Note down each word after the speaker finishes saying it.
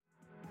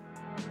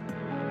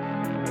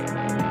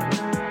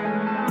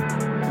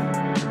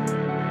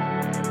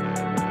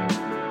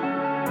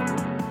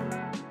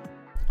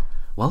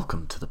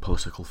Welcome to the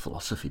Political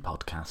Philosophy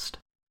Podcast.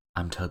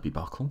 I'm Toby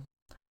Buckle.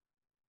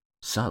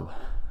 So,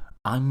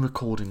 I'm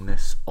recording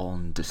this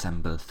on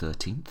December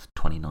 13th,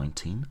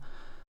 2019.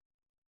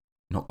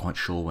 Not quite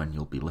sure when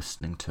you'll be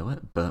listening to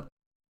it, but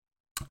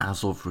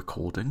as of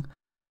recording,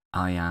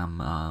 I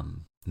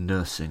am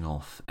nursing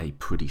off a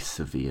pretty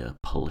severe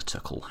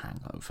political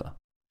hangover,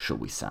 shall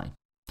we say.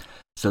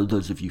 So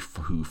those of you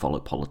who follow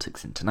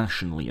politics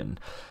internationally, and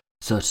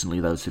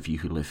certainly those of you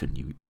who live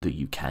in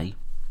the UK,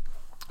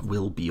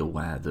 will be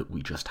aware that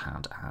we just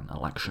had an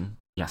election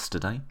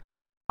yesterday.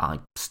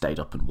 I stayed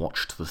up and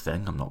watched the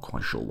thing. I'm not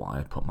quite sure why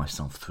I put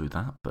myself through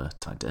that, but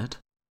I did.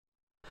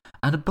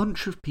 And a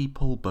bunch of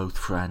people, both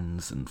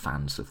friends and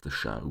fans of the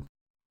show,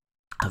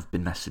 have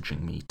been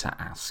messaging me to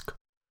ask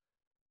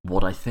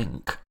what I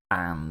think,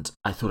 and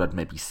I thought I'd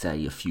maybe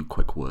say a few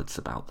quick words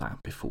about that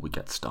before we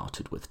get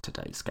started with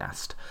today's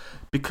guest,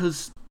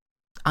 because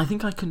I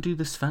think I can do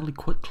this fairly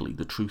quickly.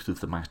 The truth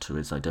of the matter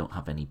is I don't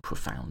have any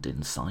profound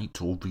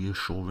insight or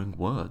reassuring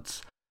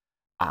words.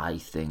 I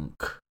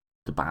think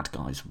the bad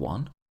guys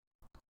won.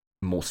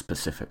 More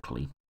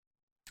specifically,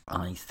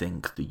 I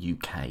think the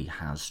UK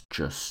has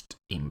just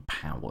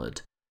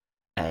empowered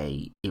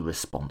a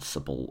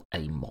irresponsible,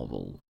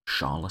 amoral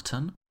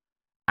charlatan,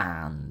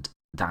 and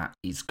that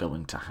is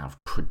going to have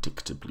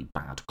predictably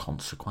bad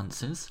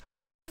consequences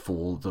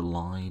for the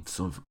lives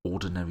of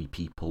ordinary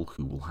people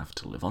who will have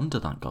to live under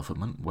that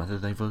government, whether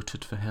they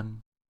voted for him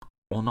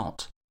or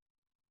not.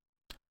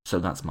 So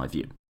that's my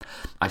view.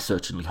 I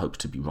certainly hope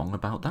to be wrong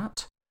about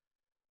that.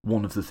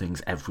 One of the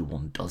things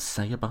everyone does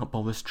say about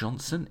Boris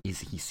Johnson is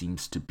he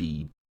seems to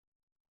be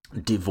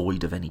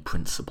devoid of any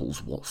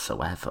principles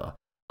whatsoever,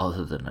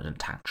 other than an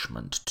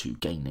attachment to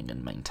gaining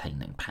and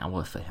maintaining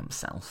power for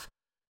himself.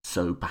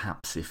 So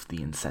perhaps if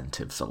the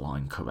incentives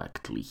align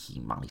correctly, he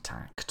might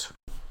act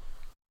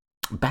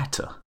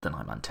better than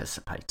I'm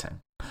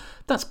anticipating.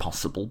 That's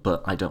possible,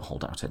 but I don't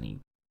hold out any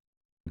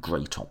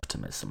great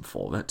optimism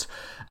for it.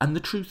 And the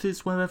truth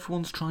is, where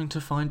everyone's trying to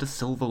find a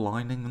silver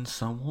lining and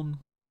so on,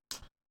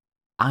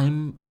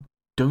 I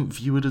don't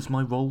view it as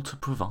my role to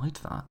provide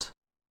that.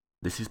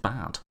 This is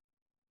bad.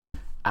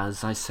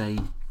 As I say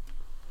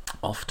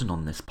often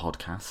on this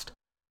podcast,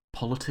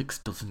 politics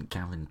doesn't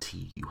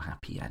guarantee you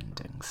happy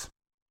endings.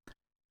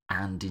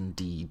 And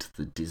indeed,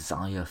 the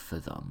desire for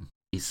them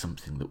is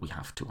something that we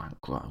have to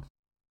outgrow.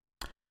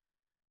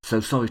 So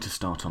sorry to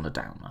start on a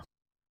downer.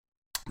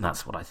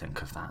 That's what I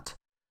think of that.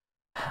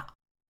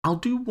 I'll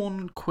do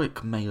one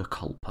quick mea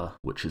culpa,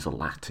 which is a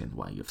Latin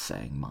way of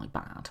saying my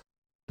bad.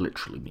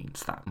 Literally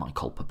means that, my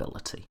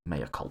culpability.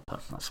 Mea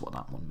culpa, that's what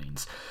that one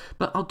means.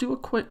 But I'll do a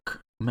quick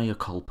mea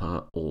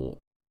culpa or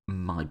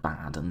my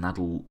bad, and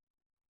that'll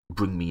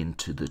bring me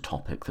into the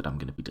topic that I'm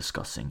going to be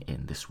discussing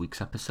in this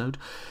week's episode.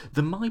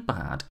 The my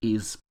bad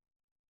is,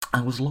 I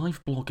was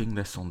live blogging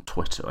this on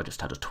Twitter. I just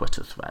had a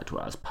Twitter thread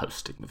where I was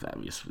posting the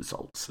various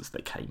results as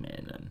they came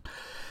in and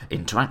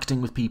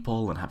interacting with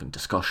people and having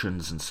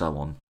discussions and so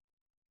on.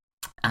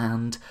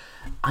 And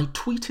I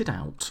tweeted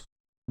out,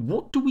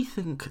 what do we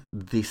think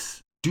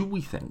this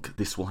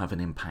will have an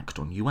impact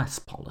on US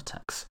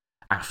politics?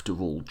 After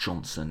all,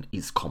 Johnson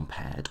is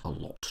compared a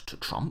lot to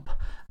Trump,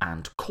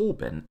 and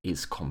Corbyn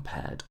is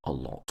compared a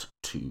lot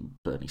to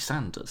Bernie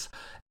Sanders.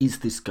 Is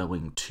this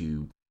going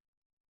to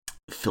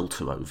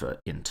filter over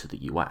into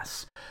the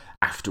US?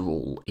 After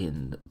all,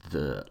 in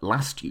the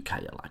last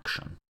UK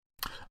election,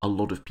 a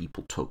lot of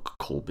people took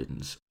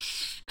Corbyn's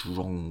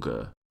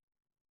stronger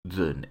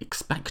than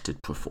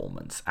expected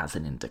performance as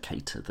an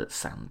indicator that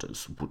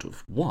Sanders would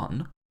have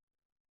won,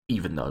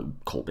 even though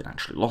Corbyn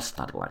actually lost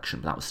that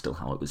election, but that was still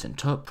how it was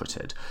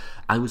interpreted.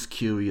 I was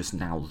curious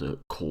now that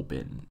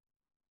Corbyn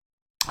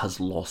has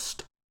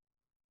lost,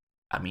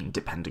 I mean,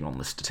 depending on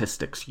the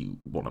statistics you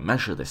want to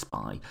measure this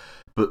by,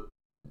 but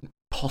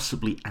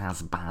possibly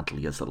as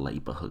badly as a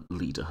Labour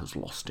leader has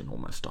lost in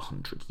almost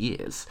 100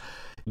 years.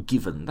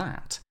 Given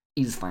that,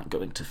 is that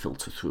going to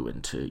filter through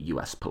into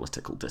US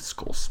political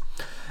discourse?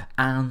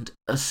 And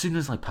as soon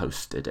as I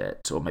posted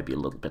it, or maybe a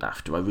little bit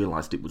after, I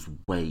realised it was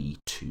way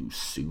too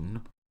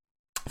soon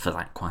for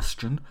that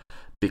question,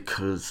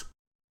 because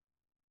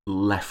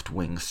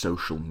left-wing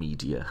social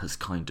media has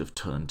kind of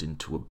turned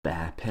into a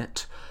bear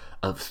pit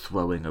of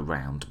throwing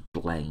around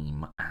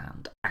blame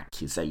and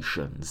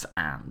accusations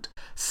and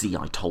 "see,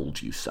 I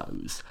told you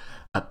so's"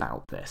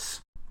 about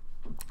this.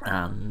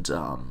 And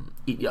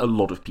a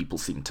lot of people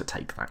seem to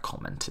take that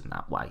comment in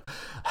that way.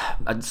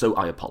 And so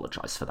I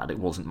apologise for that. It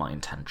wasn't my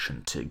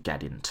intention to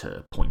get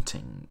into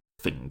pointing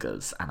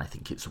fingers, and I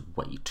think it's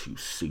way too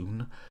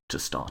soon to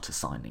start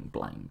assigning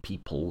blame.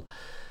 People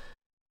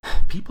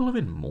are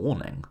in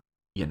mourning,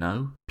 you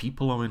know?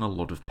 People are in a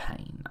lot of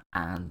pain,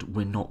 and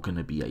we're not going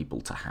to be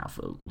able to have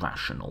a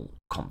rational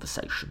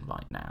conversation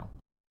right now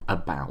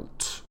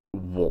about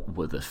what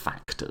were the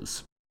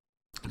factors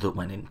that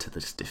went into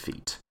this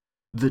defeat.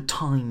 The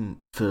time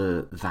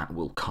for that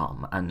will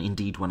come, and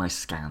indeed when I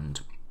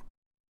scanned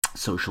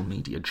social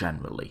media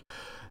generally,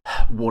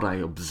 what I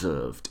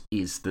observed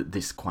is that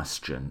this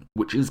question,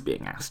 which is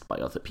being asked by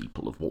other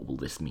people of what will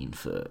this mean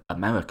for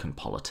American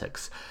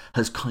politics,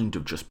 has kind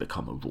of just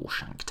become a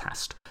Rorschach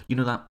test. You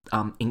know that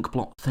ink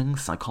blot thing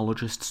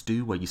psychologists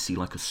do where you see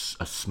like a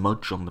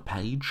smudge on the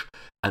page,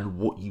 and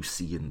what you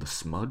see in the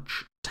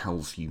smudge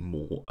tells you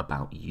more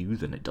about you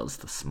than it does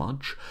the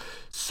smudge.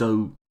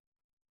 So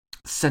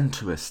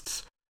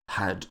centrists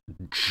had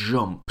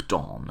jumped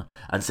on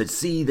and said,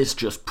 see, this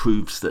just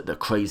proves that the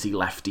crazy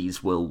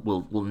lefties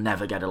will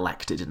never get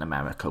elected in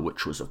America,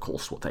 which was, of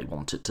course, what they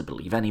wanted to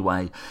believe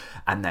anyway.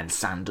 And then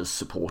Sanders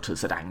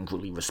supporters had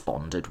angrily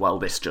responded, well,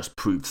 this just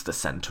proves the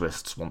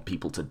centrists want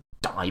people to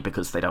die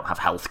because they don't have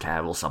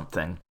healthcare or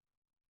something.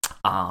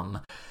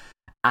 And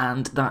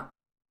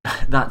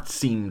that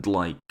seemed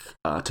like,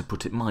 to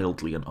put it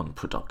mildly, an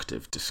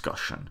unproductive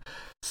discussion.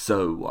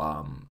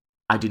 So,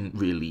 I didn't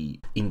really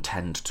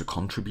intend to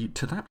contribute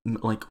to that.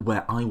 Like,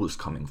 where I was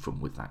coming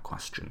from with that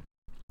question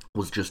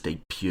was just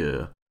a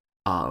pure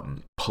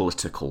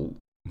political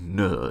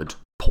nerd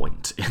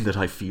point, in that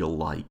I feel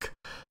like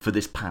for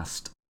this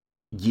past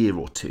year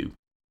or two,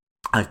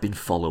 I've been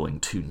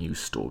following two news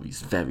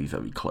stories very,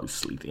 very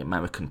closely, the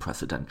American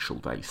presidential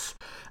race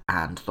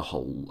and the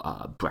whole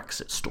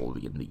Brexit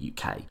story in the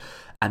UK.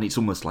 And it's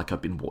almost like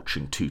I've been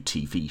watching two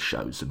TV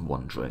shows and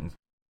wondering,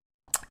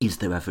 is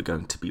there ever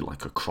going to be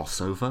like a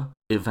crossover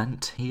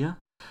event here?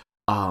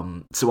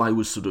 So I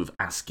was sort of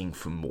asking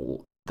for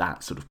more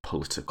that sort of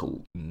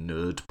political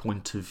nerd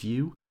point of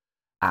view.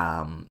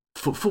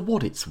 For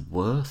what it's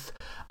worth,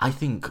 I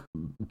think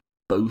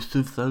both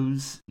of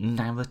those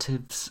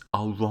narratives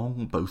are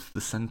wrong, both the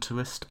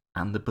centrist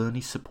and the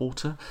Bernie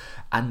supporter,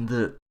 and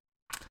that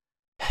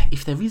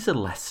if there is a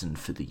lesson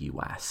for the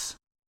US,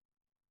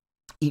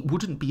 it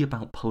wouldn't be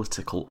about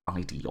political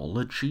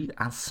ideology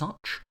as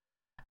such.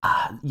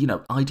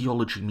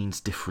 Ideology means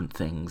different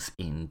things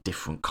in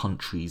different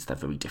countries. They're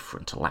very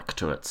different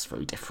electorates,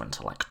 very different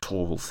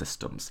electoral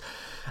systems.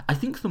 I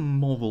think the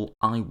moral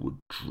I would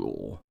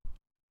draw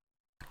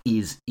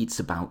is it's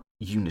about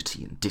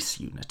unity and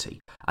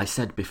disunity. I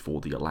said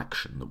before the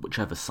election that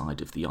whichever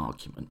side of the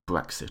argument,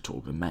 Brexit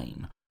or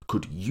Remain,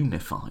 could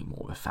unify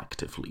more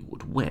effectively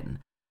would win.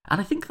 And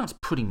I think that's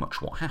pretty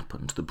much what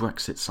happened. The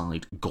Brexit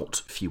side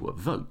got fewer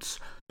votes,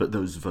 but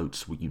those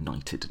votes were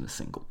united in a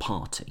single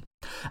party.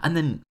 And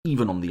then,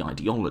 even on the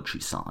ideology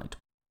side,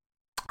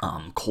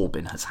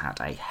 Corbyn has had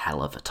a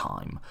hell of a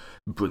time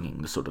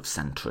bringing the sort of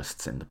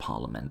centrists in the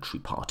parliamentary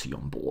party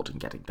on board and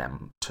getting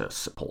them to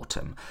support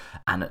him.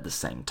 And at the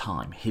same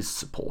time, his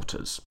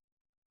supporters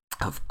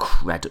have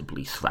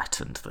credibly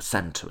threatened the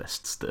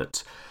centrists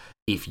that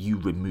if you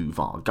remove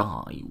our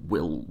guy,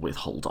 we'll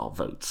withhold our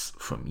votes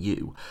from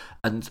you.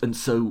 And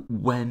so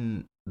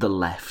when the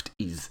left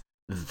is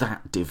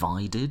that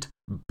divided,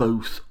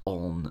 both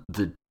on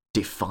the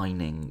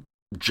defining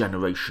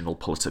generational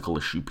political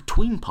issue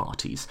between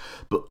parties,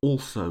 but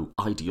also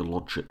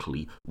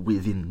ideologically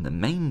within the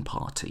main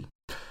party,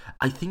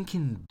 I think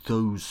in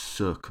those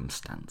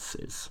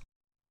circumstances,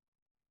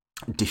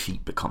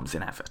 defeat becomes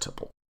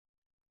inevitable.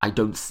 I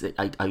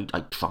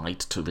tried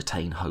to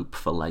retain hope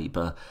for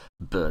Labour,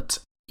 but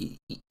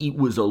it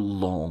was a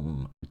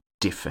long,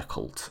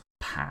 difficult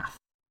path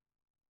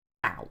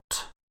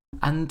out.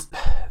 And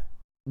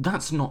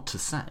that's not to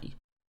say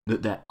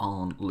that there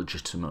aren't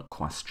legitimate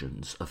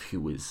questions of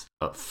who is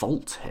at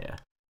fault here.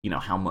 You know,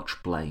 how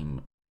much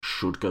blame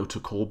should go to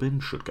Corbyn,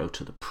 should go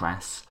to the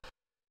press,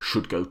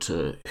 should go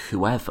to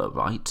whoever,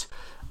 right?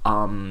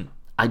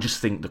 I just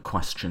think the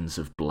questions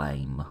of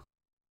blame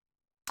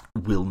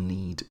will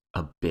need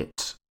a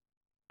bit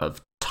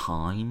of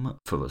time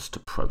for us to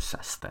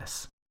process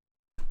this.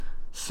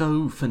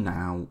 So for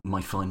now,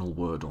 my final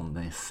word on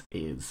this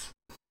is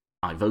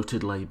I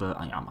voted Labour.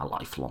 I am a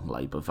lifelong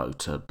Labour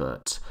voter,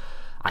 but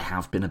I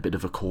have been a bit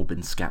of a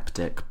Corbyn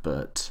sceptic,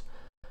 but,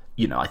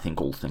 I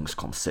think all things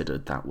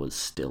considered, that was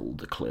still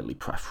the clearly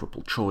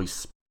preferable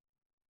choice.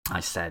 I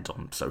said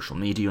on social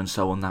media and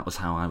so on that was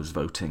how I was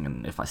voting,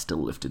 and if I still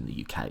lived in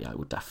the UK, I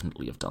would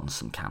definitely have done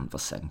some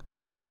canvassing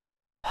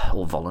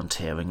or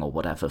volunteering or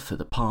whatever for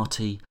the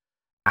party.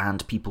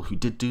 And people who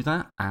did do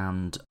that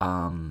and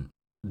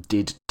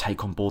did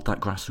take on board that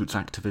grassroots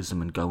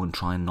activism and go and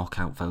try and knock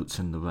out votes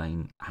in the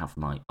rain have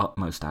my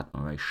utmost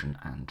admiration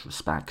and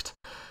respect.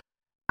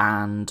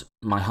 And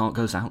my heart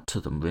goes out to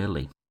them,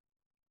 really.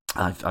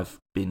 I've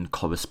been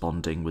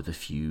corresponding with a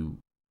few,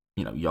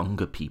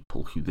 younger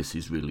people who this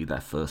is really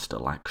their first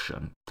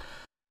election.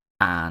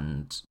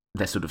 And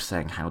they're sort of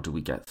saying, how do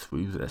we get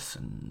through this?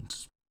 And,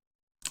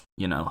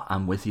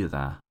 I'm with you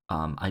there.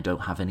 I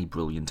don't have any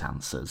brilliant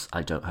answers.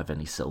 I don't have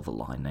any silver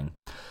lining,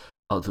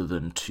 other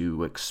than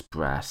to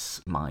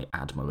express my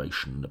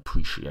admiration and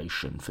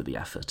appreciation for the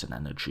effort and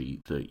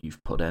energy that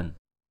you've put in.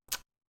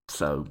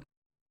 So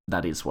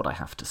that is what I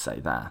have to say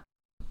there.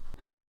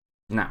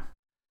 Now,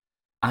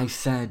 I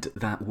said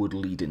that would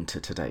lead into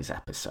today's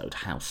episode.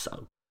 How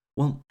so?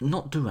 Well,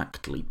 not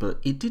directly, but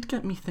it did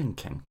get me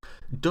thinking.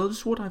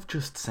 Does what I've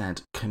just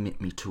said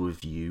commit me to a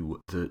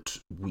view that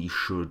we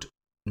should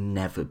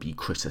never be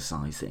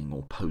criticising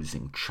or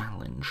posing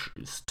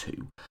challenges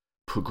to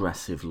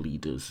progressive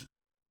leaders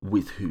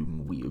with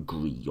whom we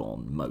agree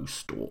on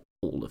most or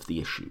all of the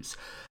issues.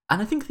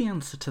 And I think the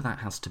answer to that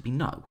has to be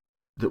no.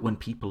 That when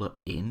people are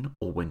in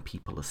or when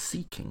people are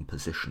seeking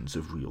positions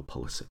of real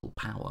political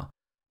power,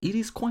 it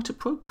is quite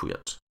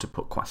appropriate to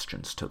put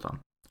questions to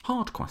them,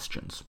 hard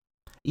questions,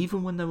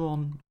 even when they're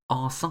on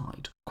our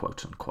side,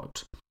 quote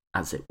unquote,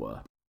 as it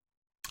were.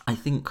 I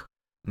think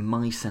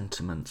my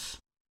sentiments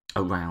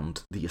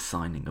around the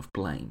assigning of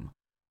blame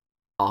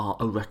are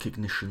a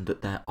recognition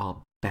that there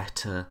are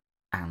better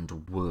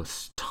and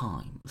worse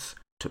times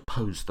to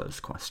pose those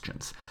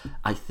questions.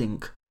 I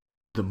think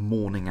the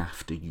morning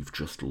after you've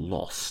just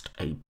lost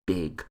a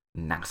big,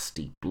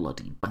 nasty,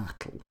 bloody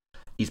battle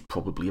is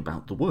probably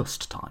about the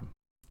worst time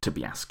to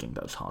be asking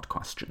those hard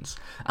questions.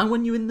 And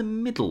when you're in the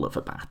middle of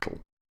a battle,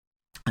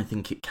 I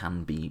think it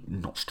can be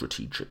not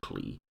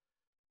strategically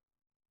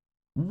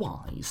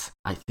wise.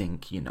 I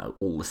think,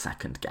 all the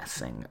second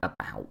guessing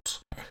about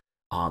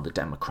are the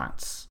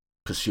Democrats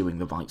pursuing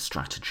the right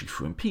strategy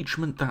for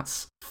impeachment,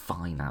 that's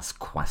fine as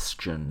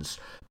questions,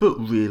 but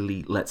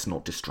really let's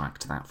not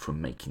distract that from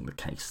making the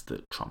case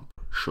that Trump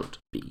should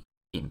be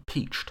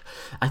impeached.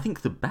 I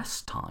think the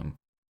best time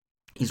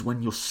is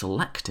when you're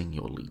selecting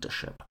your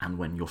leadership and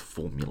when you're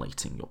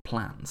formulating your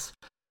plans,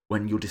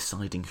 when you're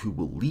deciding who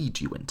will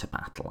lead you into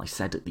battle. I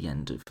said at the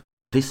end of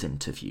this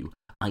interview,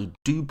 I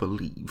do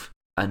believe,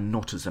 and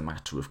not as a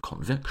matter of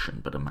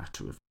conviction, but a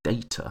matter of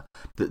data,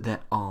 that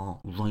there are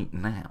right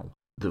now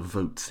the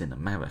votes in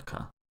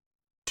America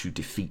to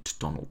defeat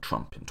Donald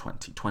Trump in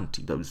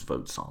 2020. Those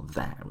votes are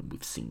there, and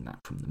we've seen that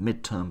from the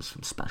midterms,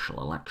 from special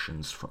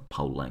elections, from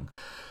polling.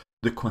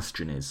 The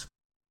question is,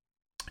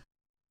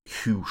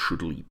 who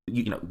should lead?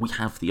 We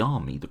have the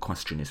army, the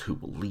question is who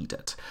will lead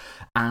it.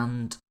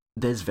 And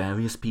there's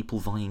various people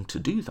vying to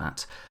do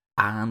that,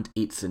 and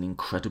it's an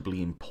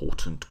incredibly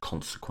important,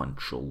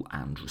 consequential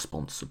and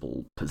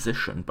responsible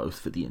position, both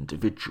for the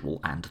individual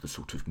and the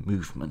sort of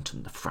movement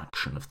and the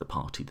fraction of the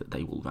party that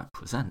they will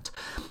represent.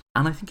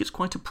 And I think it's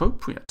quite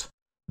appropriate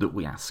that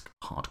we ask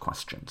hard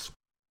questions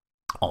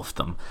of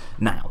them.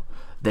 Now,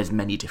 there's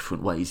many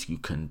different ways you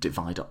can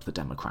divide up the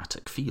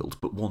Democratic field,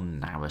 but one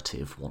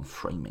narrative, one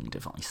framing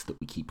device that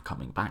we keep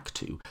coming back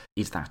to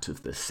is that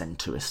of the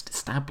centrist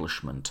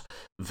establishment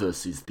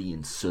versus the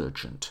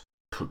insurgent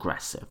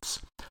progressives,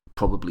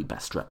 probably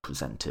best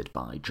represented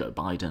by Joe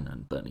Biden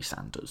and Bernie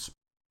Sanders,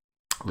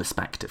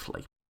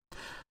 respectively.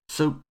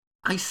 So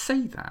I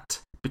say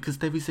that because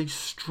there is a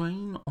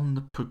strain on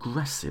the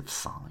progressive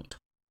side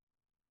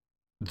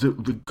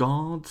that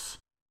regards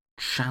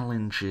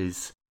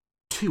challenges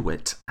to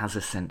it as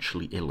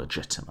essentially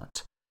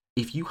illegitimate.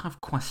 If you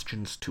have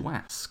questions to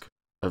ask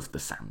of the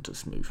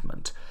Sanders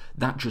movement,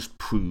 that just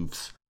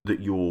proves that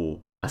you're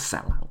a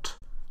sellout,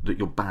 that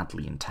you're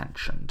badly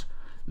intentioned,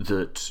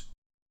 that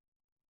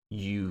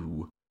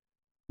you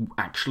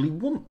actually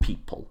want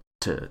people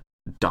to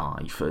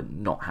die for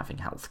not having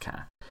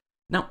healthcare.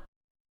 Now,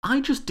 I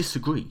just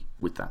disagree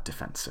with that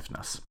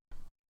defensiveness.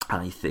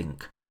 I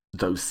think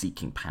those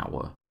seeking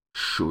power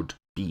should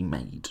be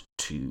made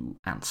to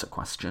answer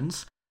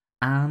questions,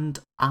 and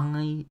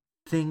I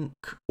think,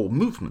 or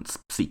movements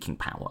seeking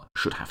power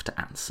should have to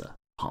answer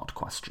hard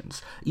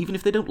questions, even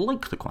if they don't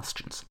like the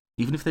questions,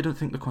 even if they don't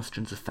think the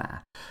questions are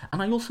fair.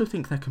 And I also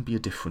think there can be a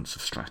difference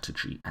of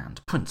strategy and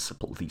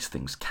principle. These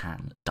things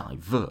can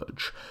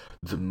diverge.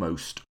 The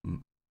most,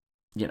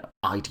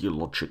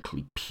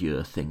 ideologically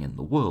pure thing in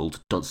the world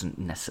doesn't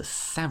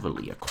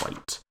necessarily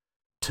equate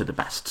to the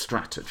best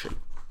strategy.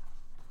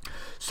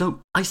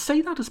 So I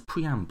say that as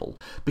preamble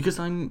because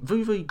I'm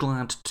very, very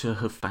glad to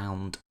have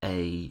found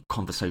a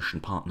conversation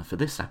partner for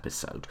this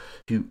episode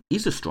who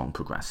is a strong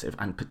progressive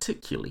and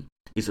particularly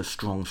is a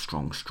strong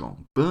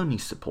Bernie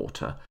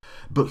supporter,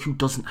 but who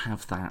doesn't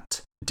have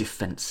that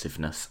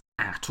defensiveness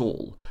at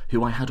all,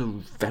 who I had a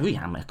very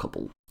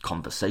amicable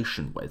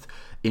conversation with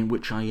in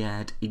which I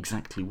aired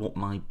exactly what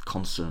my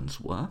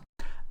concerns were,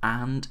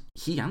 and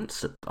he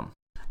answered them.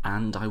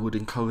 And I would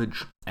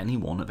encourage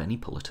anyone of any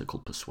political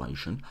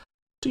persuasion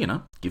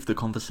to, give the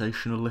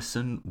conversation a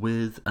listen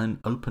with an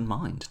open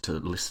mind, to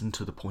listen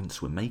to the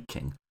points we're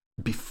making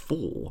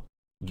before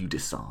you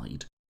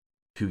decide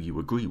who you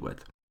agree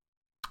with.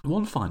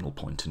 One final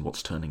point in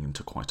what's turning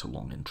into quite a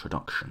long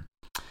introduction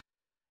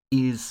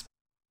is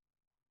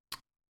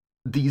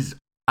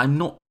I'm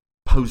not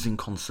posing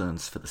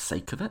concerns for the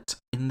sake of it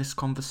in this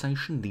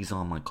conversation. These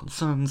are my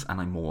concerns,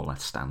 and I more or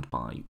less stand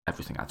by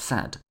everything I've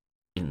said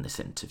in this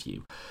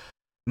interview.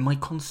 My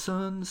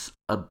concerns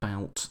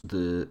about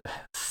the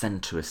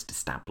centrist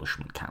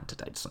establishment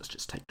candidates, let's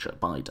just take Joe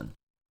Biden,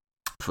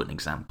 for an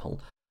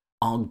example,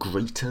 are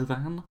greater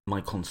than my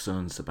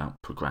concerns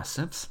about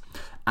progressives.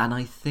 And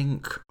I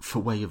think, for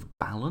way of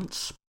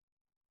balance,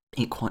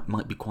 it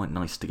might be quite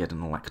nice to get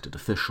an elected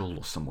official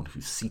or someone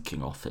who's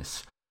seeking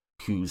office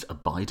who's a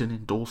Biden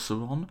endorser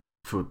on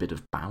for a bit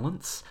of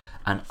balance,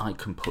 and I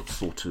can put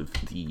sort of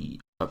the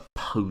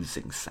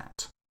opposing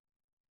set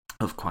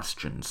of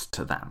questions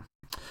to them.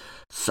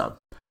 So,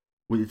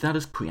 with that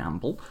as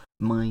preamble,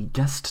 my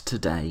guest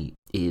today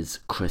is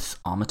Chris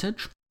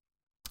Armitage.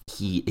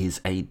 He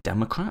is a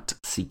Democrat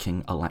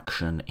seeking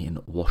election in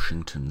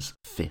Washington's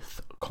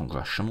 5th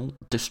Congressional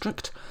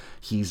District.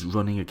 He's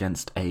running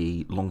against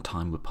a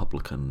longtime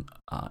Republican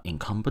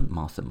incumbent,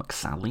 Martha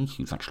McSally,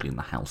 who's actually in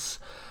the House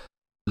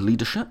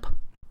leadership.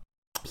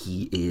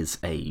 He is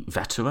a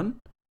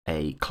veteran,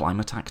 a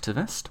climate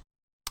activist,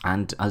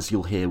 and as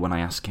you'll hear when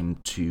I ask him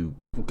to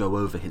go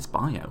over his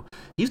bio,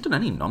 he's done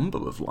any number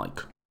of,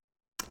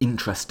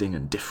 interesting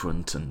and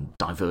different and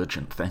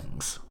divergent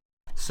things.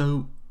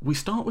 So we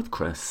start with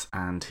Chris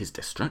and his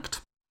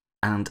district,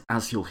 and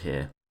as you'll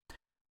hear,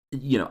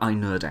 I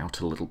nerd out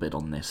a little bit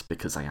on this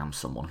because I am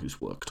someone who's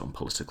worked on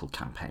political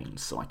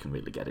campaigns, so I can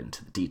really get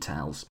into the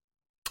details.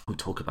 We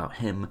talk about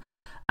him,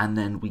 and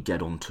then we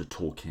get on to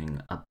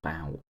talking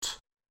about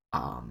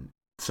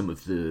some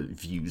of the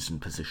views and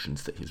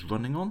positions that he's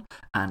running on,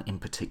 and in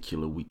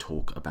particular we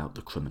talk about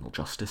the criminal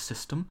justice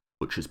system,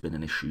 which has been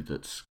an issue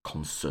that's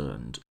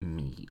concerned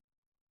me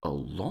a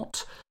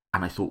lot,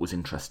 and I thought was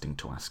interesting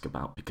to ask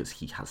about because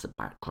he has a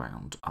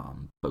background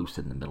both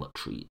in the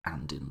military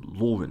and in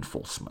law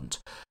enforcement,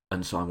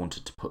 and so I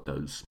wanted to put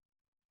those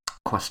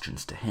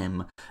questions to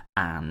him,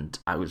 and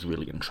I was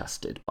really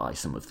interested by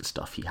some of the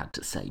stuff he had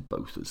to say,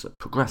 both as a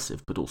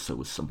progressive but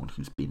also as someone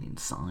who's been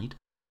inside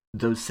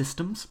those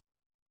systems.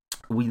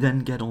 We then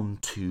get on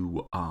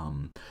to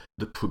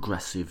the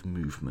progressive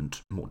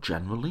movement more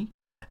generally.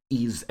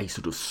 Is a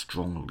sort of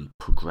strongly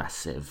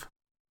progressive,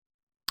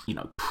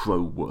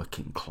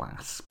 pro-working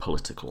class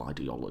political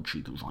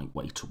ideology the right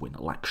way to win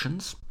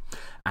elections?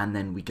 And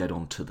then we get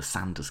on to the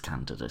Sanders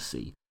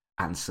candidacy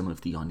and some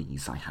of the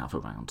unease I have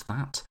around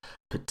that,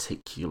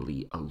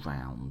 particularly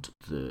around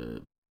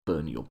the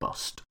Bernie or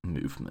Bust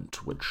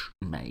movement, which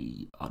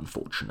may,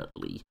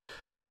 unfortunately,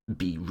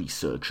 be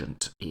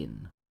resurgent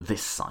in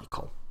this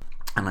cycle.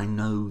 And I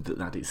know that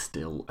that is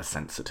still a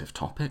sensitive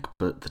topic,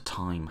 but the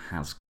time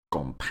has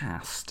gone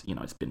past.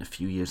 It's been a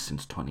few years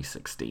since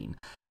 2016,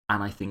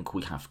 and I think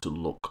we have to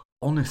look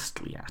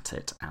honestly at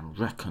it and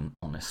reckon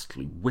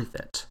honestly with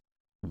it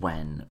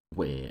when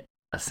we're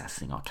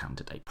assessing our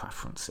candidate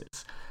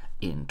preferences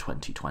in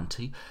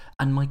 2020.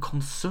 And my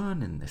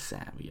concern in this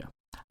area,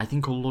 I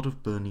think a lot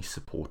of Bernie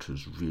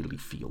supporters really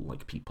feel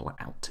like people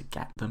are out to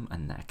get them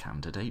and their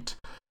candidate.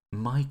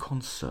 My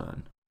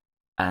concern,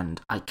 and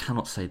I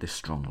cannot say this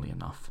strongly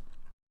enough,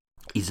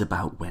 is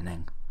about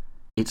winning.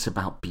 It's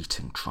about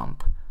beating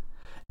Trump.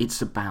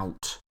 It's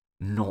about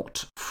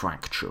not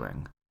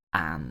fracturing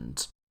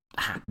and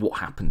what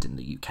happened in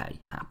the UK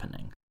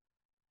happening.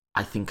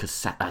 I think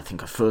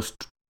a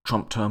first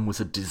Trump term was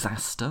a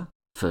disaster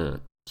for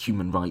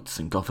human rights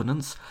and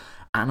governance,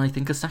 and I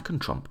think a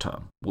second Trump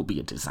term will be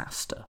a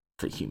disaster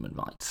for human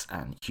rights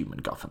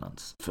and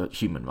governance.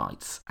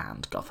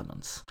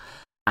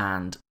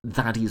 And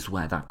that is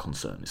where that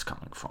concern is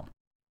coming from.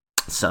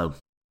 So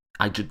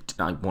I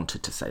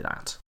wanted to say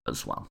that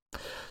as well.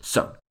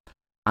 So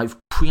I've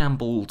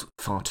preambled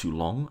far too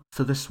long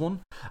for this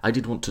one. I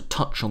did want to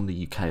touch on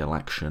the UK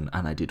election,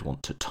 and I did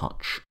want to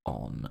touch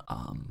on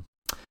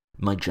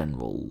my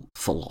general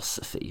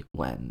philosophy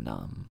when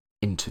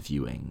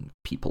interviewing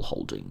people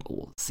holding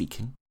or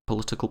seeking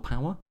political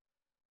power.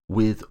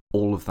 With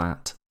all of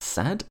that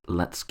said,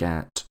 let's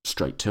get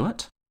straight to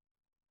it.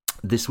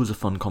 This was a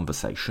fun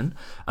conversation,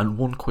 and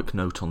one quick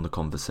note on the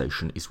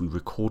conversation is we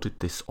recorded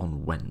this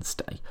on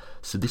Wednesday.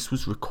 So this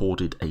was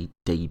recorded a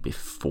day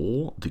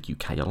before the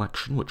UK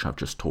election, which I've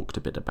just talked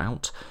a bit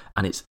about,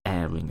 and it's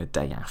airing a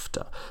day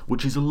after,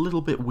 which is a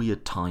little bit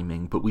weird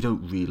timing, but we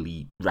don't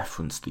really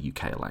reference the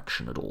UK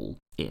election at all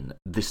in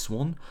this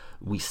one.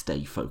 We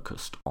stay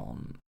focused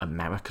on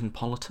American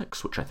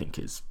politics, which I think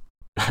is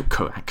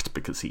correct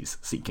because he's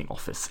seeking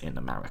office in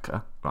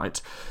America, right?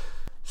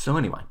 So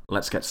anyway,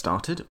 let's get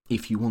started.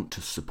 If you want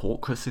to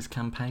support Chris's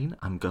campaign,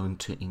 I'm going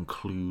to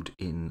include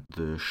in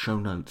the show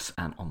notes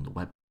and on the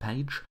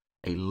webpage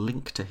a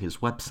link to his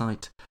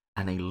website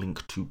and a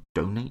link to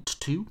donate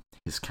to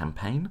his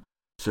campaign.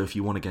 So if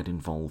you want to get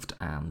involved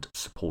and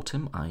support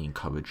him, I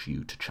encourage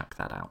you to check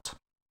that out.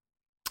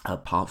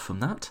 Apart from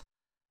that,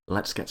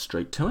 let's get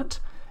straight to it.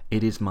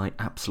 It is my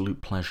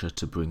absolute pleasure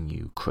to bring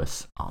you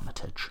Chris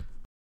Armitage.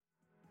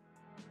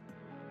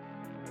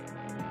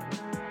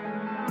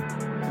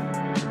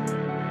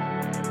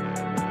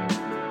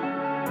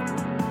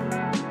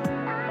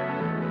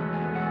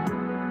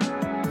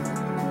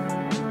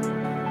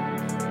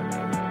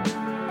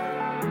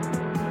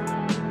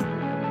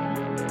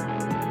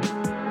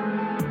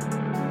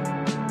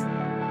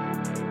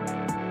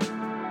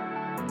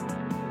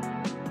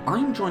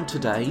 I'm joined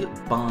today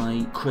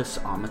by Chris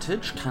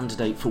Armitage,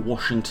 candidate for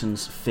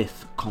Washington's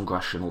 5th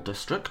Congressional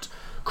District.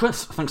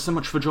 Chris, thanks so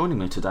much for joining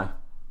me today.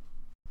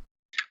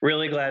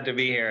 Really glad to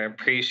be here. I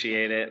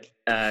appreciate it,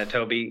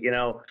 Toby.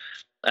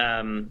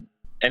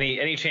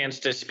 Any chance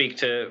to speak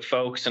to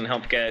folks and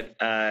help get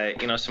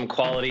some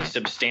quality,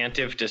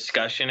 substantive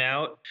discussion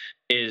out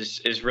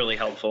is really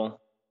helpful.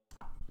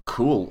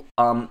 Cool.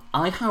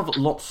 I have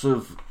lots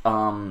of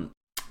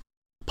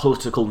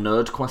political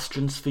nerd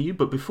questions for you,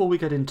 but before we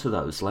get into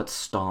those, let's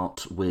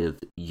start with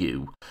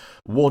you.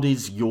 What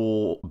is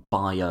your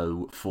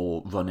bio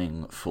for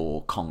running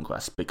for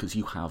Congress? Because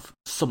you have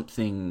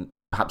something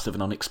perhaps of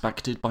an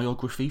unexpected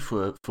biography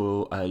for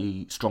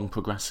a strong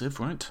progressive,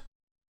 right?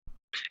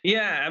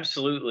 Yeah,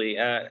 absolutely.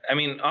 I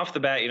mean, off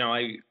the bat,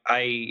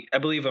 I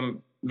believe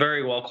I'm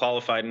very well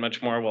qualified,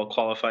 much more well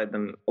qualified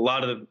than a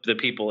lot of the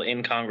people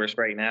in Congress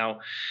right now,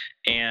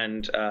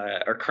 and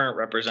our current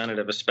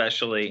representative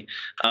especially.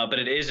 But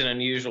it is an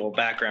unusual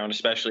background,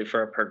 especially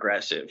for a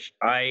progressive.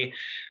 I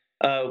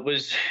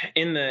was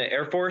in the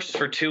Air Force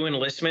for 2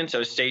 enlistments. I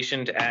was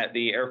stationed at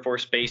the Air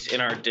Force Base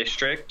in our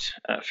district,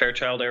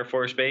 Fairchild Air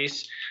Force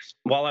Base.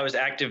 While I was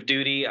active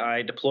duty,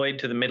 I deployed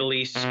to the Middle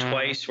East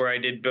twice, where I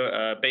did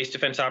base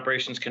defense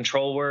operations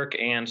control work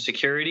and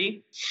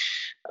security.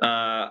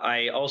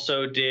 I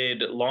also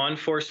did law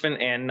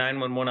enforcement and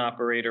 911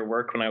 operator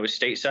work when I was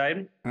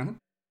stateside. Mm-hmm.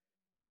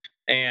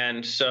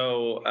 And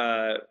so,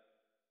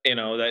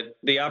 that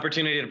the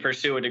opportunity to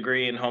pursue a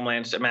degree in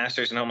a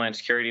master's in Homeland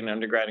Security and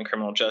undergrad in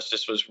criminal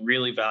justice was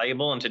really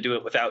valuable, and to do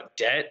it without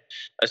debt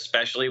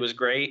especially was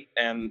great.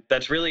 And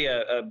that's really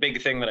a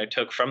big thing that I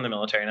took from the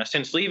military. Now,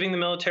 since leaving the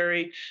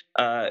military,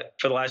 for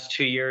the last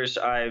 2 years,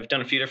 I've done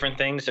a few different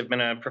things. I've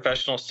been a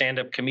professional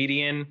stand-up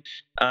comedian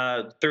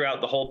throughout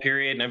the whole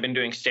period, and I've been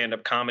doing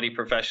stand-up comedy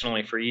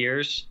professionally for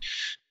years.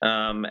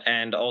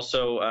 And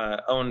also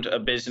owned a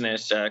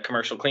business, a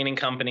commercial cleaning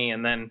company,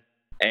 and then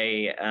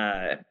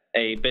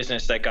a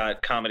business that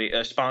got comedy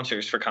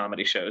sponsors for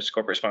comedy shows,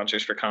 corporate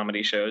sponsors for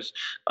comedy shows,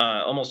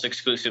 almost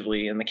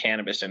exclusively in the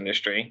cannabis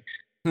industry.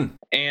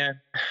 And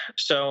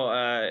so,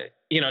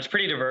 it's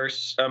pretty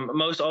diverse.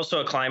 Also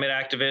a climate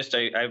activist.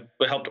 I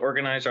helped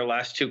organize our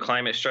last 2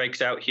 climate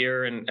strikes out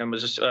here, and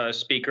was a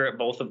speaker at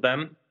both of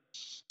them.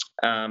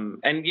 And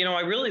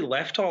I really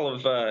left all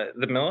of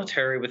the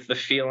military with the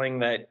feeling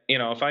that,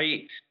 if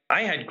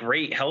I had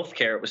great health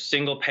care. It was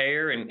single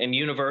payer and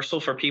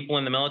universal for people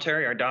in the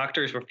military. Our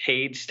doctors were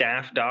paid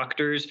staff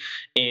doctors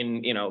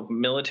in,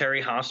 military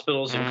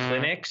hospitals and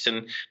clinics.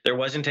 And there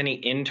wasn't any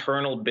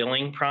internal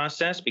billing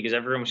process because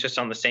everyone was just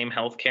on the same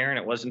health care, and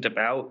it wasn't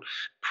about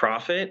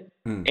profit.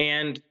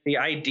 And the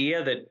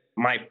idea that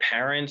my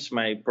parents,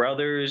 my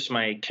brothers,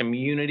 my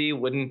community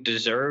wouldn't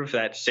deserve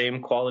that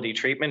same quality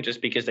treatment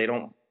just because they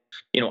aren't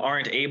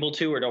able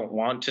to or don't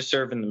want to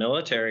serve in the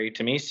military,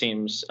 to me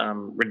seems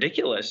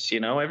ridiculous.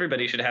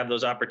 Everybody should have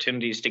those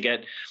opportunities to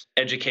get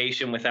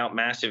education without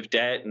massive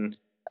debt, and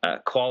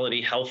quality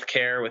health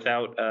care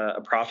without a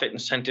profit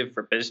incentive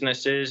for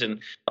businesses, and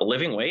a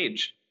living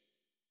wage.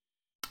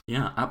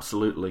 Yeah,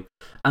 absolutely.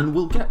 And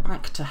we'll get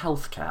back to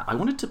healthcare. I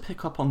wanted to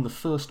pick up on the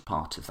first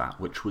part of that,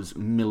 which was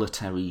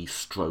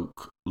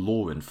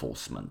military/law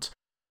enforcement,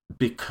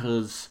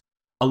 because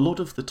a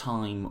lot of the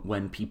time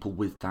when people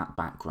with that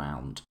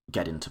background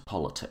get into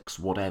politics,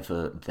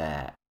 whatever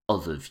their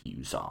other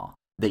views are,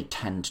 they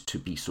tend to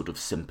be sort of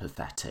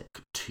sympathetic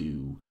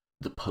to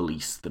the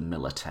police, the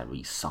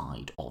military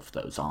side of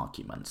those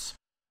arguments.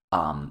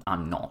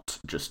 I'm not,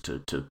 just to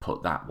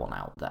put that one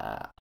out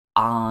there.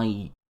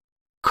 I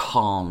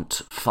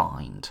can't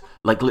find,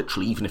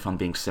 literally, even if I'm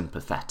being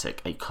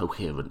sympathetic, a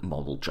coherent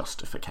moral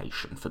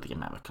justification for the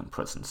American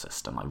prison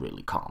system. I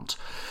really can't.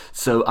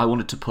 So I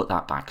wanted to put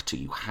that back to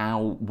you.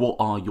 What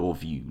are your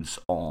views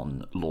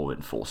on law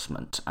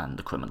enforcement and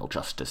the criminal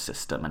justice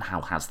system, and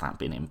how has that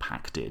been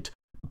impacted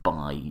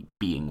by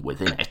being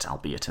within it,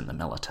 albeit in the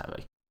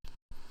military?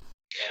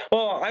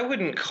 Well, I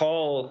wouldn't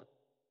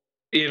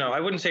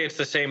say it's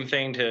the same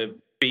thing to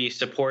be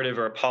supportive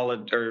or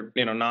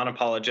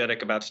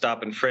non-apologetic about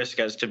stop and frisk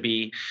as to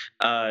be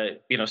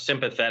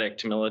sympathetic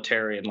to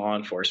military and law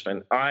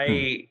enforcement.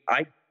 I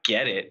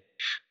get it.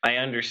 I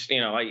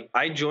understand.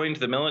 I joined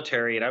the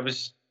military, and I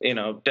was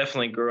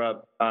definitely grew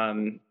up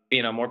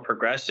more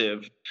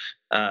progressive,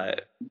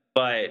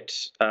 but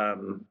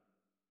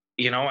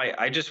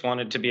I just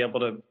wanted to be able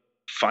to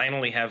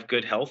finally have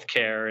good health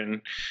care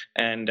and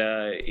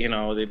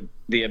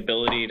the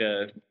ability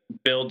to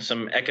build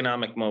some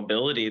economic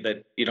mobility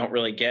that you don't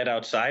really get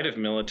outside of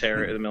the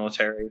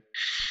military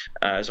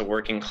as a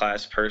working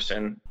class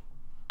person.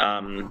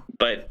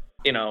 But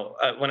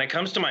when it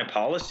comes to my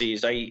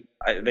policies, they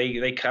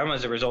come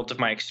as a result of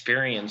my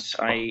experience.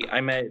 I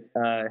met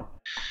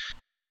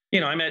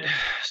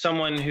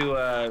someone who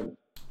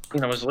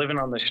was living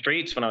on the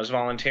streets when I was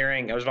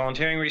volunteering. I was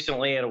volunteering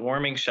recently at a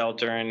warming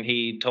shelter, and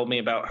he told me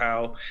about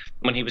how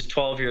when he was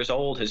 12 years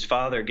old, his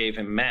father gave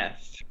him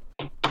meth.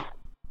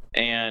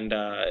 And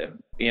a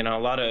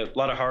lot of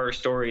horror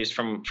stories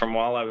from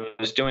while I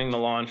was doing the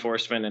law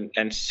enforcement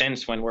and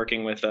since, when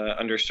working with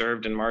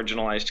underserved and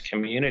marginalized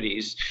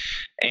communities.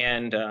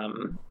 And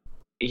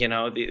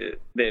the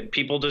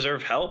people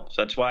deserve help.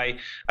 That's why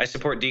I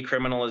support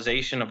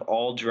decriminalization of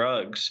all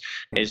drugs,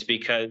 is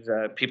because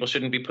people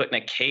shouldn't be put in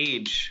a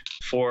cage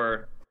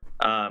for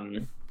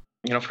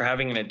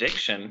having an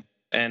addiction.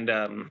 And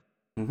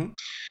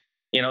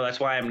that's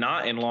why I'm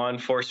not in law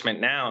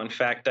enforcement now. In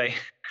fact,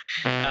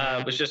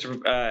 Was just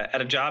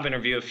at a job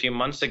interview a few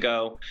months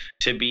ago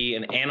to be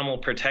an animal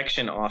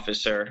protection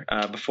officer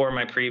before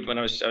when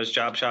I was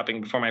job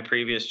shopping before my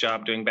previous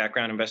job doing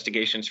background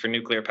investigations for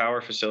nuclear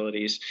power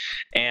facilities.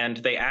 And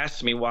they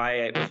asked me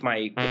why, with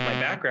my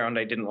background,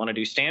 I didn't want to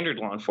do standard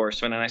law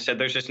enforcement. And I said,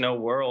 there's just no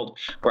world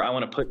where I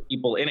want to put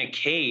people in a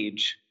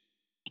cage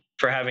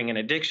for having an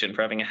addiction,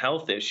 for having a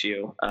health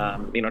issue.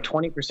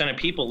 20% of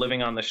people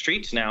living on the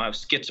streets now have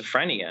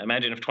schizophrenia.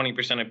 Imagine if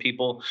 20% of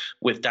people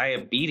with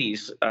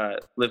diabetes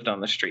lived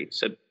on the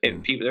streets.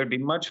 There'd be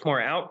much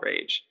more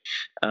outrage.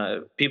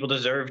 People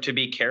deserve to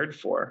be cared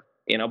for.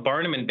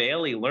 Barnum and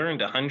Bailey learned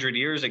 100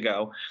 years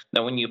ago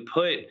that when you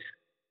put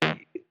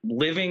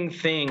living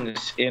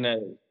things in a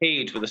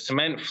cage with a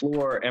cement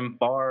floor and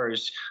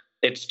bars,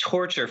 it's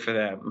torture for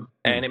them,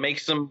 and it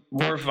makes them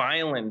more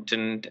violent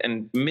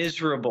and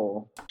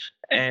miserable.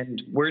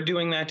 And we're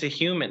doing that to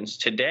humans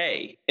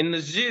today. In the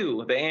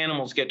zoo, the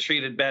animals get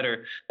treated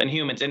better than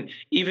humans. And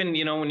even,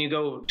 when you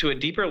go to a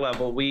deeper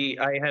level,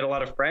 I had a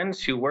lot of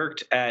friends who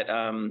worked at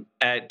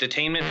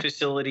detainment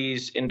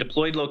facilities in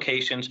deployed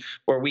locations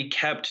where we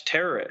kept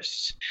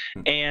terrorists,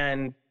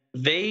 and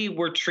they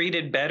were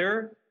treated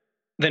better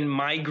than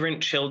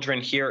migrant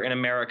children here in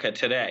America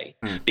today,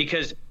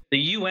 because the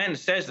UN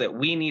says that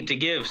we need to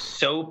give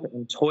soap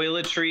and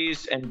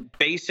toiletries and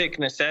basic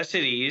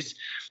necessities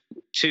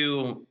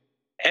to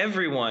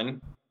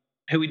everyone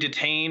who we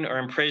detain or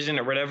imprison,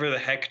 or whatever the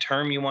heck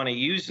term you want to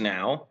use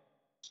now.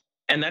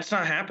 And that's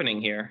not happening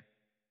here.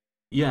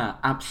 Yeah,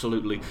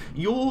 absolutely.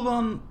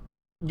 Your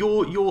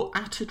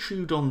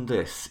attitude on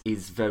this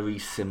is very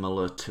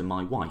similar to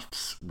my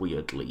wife's,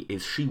 weirdly.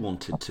 She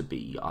wanted to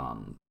be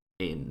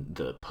in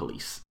the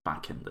police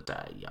back in the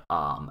day,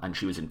 and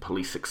she was in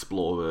Police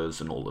Explorers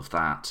and all of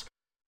that,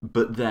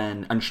 but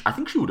then, I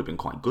think she would have been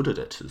quite good at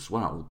it as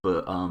well,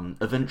 but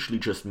eventually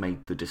just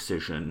made the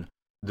decision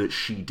that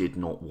she did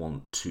not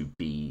want to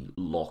be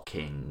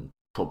locking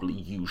probably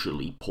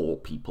usually poor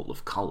people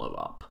of colour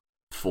up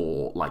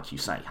for, like you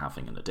say,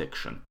 having an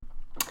addiction.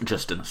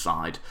 Just an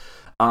aside.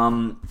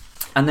 And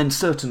then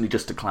certainly,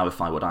 just to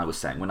clarify what I was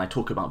saying, when I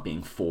talk about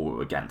being for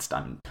or against,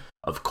 I'm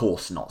of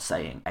course not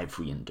saying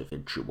every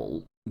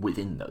individual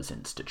within those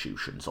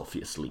institutions.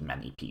 Obviously,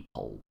 many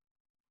people,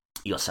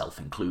 yourself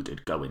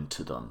included, go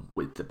into them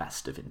with the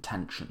best of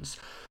intentions.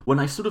 When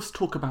I sort of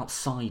talk about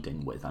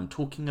siding with, I'm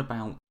talking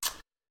about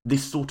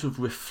this sort of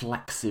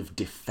reflexive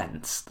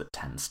defence that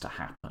tends to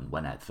happen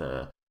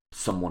whenever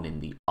someone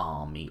in the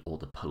army or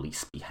the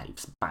police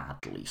behaves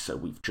badly. So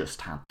we've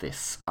just had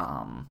this,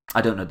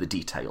 I don't know the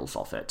details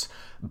of it,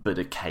 but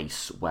a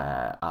case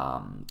where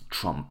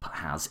Trump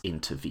has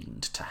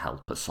intervened to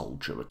help a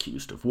soldier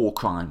accused of war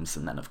crimes,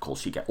 and then of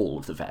course you get all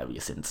of the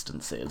various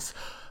instances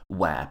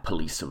where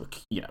police are,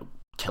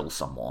 kill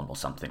someone or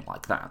something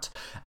like that.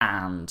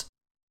 And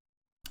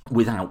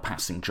without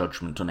passing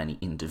judgment on any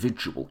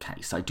individual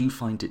case, I do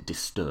find it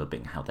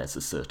disturbing how there's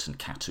a certain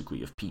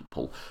category of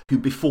people who,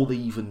 before they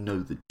even know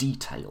the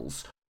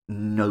details,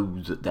 know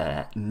that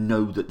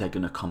they're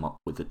going to come up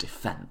with a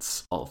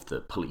defence of the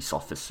police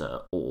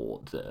officer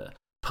or the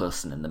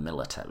person in the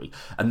military.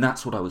 And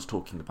that's what I was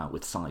talking about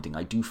with siding.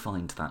 I do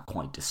find that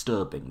quite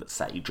disturbing, that,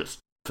 say, just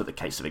for the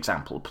case of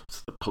example,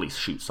 the police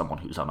shoot someone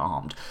who's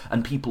unarmed,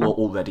 and people are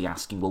already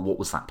asking, well, what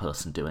was that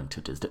person doing to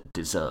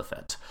deserve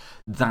it?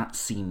 That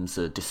seems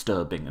a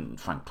disturbing and,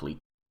 frankly,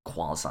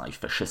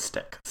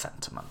 quasi-fascistic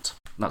sentiment.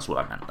 That's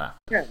what I meant there.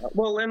 Yeah,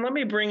 well, and let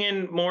me bring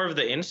in more of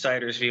the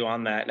insider's view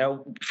on that.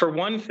 Now, for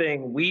one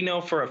thing, we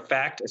know for a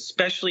fact,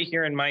 especially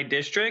here in my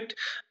district,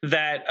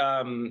 that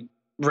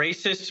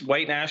racist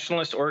white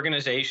nationalist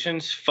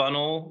organizations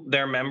funnel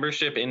their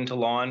membership into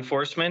law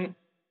enforcement.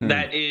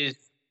 That is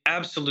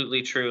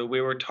absolutely true.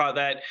 We were taught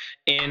that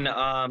in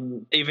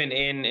even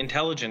in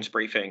intelligence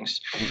briefings.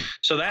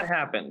 So that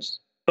happens.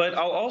 But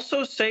I'll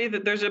also say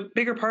that there's a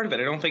bigger part of it.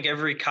 I don't think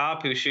every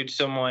cop who shoots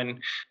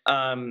someone,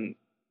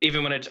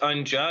 even when it's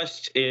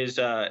unjust, is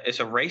a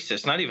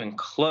racist. Not even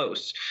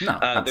close. No,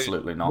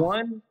 absolutely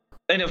not.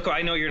 And of course,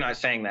 I know you're not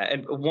saying that.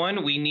 And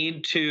one, we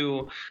need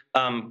to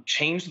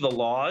change the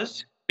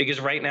laws. Because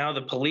right now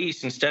the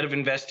police, instead of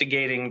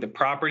investigating the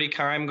property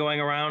crime going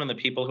around and the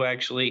people who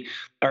actually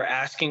are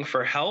asking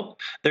for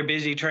help, they're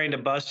busy trying to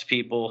bust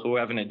people who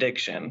have an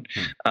addiction.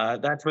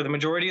 That's where the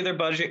majority of their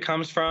budget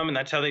comes from, and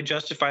that's how they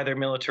justify their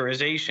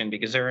militarization,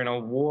 because they're in a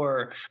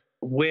war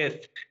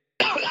with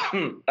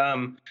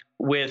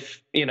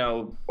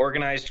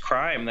organized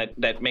crime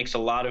that makes a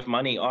lot of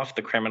money off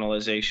the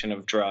criminalization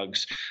of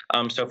drugs.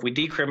 So if we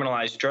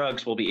decriminalize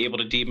drugs, we'll be able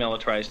to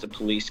demilitarize the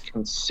police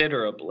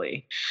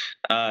considerably.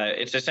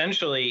 It's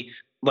essentially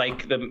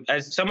like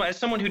as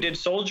someone who did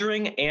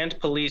soldiering and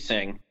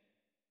policing,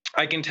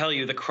 I can tell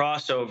you the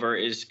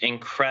crossover is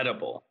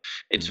incredible.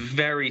 It's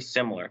very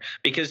similar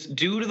because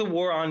due to the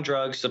war on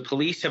drugs, the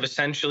police have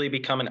essentially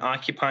become an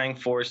occupying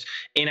force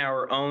in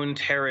our own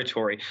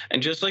territory.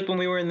 And just like when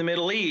we were in the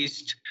Middle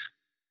East,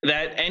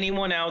 that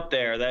anyone out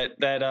there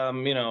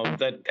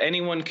that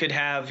anyone could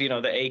have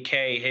the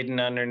AK hidden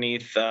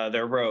underneath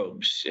their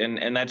robes,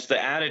 and that's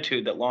the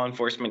attitude that law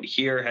enforcement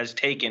here has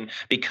taken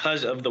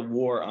because of the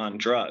war on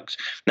drugs.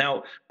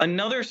 Now,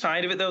 another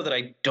side of it, though, that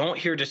I don't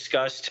hear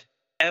discussed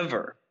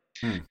ever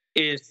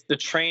is the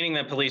training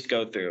that police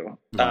go through.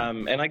 Right.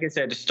 And like I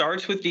said, it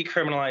starts with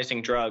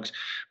decriminalizing drugs,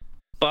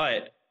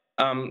 but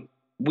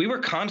we were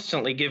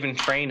constantly given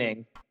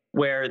training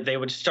where they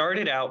would start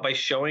it out by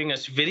showing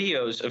us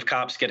videos of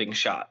cops getting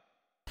shot.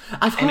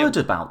 I've heard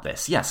about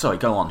this. Yeah, sorry,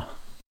 go on.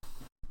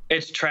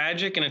 It's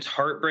tragic and it's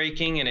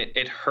heartbreaking and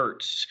it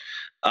hurts.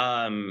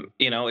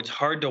 It's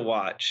hard to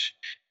watch.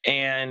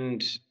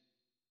 And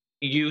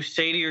you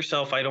say to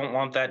yourself, I don't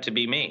want that to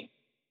be me.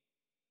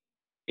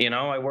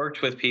 I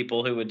worked with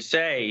people who would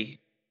say,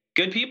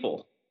 good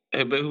people,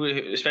 who,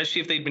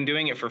 especially if they'd been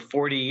doing it for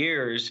 40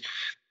 years,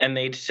 and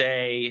they'd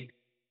say,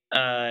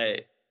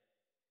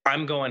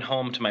 I'm going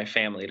home to my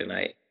family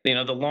tonight.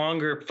 The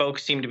longer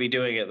folks seem to be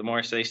doing it, the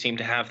more so they seem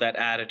to have that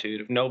attitude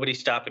of nobody's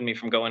stopping me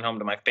from going home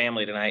to my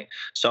family tonight.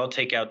 So I'll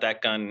take out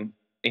that gun,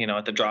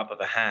 at the drop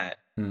of a hat.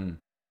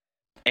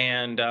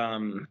 And,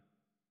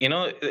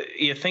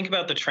 you think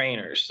about the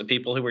trainers, the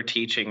people who were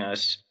teaching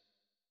us,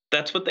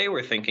 that's what they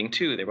were thinking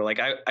too. They were like,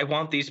 I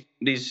want these,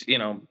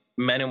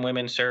 men and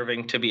women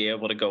serving to be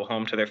able to go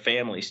home to their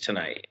families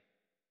tonight.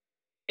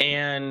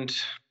 And,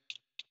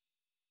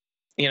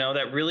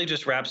 that really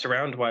just wraps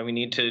around why we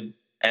need to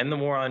end the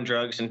war on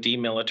drugs and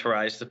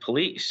demilitarize the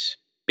police.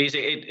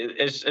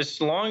 Because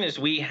as long as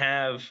we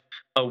have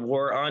a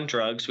war on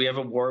drugs, we have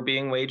a war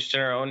being waged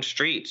in our own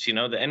streets. The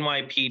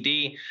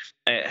NYPD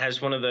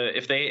has one of the,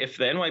 if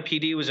the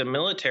NYPD was a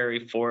military,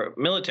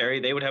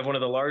 they would have one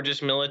of the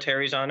largest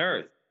militaries on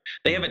earth.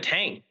 They have a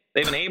tank.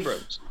 They have an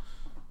Abrams.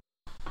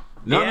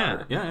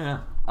 Yeah.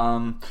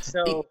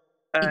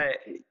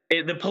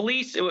 The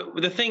police,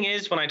 the thing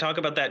is, when I talk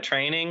about that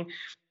training,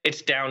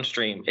 it's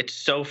downstream. It's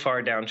so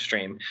far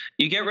downstream.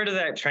 You get rid of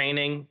that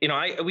training.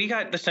 We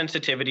got the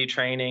sensitivity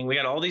training. We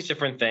got all these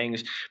different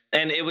things,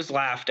 and it was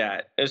laughed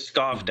at. It was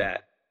scoffed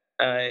at.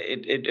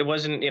 It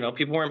wasn't,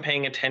 people weren't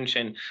paying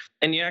attention,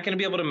 and you're not going to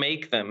be able to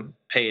make them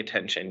pay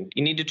attention.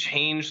 You need to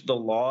change the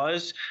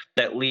laws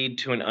that lead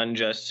to an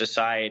unjust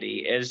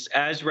society.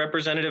 As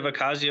Representative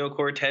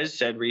Ocasio-Cortez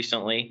said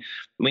recently,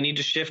 we need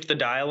to shift the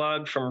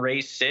dialogue from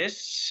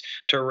racists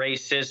to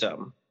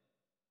racism.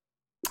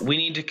 We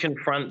need to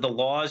confront the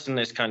laws in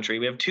this country.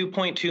 We have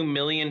 2.2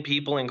 million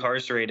people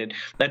incarcerated.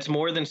 That's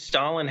more than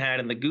Stalin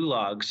had in the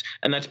gulags,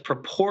 and that's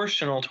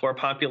proportional to our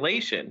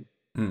population.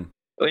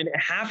 And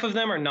half of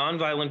them are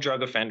nonviolent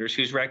drug offenders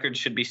whose records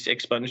should be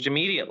expunged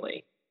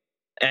immediately.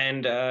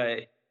 And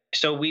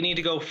so we need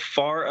to go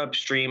far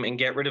upstream and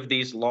get rid of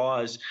these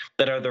laws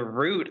that are the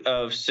root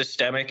of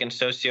systemic and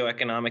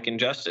socioeconomic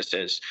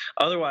injustices.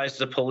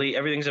 Otherwise,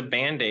 everything's a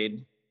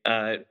Band-Aid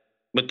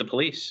with the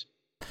police.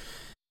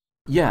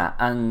 Yeah,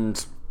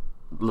 and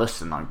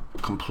listen, I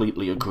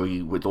completely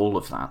agree with all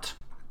of that.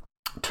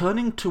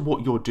 Turning to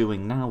what you're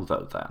doing now,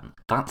 though, then,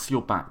 that's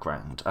your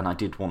background, and I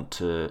did want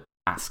to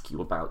ask you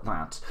about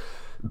that.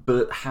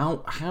 But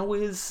how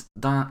is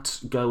that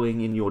going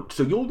in your...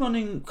 So you're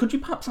running... Could you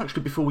perhaps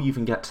actually, before we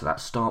even get to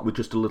that, start with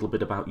just a little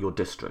bit about your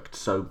district?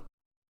 So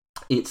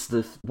it's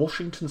the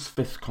Washington's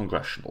 5th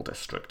Congressional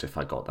District, if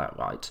I got that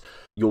right.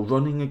 You're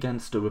running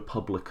against a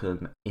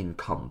Republican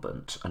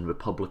incumbent, and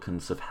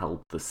Republicans have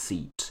held the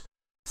seat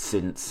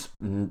since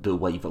the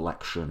wave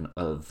election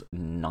of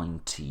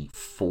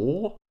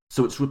 94.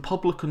 So it's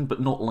Republican, but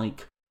not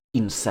like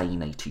insane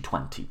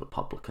 80-20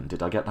 Republican.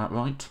 Did I get that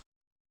right?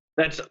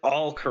 That's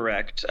all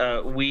correct.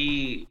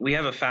 We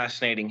have a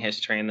fascinating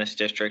history in this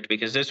district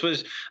because this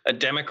was a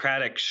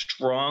Democratic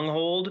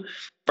stronghold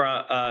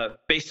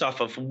based off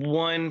of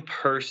one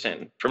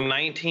person from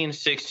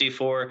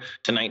 1964 to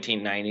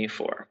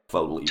 1994.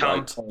 Foley, Tom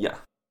right? Foley. Yeah.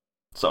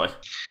 Sorry.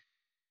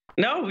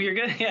 No, you're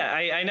good. Yeah,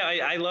 I know.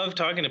 I love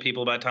talking to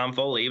people about Tom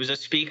Foley. He was a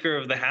Speaker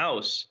of the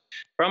House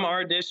from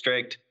our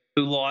district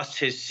who lost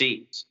his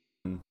seat.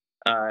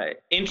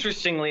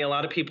 Interestingly, a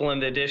lot of people in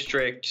the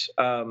district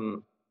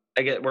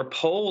were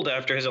polled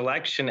after his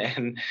election,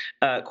 and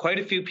quite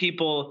a few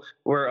people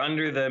were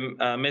under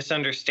the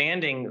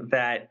misunderstanding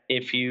that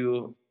if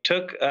you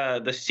took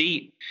the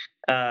seat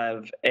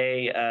of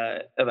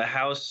a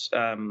House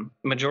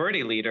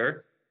majority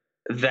leader,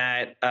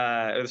 that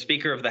or the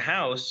Speaker of the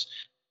House,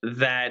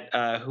 that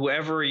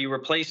whoever you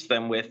replaced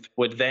them with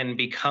would then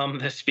become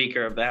the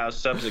Speaker of the House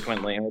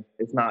subsequently.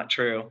 It's not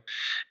true.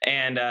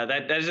 And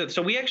that is it.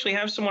 So we actually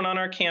have someone on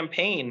our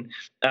campaign.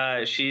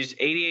 She's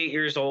 88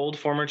 years old,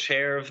 former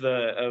chair of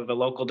a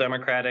local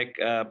Democratic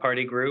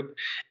Party group,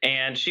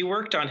 and she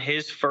worked on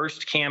his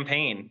first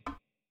campaign.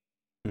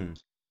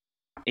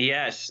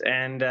 Yes,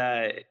 and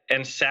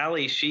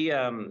Sally, she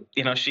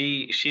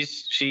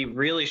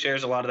really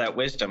shares a lot of that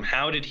wisdom.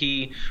 How did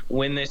he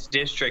win this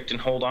district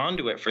and hold on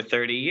to it for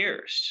 30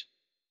 years?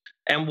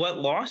 And what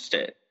lost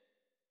it?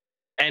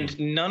 And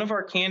none of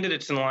our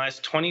candidates in the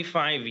last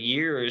 25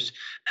 years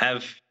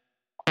have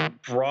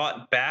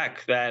brought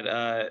back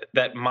that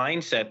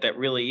mindset that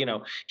really,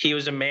 he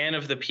was a man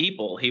of the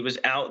people. He was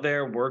out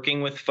there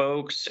working with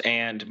folks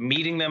and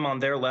meeting them on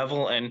their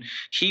level, and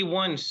he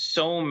won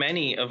so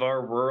many of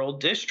our rural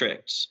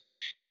districts.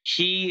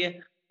 He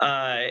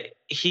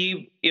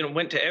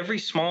went to every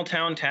small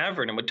town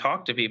tavern and would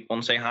talk to people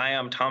and say, "Hi,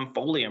 I'm Tom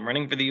Foley. I'm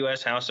running for the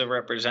U.S. House of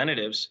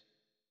Representatives."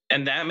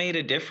 And that made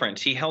a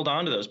difference. He held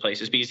on to those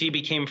places because he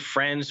became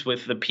friends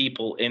with the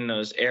people in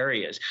those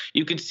areas.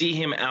 You could see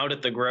him out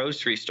at the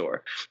grocery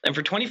store. And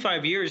for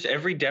 25 years,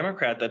 every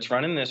Democrat that's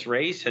run in this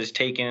race has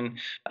taken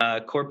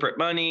corporate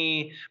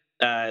money.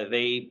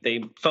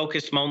 They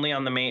focused mainly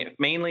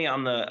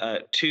on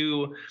the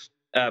two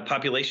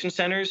population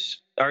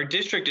centers. Our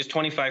district is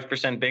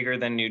 25% bigger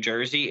than New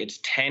Jersey. It's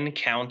 10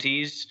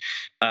 counties.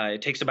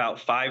 It takes about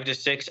 5 to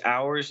 6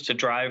 hours to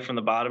drive from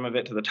the bottom of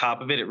it to the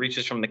top of it. It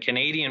reaches from the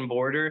Canadian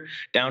border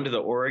down to the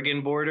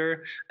Oregon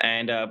border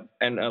and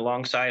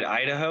alongside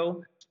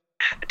Idaho.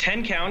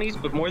 10 counties,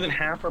 but more than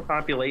half our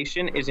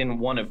population is in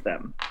one of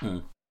them.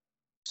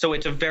 So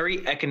it's a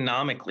very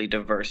economically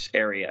diverse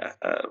area.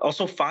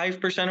 Also,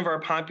 5% of our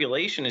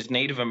population is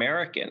Native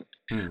American.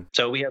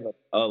 So we have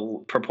a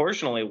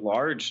proportionally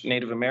large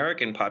Native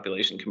American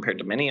population compared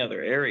to many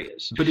other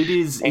areas. But it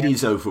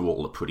is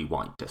overall a pretty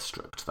white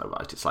district, though,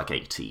 right? It's like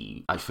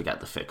 80. I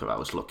forget the figure. I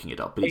was looking it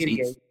up. But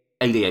it's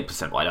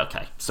 88% white.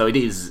 Okay, so it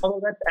is.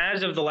 Although that's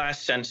as of the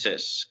last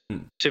census,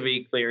 to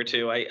be clear,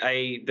 too.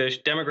 The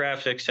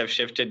demographics have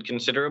shifted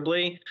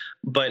considerably,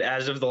 but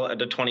as of the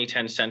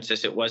 2010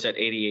 census, it was at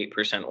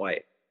 88%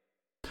 white.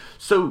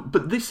 So,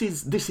 but this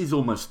is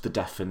almost the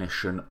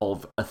definition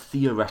of a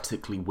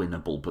theoretically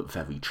winnable but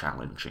very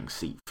challenging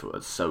seat for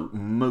us. So,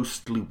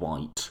 mostly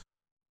white,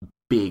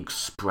 big,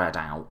 spread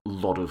out,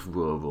 lot of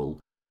rural,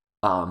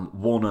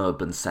 one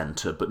urban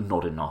centre, but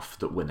not enough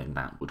that winning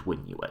that would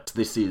win you it.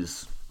 This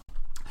is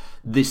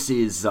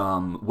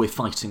we're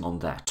fighting on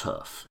their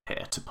turf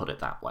here, to put it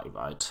that way,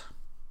 right?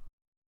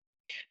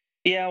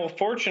 Yeah, well,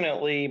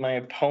 fortunately, my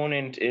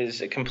opponent is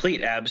a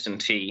complete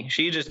absentee.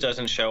 She just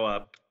doesn't show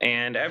up.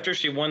 And after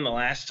she won the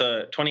last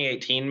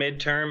 2018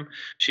 midterm,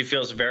 she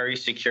feels very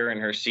secure in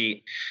her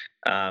seat.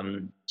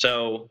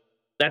 So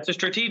that's a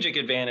strategic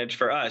advantage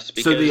for us.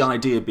 So the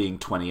idea being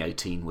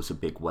 2018 was a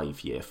big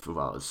wave year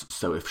for us.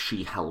 So if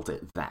she held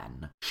it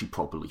then, she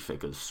probably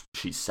figures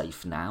she's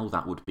safe now.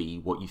 That would be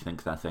what you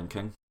think they're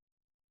thinking?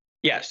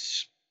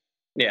 Yes.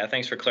 Yeah,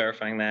 thanks for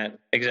clarifying that.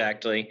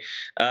 Exactly.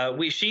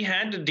 She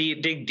had to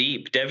dig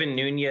deep. Devin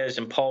Nunes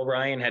and Paul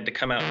Ryan had to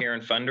come out here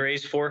and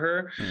fundraise for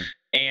her.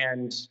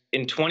 And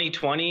in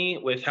 2020,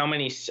 with how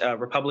many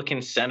Republican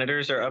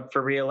senators are up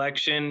for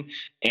re-election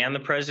and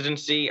the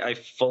presidency, I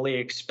fully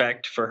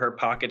expect for her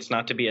pockets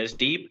not to be as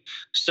deep.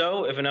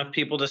 So if enough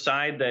people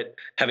decide that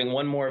having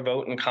one more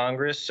vote in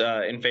Congress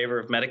in favor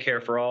of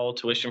Medicare for all,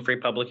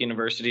 tuition-free public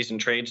universities and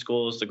trade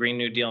schools, the Green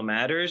New Deal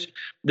matters,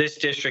 this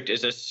district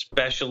is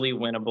especially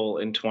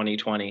winnable in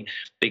 2020.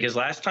 Because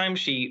last time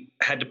she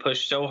had to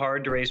push so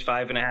hard to raise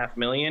 $5.5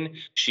 million,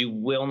 she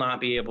will not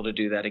be able to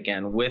do that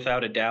again.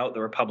 Without a doubt,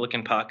 the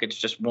Republican pockets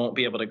just won't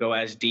be able to go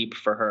as deep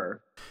for her.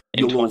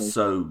 You'll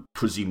also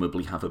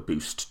presumably have a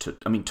boost to...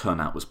 I mean,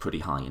 turnout was pretty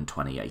high in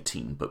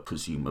 2018, but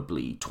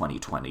presumably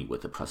 2020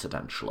 with the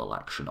presidential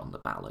election on the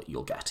ballot,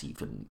 you'll get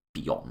even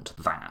beyond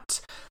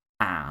that.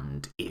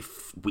 And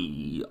if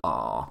we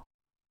are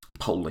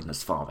polling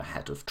as far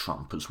ahead of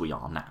Trump as we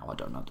are now, I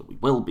don't know that we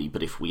will be,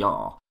 but if we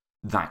are,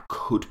 that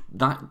could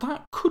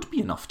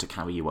be enough to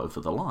carry you over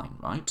the line,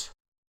 right?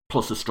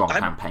 Plus a strong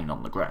campaign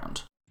on the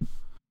ground.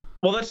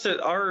 Well, that's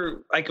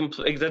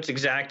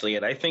exactly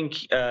it. I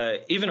think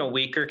even a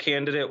weaker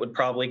candidate would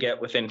probably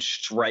get within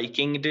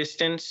striking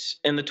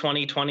distance in the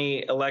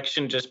 2020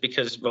 election, just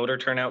because voter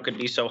turnout could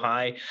be so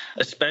high,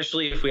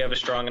 especially if we have a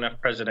strong enough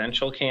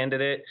presidential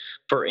candidate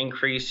for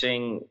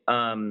increasing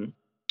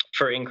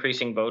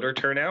voter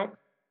turnout.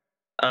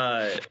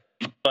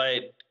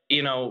 But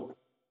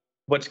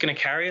what's going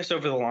to carry us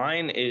over the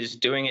line is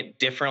doing it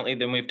differently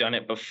than we've done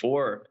it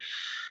before.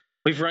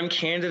 We've run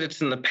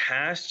candidates in the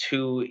past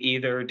who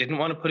either didn't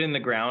want to put in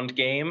the ground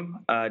game,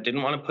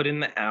 didn't want to put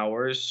in the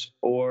hours,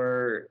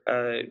 or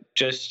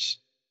just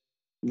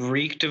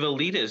reeked of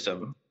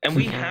elitism. And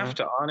we have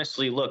to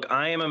honestly look.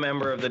 I am a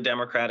member of the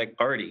Democratic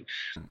Party.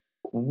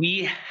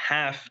 We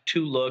have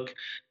to look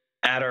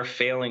at our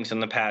failings in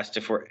the past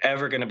if we're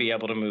ever going to be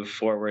able to move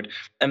forward.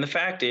 And the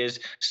fact is,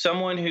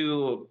 someone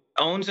who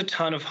owns a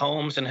ton of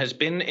homes and has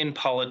been in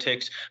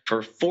politics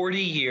for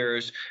 40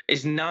 years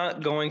is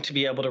not going to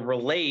be able to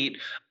relate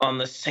on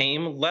the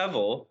same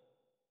level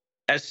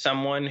as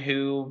someone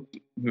who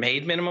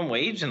made minimum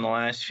wage in the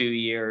last few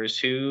years,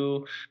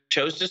 who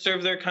chose to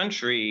serve their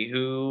country,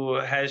 who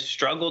has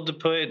struggled to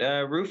put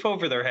a roof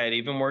over their head,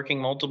 even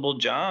working multiple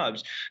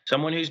jobs,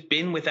 someone who's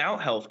been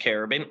without health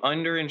care, been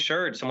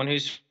underinsured, someone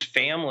whose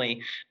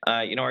family,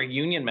 are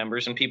union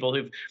members and people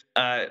who've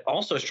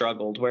also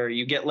struggled, where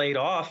you get laid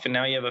off. And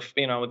now you have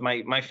with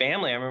my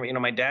family, I remember,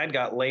 my dad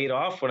got laid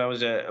off when I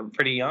was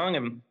pretty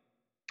young,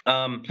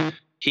 and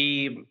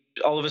he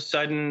all of a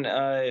sudden,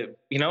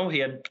 he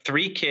had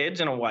 3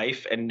 kids and a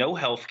wife and no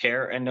health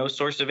care and no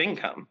source of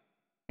income.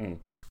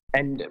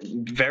 And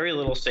very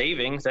little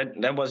savings.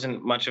 That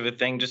wasn't much of a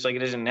thing, just like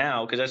it isn't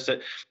now, because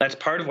that's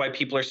part of why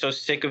people are so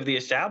sick of the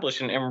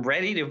establishment and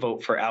ready to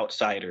vote for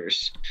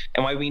outsiders,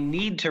 and why we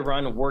need to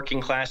run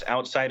working class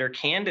outsider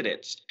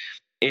candidates,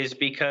 is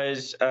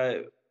because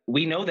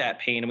we know that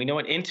pain and we know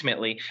it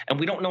intimately, and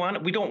we don't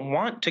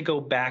want to go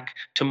back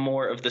to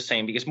more of the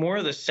same, because more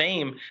of the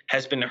same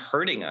has been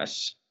hurting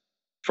us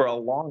for a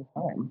long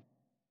time.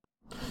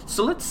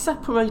 So let's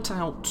separate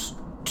out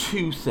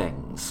 2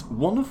 things,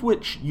 one of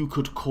which you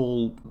could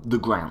call the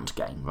ground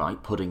game,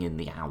 right? Putting in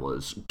the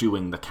hours,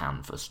 doing the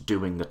canvass,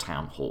 doing the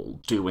town hall,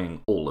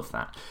 doing all of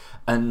that.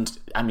 And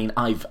I mean,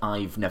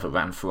 I've never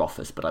ran for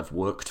office, but I've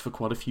worked for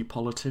quite a few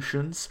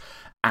politicians,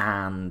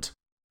 and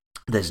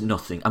there's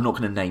nothing, I'm not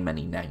going to name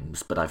any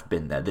names, but I've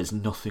been there. There's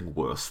nothing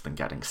worse than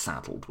getting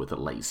saddled with a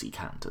lazy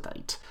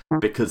candidate.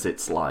 Because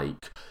it's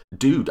like,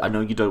 dude, I know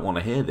you don't want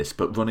to hear this,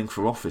 but running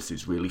for office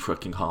is really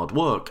freaking hard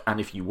work, and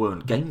if you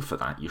weren't game for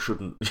that, you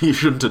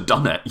shouldn't have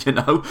done it, you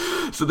know?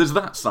 So there's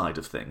that side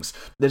of things.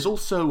 There's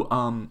also,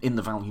 in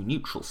the value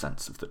neutral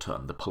sense of the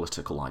term, the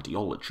political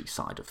ideology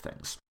side of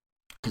things.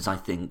 Because I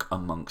think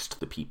amongst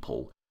the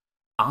people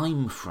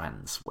I'm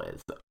friends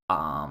with,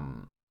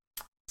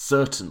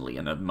 certainly,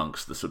 and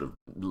amongst the sort of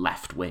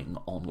left-wing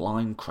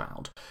online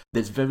crowd,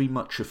 there's very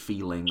much a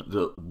feeling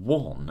that,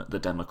 one, the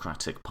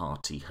Democratic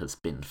Party has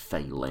been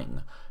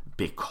failing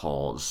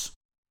because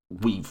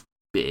we've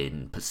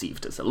been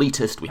perceived as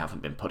elitist, we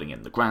haven't been putting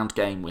in the ground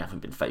game, we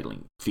haven't been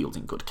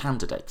fielding good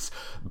candidates,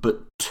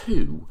 but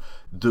 2,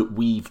 that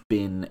we've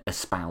been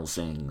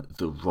espousing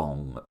the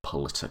wrong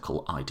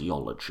political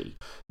ideology,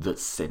 that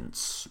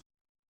since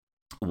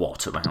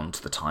around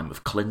the time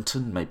of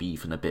Clinton, maybe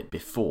even a bit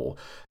before,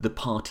 the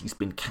party's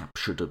been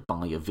captured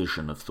by a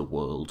vision of the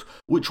world,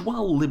 which,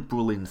 while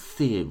liberal in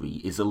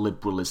theory, is a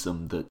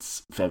liberalism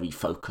that's very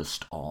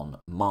focused on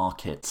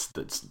markets,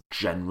 that's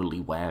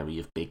generally wary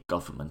of big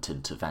government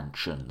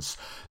interventions,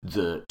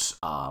 that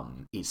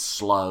is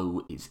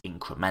slow, is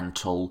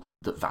incremental,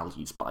 that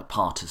values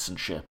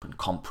bipartisanship and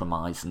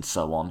compromise and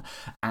so on.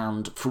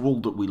 And for all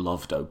that we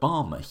loved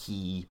Obama,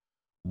 he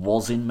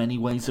was in many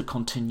ways a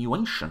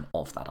continuation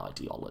of that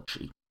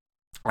ideology.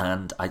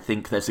 And I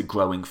think there's a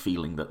growing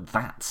feeling that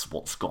that's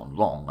what's gone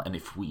wrong, and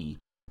if we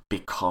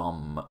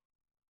become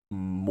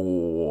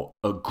more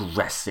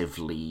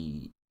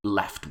aggressively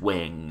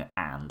left-wing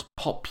and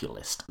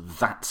populist,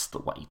 that's the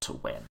way to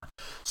win.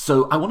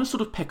 So I want to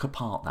sort of pick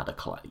apart that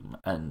acclaim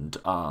and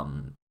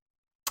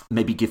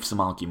maybe give some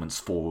arguments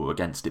for or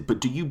against it, but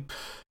do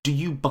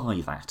you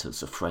buy that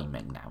as a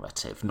framing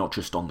narrative, not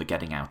just on the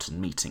getting out and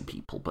meeting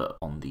people, but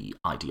on the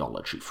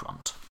ideology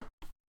front?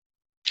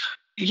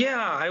 Yeah,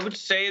 I would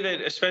say that,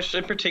 especially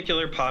in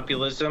particular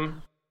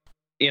populism,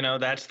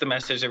 that's the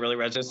message that really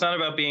resonates. It's not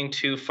about being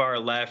too far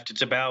left.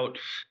 It's about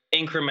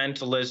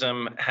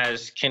incrementalism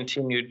has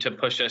continued to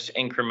push us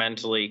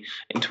incrementally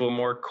into a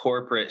more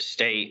corporate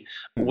state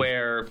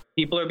where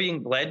people are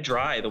being bled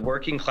dry. The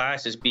working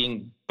class is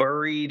being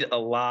buried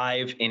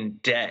alive in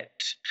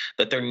debt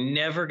that they're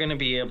never going to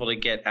be able to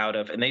get out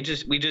of. And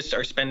we just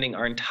are spending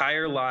our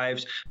entire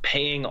lives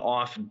paying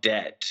off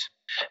debt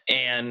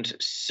and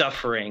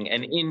suffering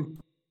and in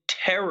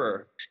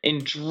terror, in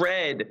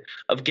dread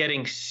of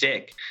getting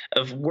sick,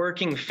 of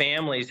working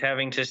families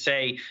having to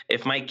say,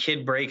 if my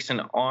kid breaks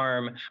an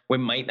arm, we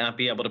might not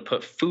be able to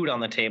put food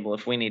on the table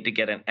if we need to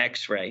get an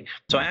x-ray.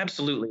 So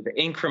absolutely, the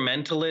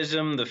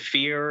incrementalism, the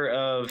fear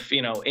of,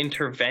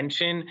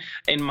 intervention,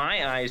 in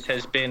my eyes,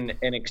 has been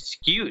an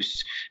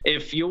excuse.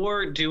 If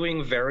you're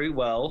doing very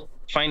well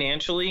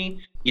financially,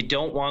 you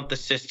don't want the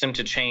system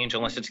to change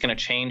unless it's going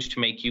to change to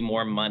make you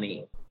more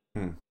money.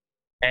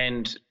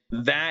 And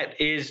that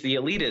is the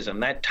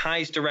elitism. That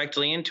ties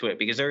directly into it,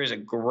 because there is a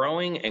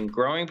growing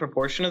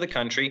proportion of the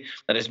country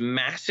that is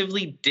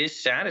massively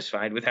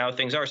dissatisfied with how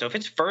things are. So if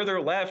it's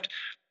further left,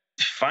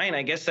 fine,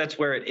 I guess that's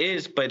where it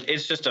is. But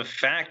it's just a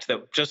fact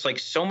that, just like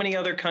so many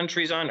other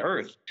countries on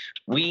earth,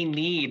 we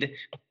need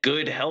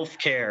good health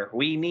care.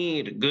 We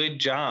need good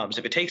jobs.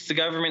 If it takes the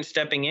government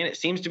stepping in, it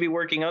seems to be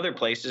working other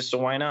places. So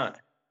why not?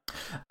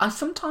 I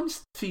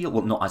sometimes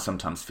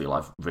feel,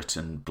 I've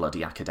written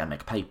bloody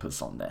academic papers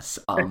on this,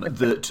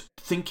 that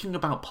thinking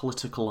about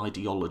political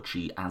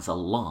ideology as a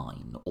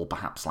line, or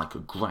perhaps like a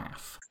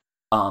graph,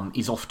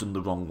 is often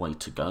the wrong way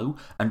to go,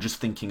 and just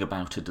thinking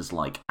about it as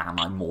like, am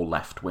I more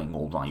left-wing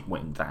or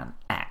right-wing than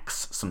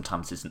X,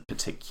 sometimes isn't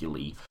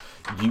particularly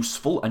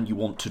useful, and you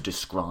want to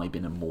describe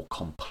in a more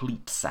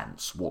complete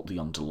sense what the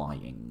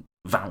underlying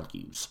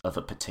values of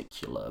a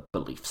particular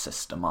belief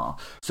system are.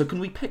 So can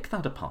we pick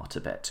that apart a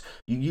bit?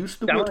 You use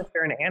the word... I want to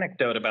share an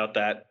anecdote about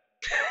that.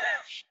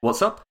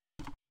 What's up?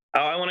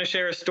 I want to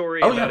share a story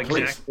about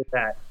exactly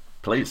that.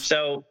 Please.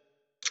 So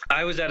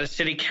I was at a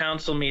city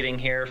council meeting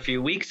here a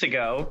few weeks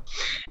ago,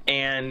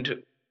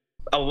 and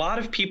a lot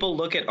of people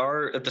look at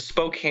the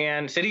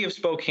Spokane, City of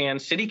Spokane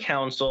City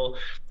Council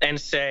and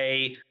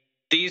say,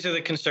 these are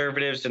the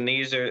conservatives and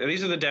these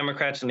are the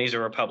Democrats and these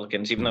are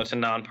Republicans, even though it's a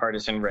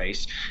nonpartisan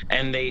race.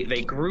 And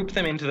they group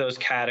them into those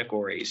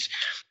categories.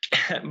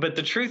 But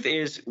the truth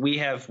is, we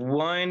have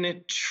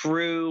one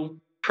true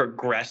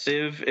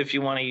progressive, if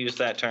you want to use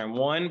that term,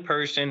 one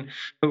person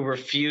who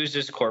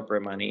refuses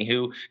corporate money,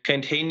 who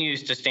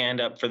continues to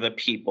stand up for the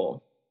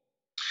people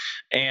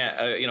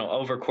and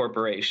over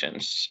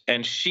corporations.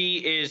 And she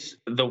is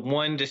the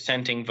one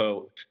dissenting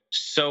vote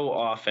so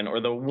often,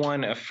 or the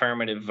one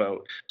affirmative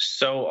vote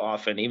so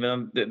often.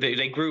 Even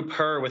they group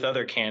her with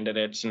other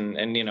candidates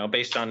and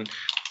based on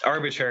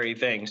arbitrary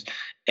things.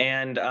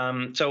 And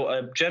so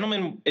a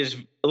gentleman is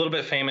a little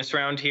bit famous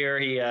around here.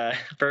 He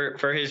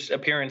for his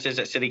appearances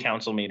at city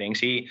council meetings.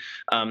 He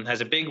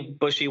has a big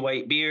bushy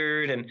white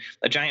beard and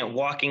a giant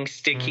walking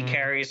stick he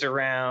carries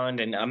around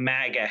and a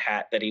MAGA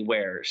hat that he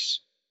wears.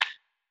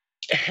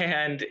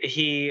 And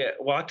he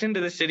walked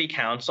into the city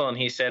council and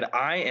he said,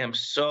 I am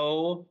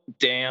so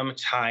damn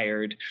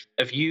tired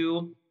of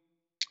you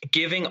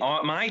giving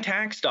all my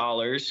tax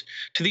dollars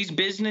to these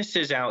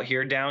businesses out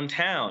here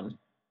downtown.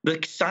 The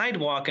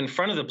sidewalk in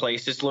front of the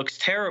places looks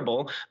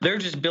terrible. They're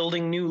just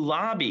building new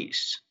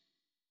lobbies.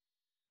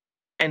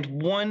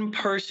 And one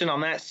person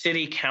on that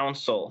city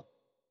council,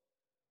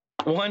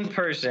 one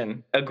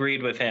person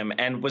agreed with him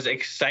and was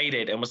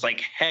excited and was like,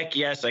 heck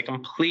yes, I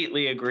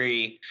completely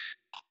agree.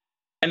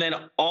 And then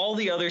all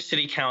the other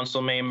city council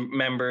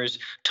members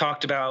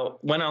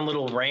went on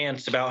little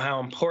rants about how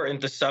important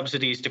the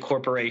subsidies to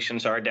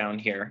corporations are down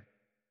here.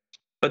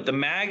 But the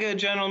MAGA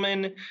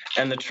gentleman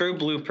and the true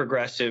blue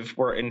progressive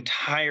were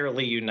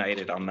entirely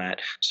united on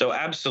that. So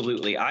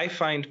absolutely, I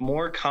find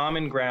more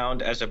common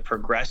ground as a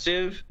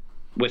progressive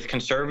with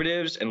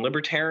conservatives and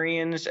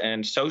libertarians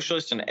and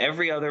socialists and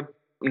every other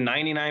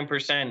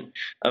 99%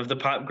 of the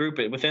pop group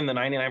within the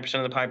 99%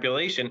 of the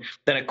population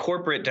than a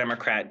corporate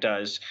Democrat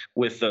does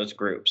with those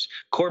groups.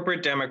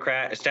 Corporate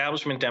Democrat,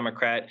 establishment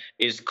Democrat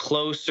is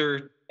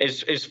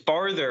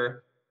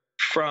farther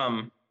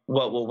from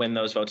what will win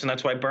those votes. And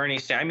that's why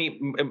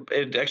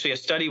actually a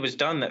study was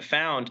done that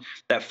found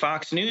that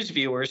Fox News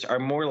viewers are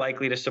more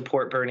likely to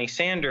support Bernie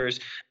Sanders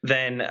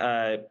than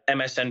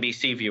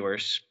MSNBC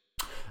viewers.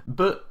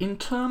 But in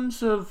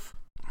terms of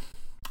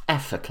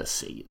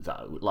efficacy,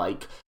 though,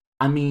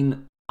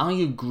 I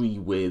agree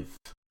with,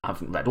 I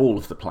haven't read all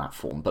of the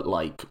platform, but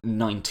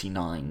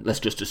 99, let's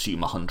just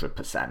assume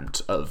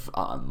 100%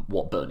 of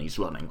what Bernie's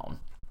running on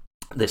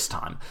this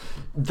time.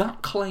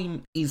 That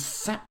claim is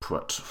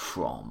separate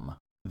from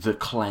the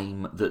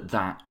claim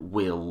that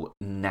will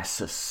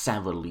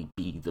necessarily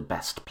be the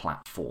best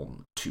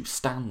platform to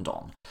stand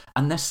on.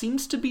 And there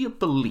seems to be a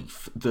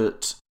belief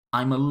that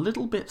I'm a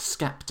little bit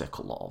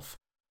skeptical of,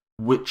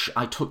 which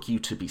I took you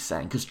to be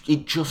saying, because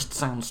it just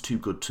sounds too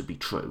good to be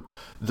true,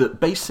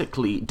 that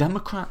basically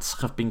Democrats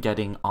have been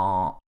getting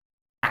our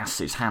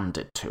asses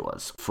handed to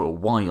us for a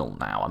while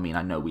now. I mean,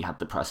 I know we had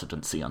the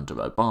presidency under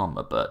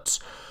Obama, but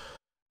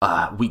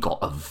we got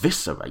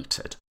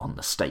eviscerated on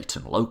the state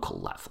and local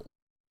level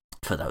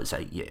for those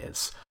 8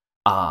 years.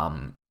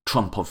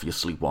 Trump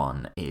obviously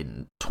won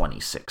in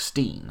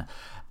 2016,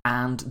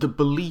 and the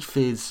belief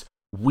is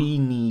we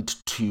need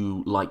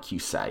to, like you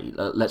say,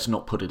 let's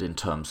not put it in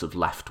terms of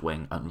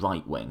left-wing and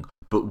right-wing,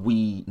 but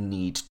we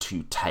need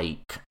to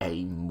take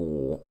a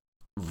more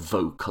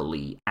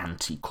vocally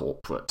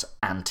anti-corporate,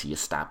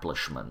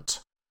 anti-establishment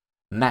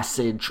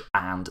message,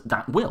 and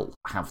that will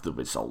have the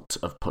result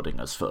of putting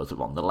us further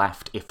on the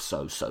left. If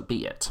so, so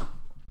be it.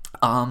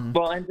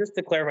 Well, and just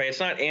to clarify, it's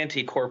not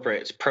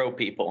anti-corporate, it's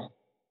pro-people.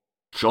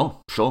 Sure.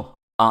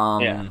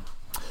 Yeah.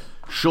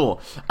 Sure.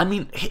 I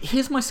mean,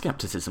 here's my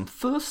skepticism.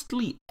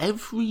 Firstly,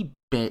 every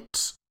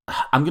bit...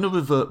 I'm going to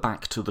revert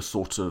back to the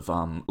sort of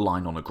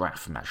line on a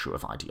graph measure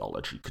of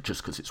ideology,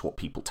 just because it's what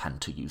people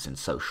tend to use in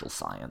social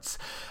science.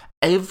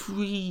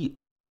 Every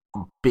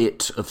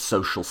bit of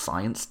social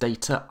science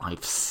data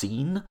I've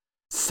seen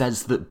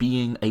says that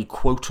being a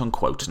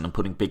quote-unquote, and I'm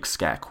putting big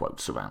scare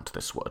quotes around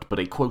this word, but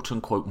a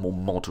quote-unquote more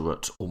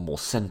moderate or more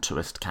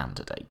centrist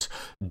candidate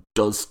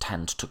does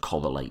tend to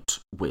correlate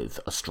with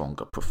a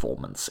stronger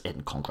performance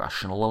in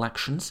congressional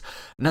elections.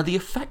 Now, the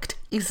effect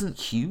isn't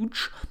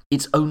huge.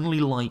 It's only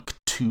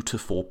 2 to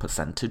 4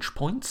 percentage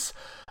points.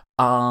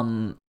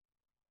 And,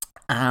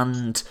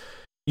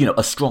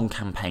 a strong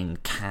campaign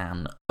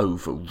can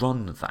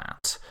overrun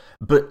that.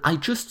 But I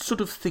just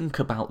sort of think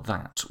about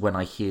that when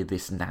I hear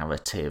this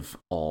narrative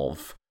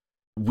of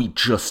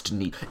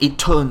it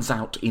turns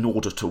out in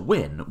order to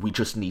win, we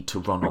just need to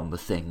run on the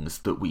things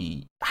that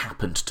we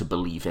happened to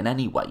believe in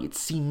anyway. It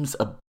seems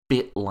a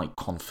bit like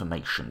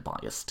confirmation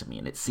bias to me,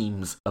 and it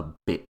seems a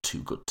bit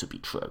too good to be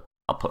true.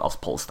 I'll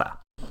pause there.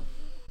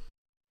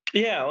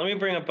 Yeah, let me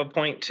bring up a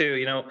point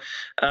too.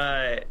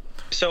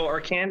 So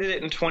our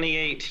candidate in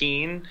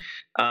 2018,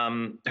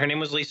 her name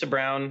was Lisa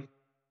Brown.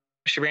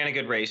 She ran a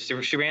good race.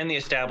 She ran the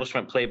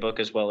establishment playbook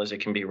as well as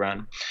it can be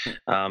run.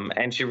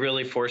 And she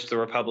really forced the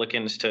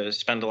Republicans to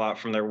spend a lot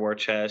from their war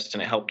chest,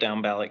 and it helped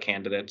down ballot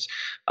candidates.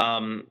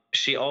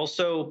 She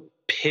also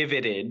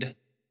pivoted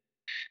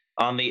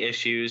on the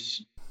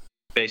issues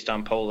based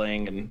on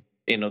polling and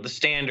the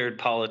standard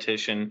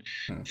politician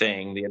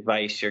thing, the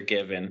advice you're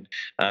given.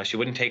 She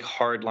wouldn't take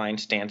hardline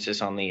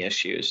stances on the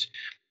issues.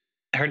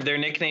 Their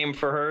nickname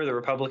for her, the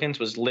Republicans,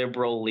 was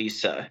Liberal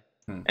Lisa.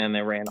 And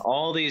they ran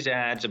all these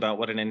ads about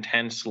what an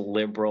intense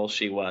liberal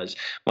she was.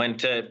 Went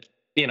to,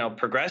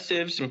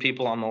 progressives and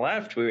people on the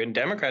left,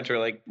 Democrats were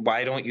like,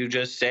 why don't you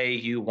just say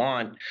you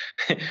want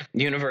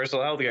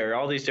universal health care,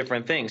 all these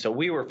different things? So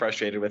we were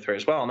frustrated with her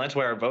as well. And that's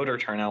why our voter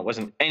turnout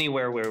wasn't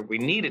anywhere where we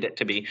needed it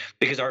to be,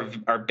 because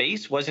our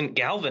base wasn't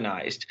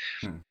galvanized.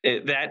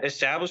 That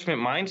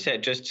establishment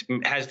mindset just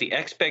has the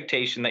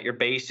expectation that your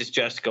base is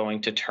just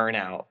going to turn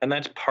out. And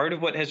that's part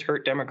of what has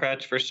hurt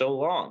Democrats for so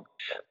long,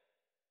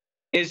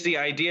 is the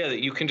idea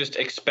that you can just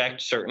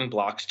expect certain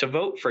blocks to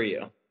vote for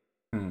you.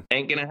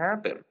 Ain't going to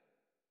happen.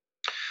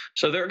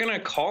 So they're going to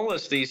call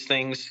us these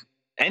things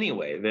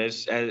anyway.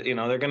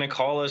 They're going to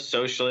call us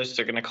socialists.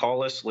 They're going to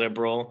call us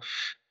liberal.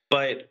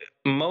 But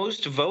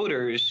most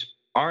voters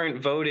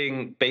aren't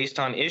voting based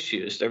on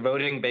issues. They're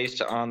voting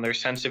based on their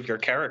sense of your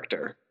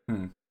character.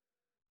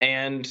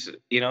 And,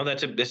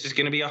 this is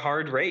going to be a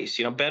hard race.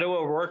 Beto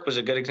O'Rourke was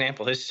a good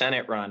example. His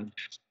Senate run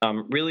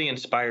really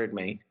inspired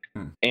me.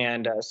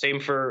 And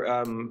same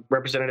for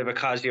Representative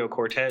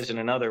Ocasio-Cortez in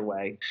another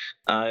way.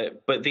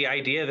 But the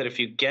idea that if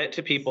you get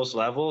to people's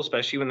level,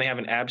 especially when they have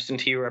an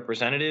absentee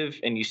representative,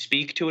 and you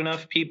speak to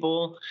enough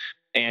people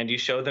and you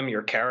show them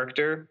your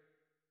character,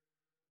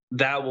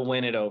 that will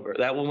win it over.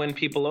 That will win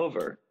people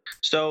over.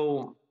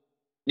 So,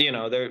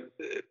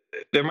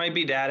 there might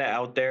be data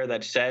out there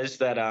that says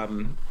that,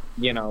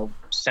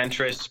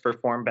 centrists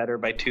perform better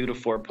by 2 to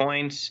 4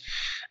 points.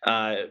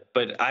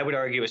 But I would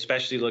argue,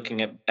 especially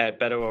looking at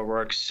Beto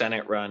O'Rourke's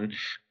Senate run,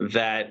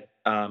 that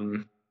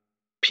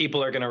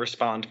people are going to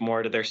respond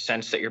more to their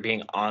sense that you're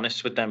being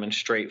honest with them and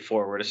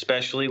straightforward,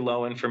 especially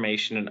low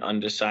information and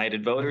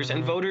undecided voters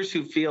and voters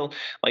who feel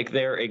like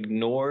they're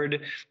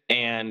ignored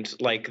and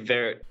like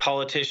their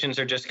politicians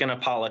are just going to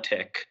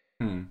politic.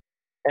 And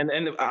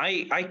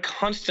I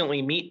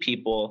constantly meet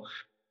people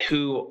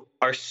who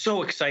are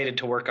so excited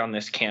to work on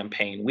this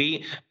campaign.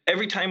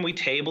 Every time we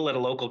table at a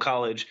local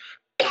college,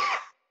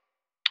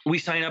 we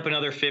sign up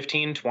another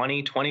 15,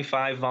 20,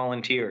 25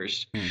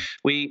 volunteers.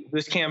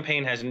 This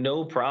campaign has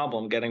no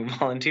problem getting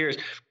volunteers.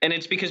 And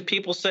it's because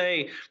people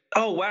say,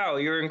 oh, wow,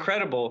 you're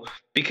incredible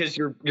because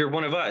you're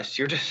one of us.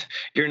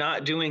 You're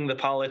not doing the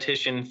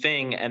politician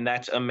thing. And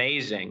that's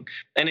amazing.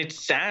 And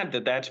it's sad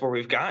that that's where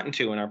we've gotten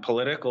to in our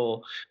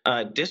political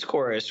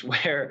discourse,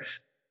 where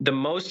the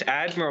most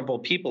admirable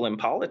people in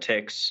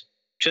politics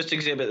just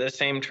exhibit the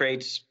same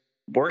traits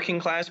working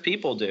class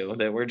people do,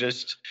 that we're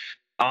just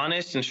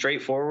honest and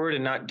straightforward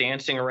and not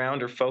dancing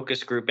around or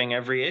focus grouping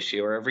every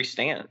issue or every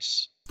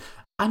stance.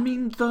 I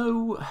mean,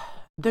 though,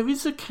 there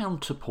is a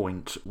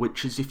counterpoint,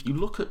 which is if you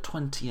look at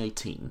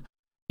 2018,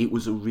 it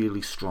was a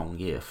really strong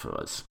year for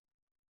us.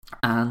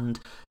 And,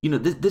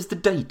 there's the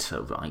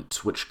data, right,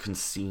 which can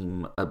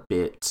seem a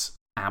bit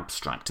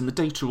abstract, and the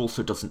data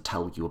also doesn't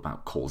tell you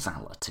about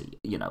causality.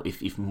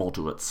 If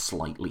moderates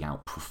slightly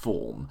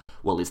outperform,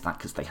 well, is that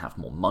because they have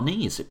more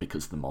money? Is it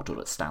because the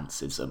moderate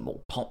stances are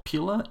more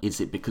popular? Is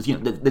it because,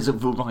 there's a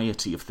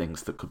variety of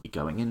things that could be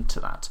going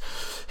into that.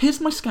 Here's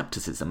my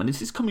skepticism, and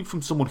this is coming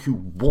from someone who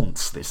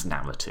wants this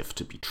narrative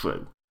to be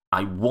true.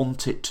 I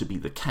want it to be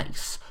the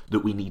case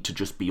that we need to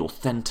just be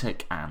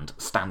authentic and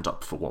stand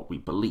up for what we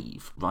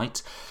believe,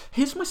 right?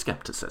 Here's my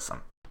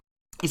skepticism.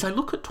 Is I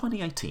look at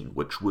 2018,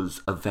 which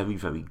was a very,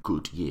 very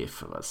good year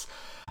for us,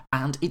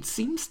 and it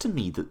seems to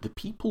me that the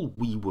people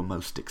we were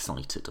most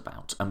excited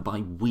about, and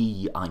by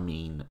we I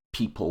mean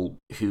people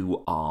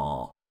who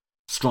are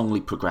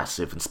strongly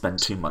progressive and spend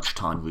too much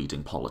time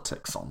reading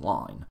politics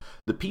online,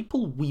 the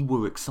people we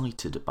were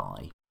excited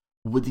by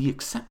were the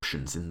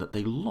exceptions in that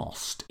they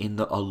lost, in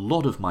that a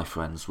lot of my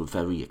friends were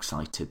very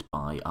excited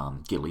by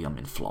Gilliam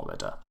in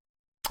Florida.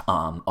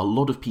 A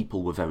lot of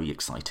people were very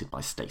excited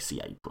by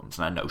Stacey Abrams,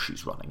 and I know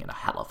she's running in a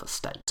hell of a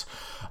state.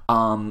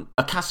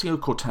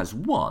 Ocasio-Cortez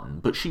won,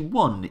 but she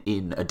won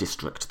in a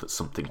district that's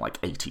something like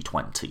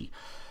 80-20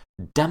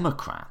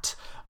 Democrat.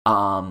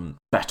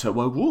 Beto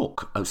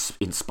O'Rourke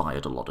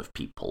inspired a lot of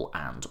people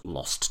and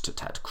lost to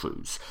Ted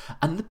Cruz.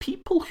 And the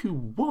people who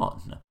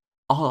won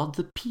are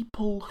the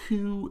people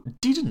who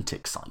didn't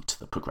excite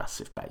the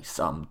progressive base.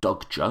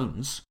 Doug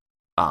Jones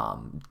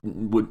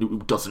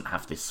doesn't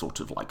have this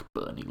sort of like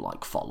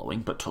Bernie-like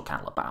following, but took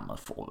Alabama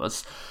for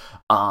us.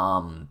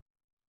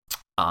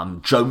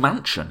 Joe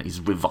Manchin is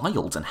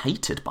reviled and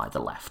hated by the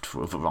left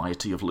for a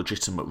variety of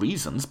legitimate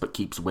reasons, but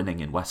keeps winning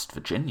in West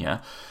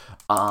Virginia.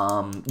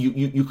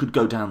 You could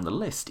go down the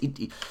list.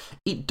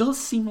 It does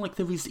seem like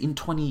there is, in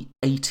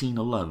 2018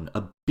 alone,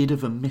 a bit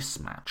of a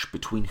mismatch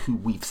between who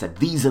we've said,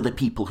 these are the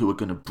people who are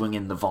going to bring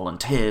in the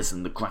volunteers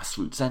and the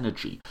grassroots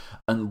energy,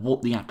 and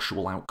what the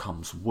actual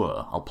outcomes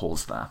were. I'll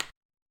pause there.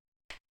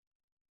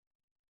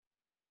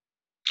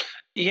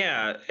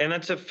 Yeah, and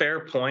that's a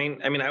fair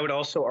point. I mean, I would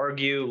also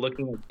argue,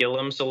 looking at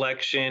Gilliam's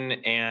election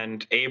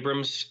and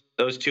Abrams,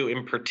 those two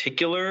in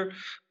particular,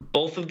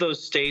 both of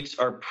those states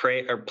are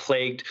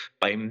plagued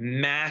by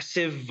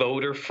massive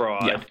voter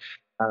fraud.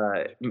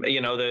 The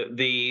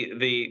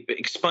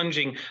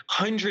expunging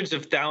hundreds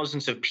of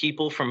thousands of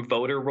people from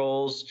voter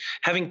rolls,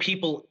 having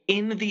people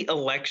in the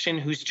election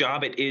whose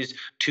job it is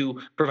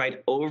to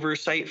provide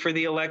oversight for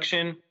the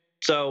election.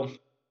 So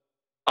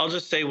I'll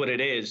just say what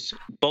it is.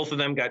 Both of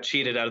them got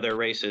cheated out of their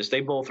races.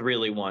 They both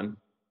really won.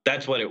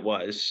 That's what it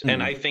was.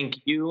 And I think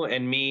you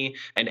and me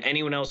and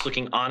anyone else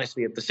looking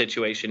honestly at the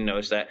situation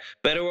knows that.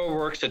 Beto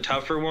O'Rourke's a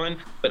tougher one,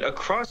 but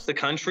across the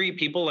country,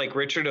 people like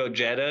Richard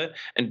Ojeda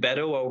and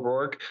Beto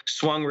O'Rourke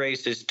swung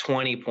races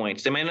 20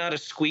 points. They may not have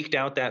squeaked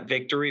out that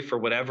victory for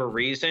whatever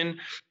reason,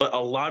 but a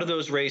lot of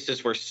those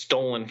races were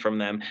stolen from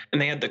them.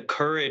 And they had the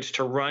courage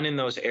to run in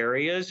those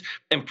areas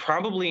and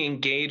probably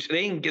engage.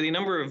 The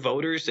number of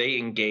voters they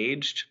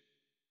engaged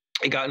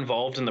and got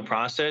involved in the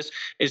process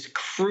is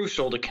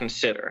crucial to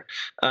consider.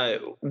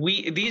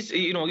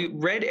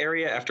 Red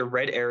area after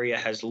red area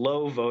has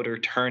low voter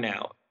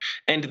turnout.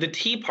 And the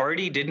Tea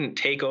Party didn't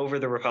take over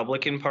the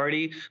Republican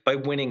Party by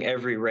winning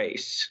every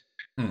race.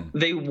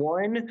 They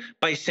won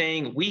by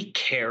saying, we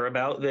care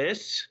about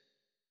this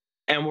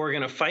and we're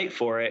going to fight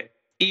for it,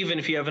 even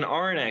if you have an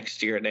R next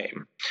to your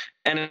name.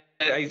 And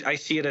I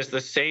see it as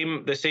the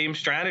same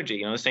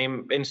strategy, the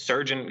same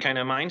insurgent kind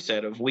of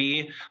mindset of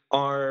we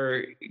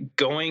are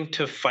going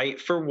to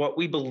fight for what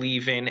we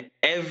believe in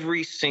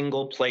every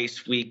single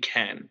place we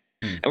can.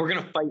 And we're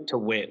going to fight to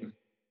win.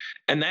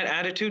 And that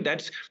attitude,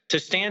 that's to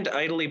stand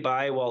idly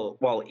by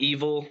while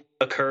evil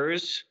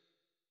occurs,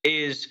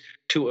 is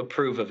to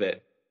approve of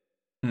it.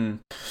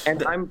 And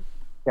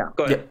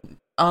go ahead. Yeah.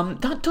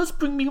 That does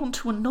bring me on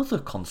to another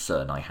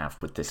concern I have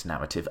with this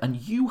narrative, and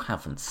you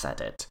haven't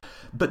said it,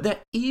 but there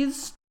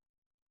is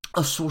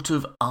a sort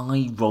of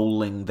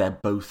eye-rolling, they're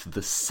both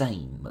the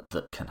same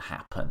that can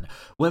happen,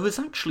 whereas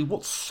actually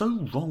what's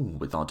so wrong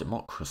with our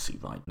democracy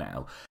right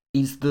now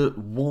is that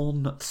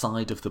one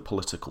side of the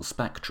political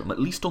spectrum, at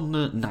least on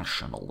the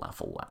national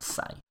level, let's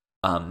say,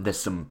 there's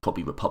some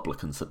probably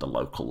Republicans at the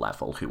local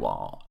level who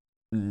are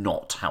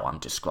not how I'm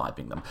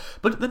describing them.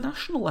 But at the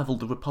national level,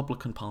 the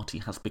Republican Party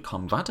has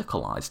become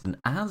radicalised, and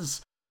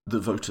as the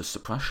voter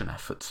suppression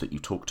efforts that you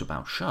talked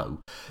about show,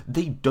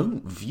 they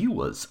don't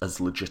view us as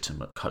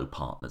legitimate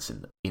co-partners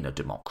in a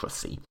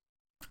democracy.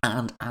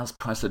 And as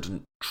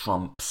President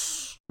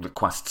Trump's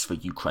requests for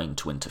Ukraine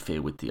to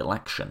interfere with the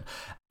election,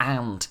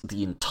 and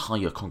the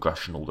entire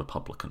Congressional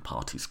Republican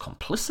Party's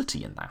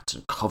complicity in that,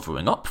 and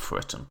covering up for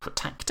it and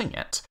protecting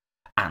it,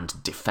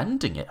 and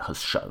defending it has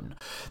shown,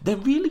 there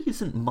really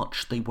isn't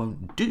much they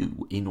won't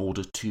do in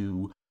order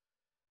to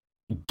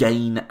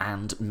gain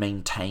and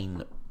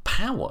maintain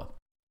power.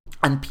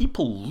 And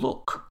people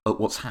look at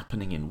what's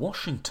happening in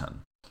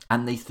Washington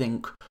and they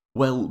think,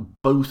 well,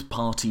 both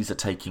parties are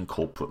taking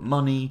corporate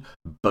money,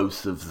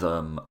 both of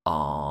them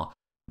are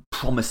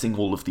promising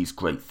all of these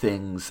great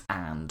things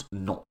and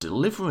not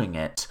delivering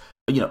it,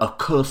 a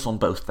curse on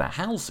both their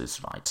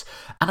houses, right?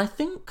 And I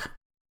think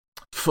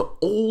for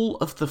all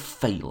of the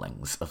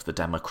failings of the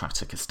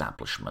Democratic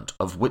establishment,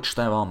 of which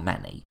there are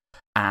many,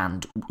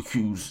 and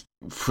whose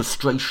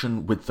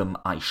frustration with them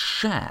I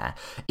share,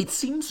 it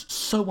seems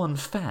so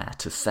unfair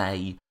to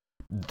say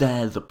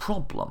they're the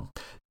problem.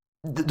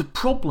 The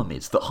problem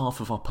is that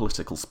half of our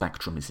political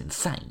spectrum is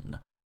insane,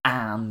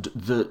 and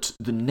that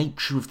the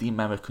nature of the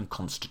American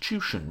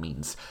Constitution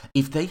means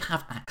if they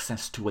have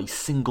access to a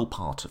single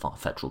part of our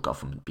federal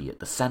government, be it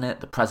the Senate,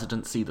 the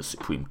presidency, the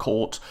Supreme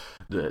Court,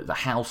 the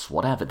House,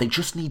 whatever, they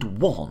just need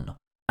one,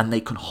 and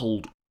they can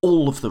hold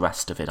all of the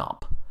rest of it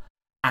up.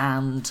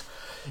 And,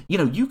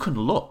 you can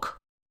look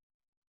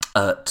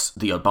at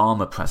the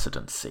Obama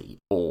presidency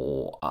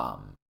or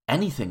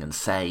anything and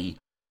say,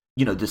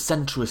 the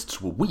centrists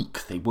were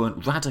weak, they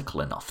weren't radical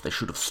enough, they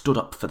should have stood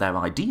up for their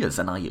ideas,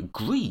 and I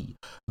agree.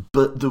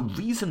 But the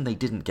reason they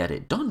didn't get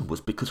it done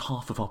was because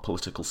half of our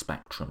political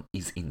spectrum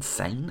is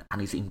insane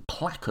and is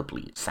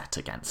implacably set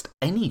against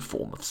any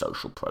form of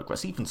social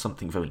progress, even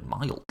something very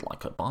mild like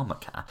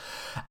Obamacare.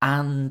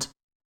 And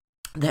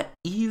there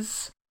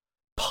is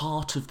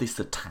part of this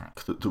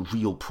attack that the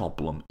real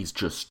problem is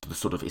just the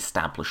sort of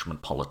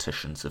establishment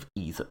politicians of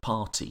either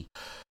party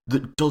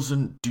that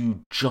doesn't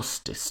do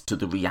justice to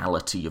the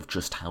reality of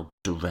just how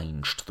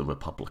deranged the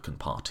Republican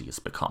Party has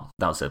become.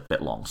 That was a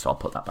bit long, so I'll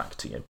put that back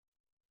to you.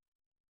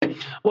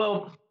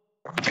 Well,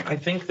 I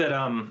think that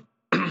I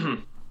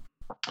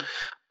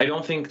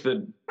don't think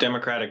the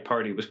Democratic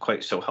Party was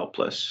quite so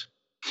helpless.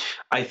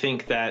 I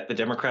think that the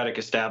Democratic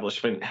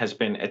establishment has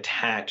been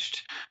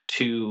attached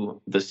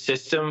to the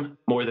system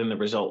more than the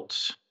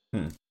results.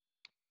 There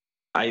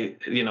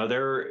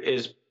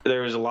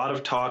is a lot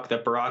of talk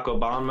that Barack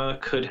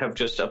Obama could have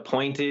just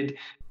appointed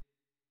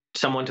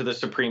someone to the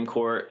Supreme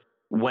Court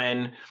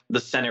when the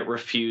Senate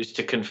refused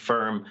to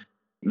confirm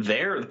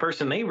the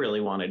person they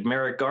really wanted,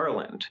 Merrick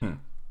Garland.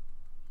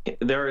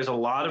 There is a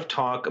lot of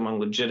talk among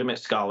legitimate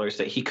scholars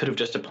that he could have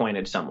just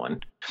appointed someone.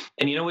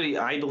 And you know what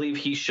I believe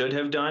he should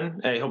have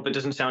done? I hope it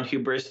doesn't sound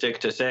hubristic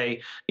to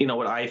say,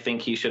 what I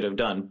think he should have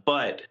done.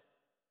 But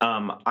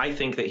I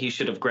think that he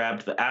should have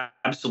grabbed the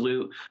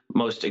absolute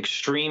most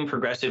extreme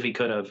progressive he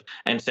could have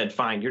and said,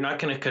 fine, you're not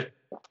going to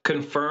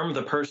confirm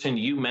the person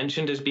you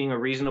mentioned as being a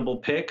reasonable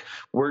pick,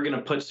 we're going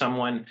to put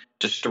someone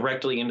just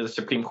directly into the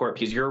Supreme Court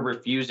because you're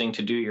refusing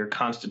to do your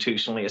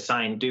constitutionally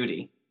assigned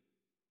duty.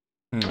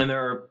 And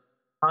there are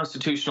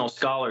constitutional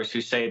scholars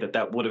who say that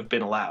that would have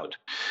been allowed.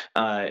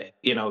 And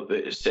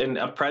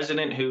a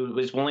president who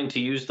is willing to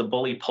use the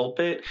bully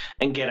pulpit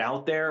and get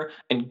out there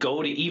and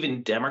go to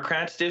even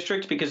Democrats'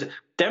 districts, because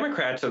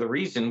Democrats are the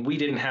reason we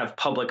didn't have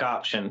public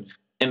option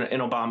in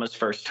Obama's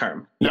first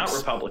term, not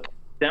Republicans.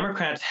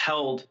 Democrats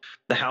held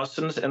the House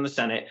and the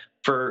Senate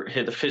for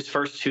his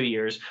first 2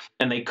 years,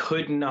 and they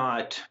could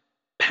not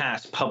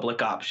pass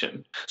public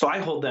option. So I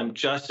hold them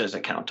just as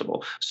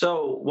accountable.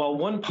 So while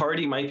one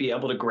party might be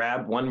able to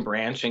grab one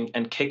branch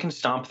and kick and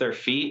stomp their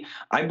feet,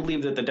 I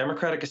believe that the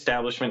Democratic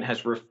establishment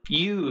has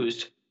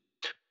refused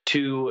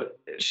to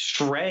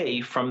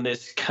stray from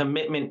this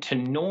commitment to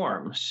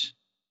norms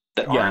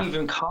that aren't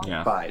even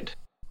codified.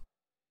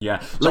 Yeah,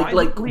 so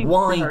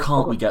why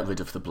can't we get rid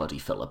of the bloody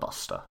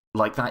filibuster?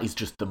 Like, that is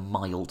just the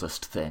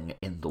mildest thing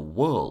in the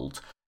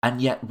world.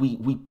 And yet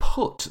we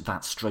put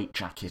that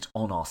straitjacket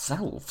on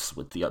ourselves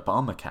with the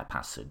Obamacare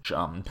passage.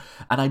 And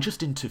I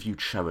just interviewed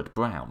Sherrod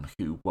Brown,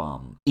 who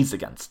is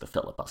against the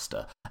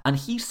filibuster. And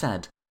he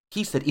said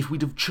if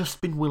we'd have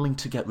just been willing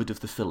to get rid of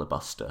the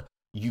filibuster,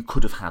 you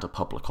could have had a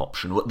public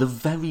option. Or at the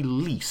very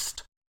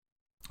least,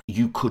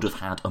 you could have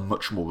had a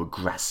much more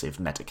aggressive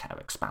Medicare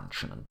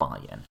expansion and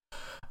buy-in.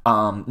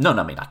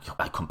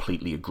 I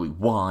completely agree.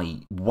 Why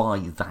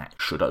that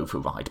should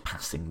override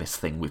passing this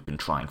thing we've been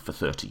trying for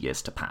 30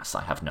 years to pass,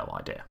 I have no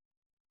idea.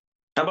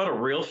 How about a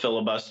real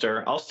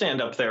filibuster? I'll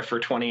stand up there for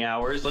 20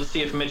 hours. Let's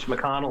see if Mitch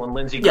McConnell and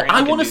Lindsey Graham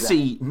I want to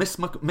see Mitch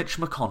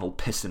McConnell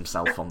piss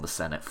himself on the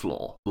Senate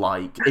floor.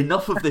 Like,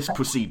 enough of this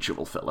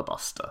procedural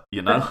filibuster,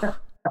 you know?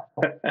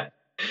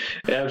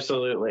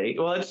 Absolutely.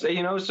 Well, it's,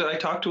 so I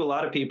talk to a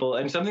lot of people,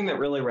 and something that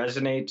really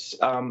resonates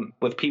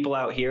with people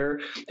out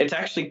here, it's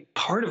actually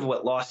part of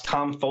what lost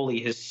Tom Foley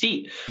his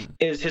seat,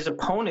 is his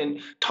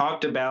opponent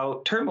talked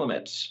about term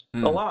limits a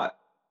lot.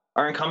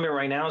 Our incumbent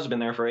right now has been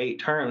there for 8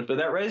 terms, but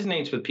that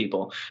resonates with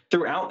people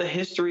throughout the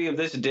history of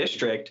this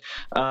district.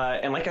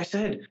 And like I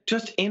said,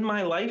 just in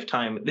my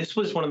lifetime, this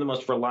was one of the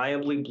most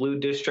reliably blue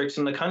districts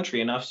in the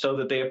country, enough so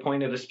that they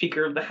appointed a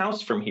Speaker of the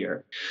House from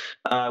here.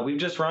 We've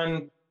just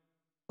run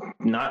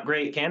not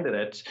great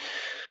candidates.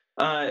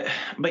 But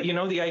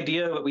the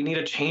idea that we need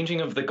a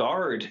changing of the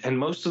guard, and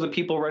most of the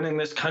people running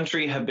this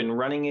country have been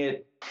running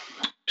it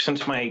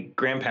since my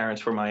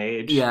grandparents were my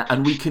age. Yeah,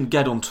 and we can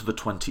get onto the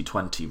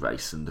 2020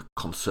 race and the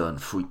concern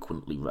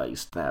frequently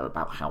raised there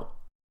about how,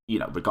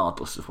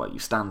 regardless of where you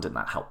stand in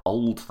that, how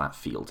old that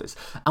field is.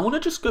 I want to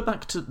just go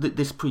back to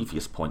this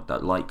previous point, though.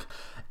 Like,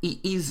 it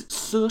is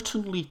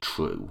certainly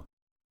true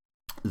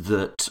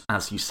that,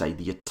 as you say,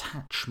 the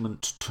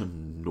attachment to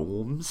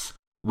norms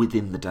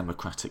within the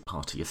Democratic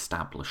Party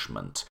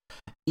establishment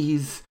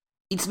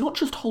it's not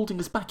just holding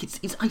us back. It's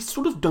I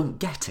sort of don't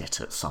get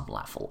it at some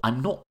level.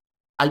 I'm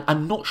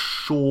not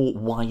sure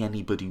why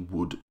anybody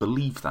would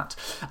believe that.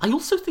 I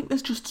also think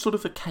there's just sort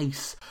of a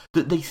case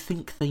that they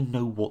think they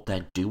know what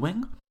they're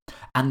doing,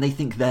 and they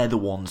think they're the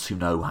ones who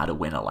know how to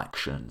win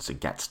elections and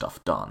get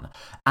stuff done.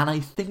 And I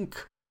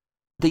think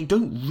they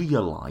don't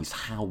realise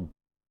how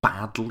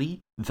badly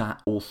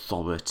that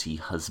authority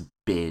has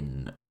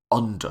been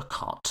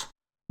undercut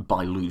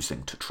by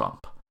losing to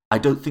Trump. I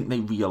don't think they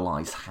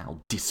realise how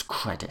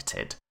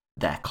discredited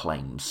their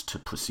claims to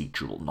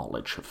procedural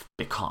knowledge have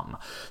become.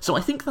 So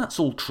I think that's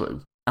all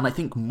true, and I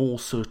think more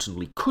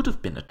certainly could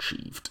have been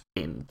achieved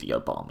in the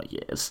Obama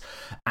years,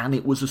 and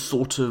it was a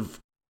sort of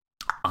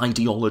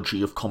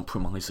ideology of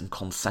compromise and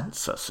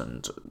consensus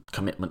and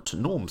commitment to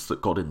norms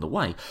that got in the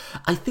way.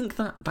 I think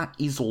that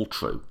is all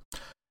true.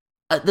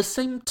 At the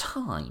same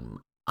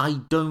time, I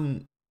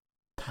don't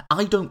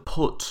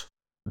put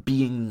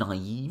being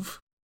naive,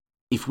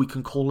 if we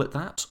can call it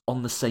that,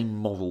 on the same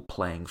moral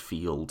playing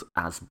field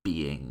as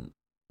being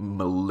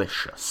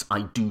malicious.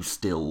 I do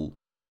still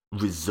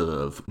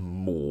reserve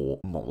more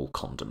moral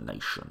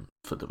condemnation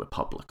for the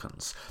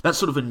Republicans. That's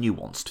sort of a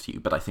nuanced view,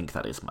 but I think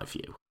that is my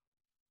view.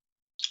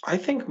 I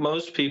think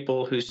most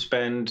people who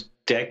spend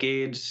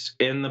decades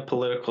in the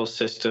political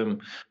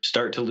system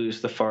start to lose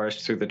the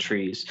forest through the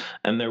trees,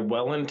 and they're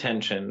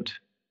well-intentioned,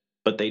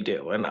 but they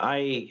do. And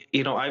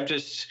I've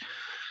just,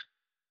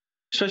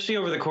 especially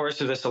over the course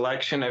of this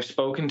election, I've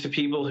spoken to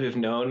people who've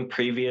known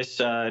previous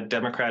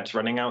Democrats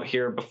running out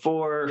here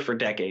before for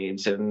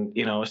decades. And,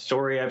 a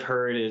story I've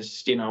heard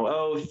is,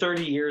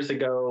 30 years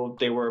ago,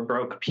 they were a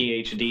broke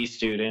PhD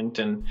student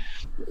and,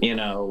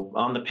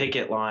 on the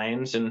picket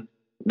lines. And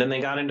then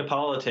they got into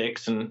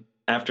politics. And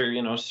after,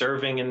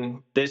 serving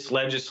in this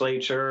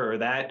legislature or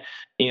that,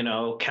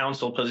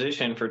 council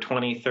position for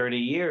 20, 30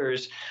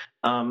 years,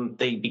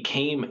 they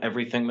became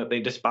everything that they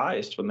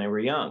despised when they were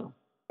young.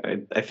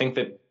 I think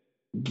that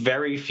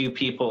very few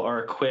people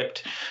are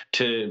equipped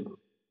to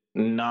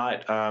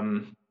not,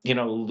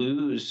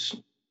 lose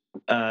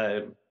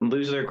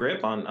lose their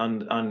grip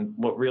on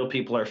what real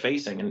people are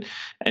facing,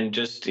 and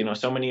just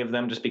so many of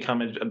them just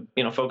become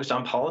focused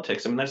on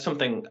politics. I mean, that's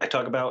something I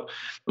talk about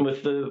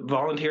with the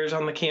volunteers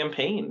on the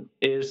campaign,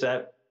 is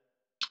that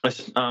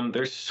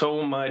there's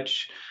so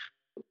much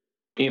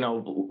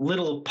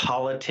little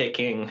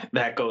politicking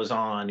that goes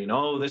on.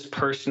 Oh, this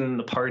person in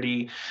the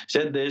party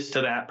said this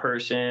to that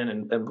person,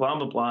 and blah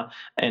blah blah.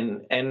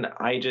 And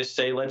I just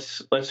say,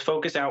 let's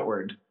focus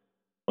outward.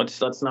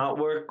 Let's not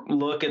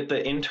look at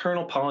the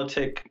internal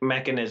politic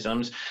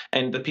mechanisms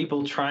and the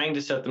people trying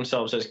to set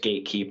themselves as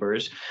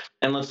gatekeepers,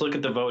 and let's look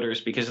at the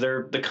voters, because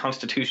they're the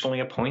constitutionally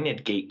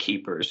appointed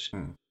gatekeepers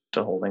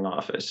to holding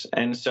office.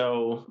 And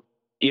so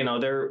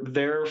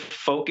their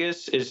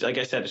focus is, like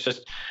I said,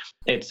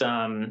 it's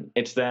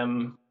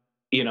them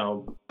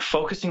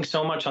focusing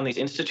so much on these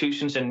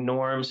institutions and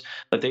norms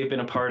that they've been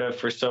a part of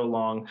for so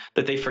long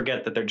that they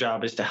forget that their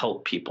job is to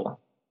help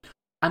people.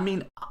 I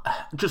mean,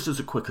 just as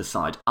a quick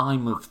aside,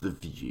 I'm of the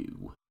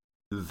view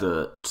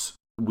that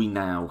we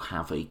now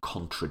have a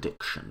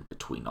contradiction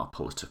between our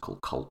political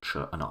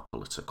culture and our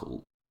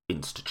political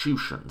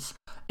institutions,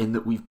 in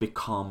that we've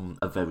become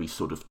a very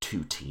sort of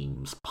two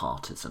teams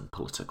partisan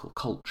political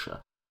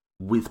culture,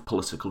 with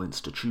political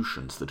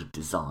institutions that are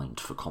designed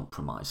for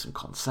compromise and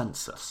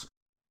consensus.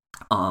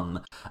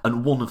 And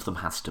one of them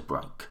has to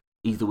break.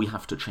 Either we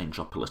have to change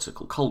our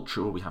political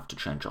culture, or we have to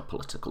change our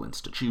political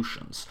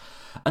institutions.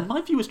 And my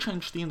view is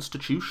change the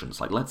institutions.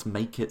 Like, let's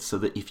make it so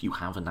that if you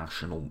have a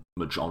national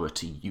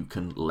majority, you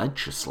can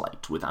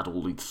legislate without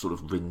all these sort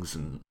of rings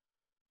and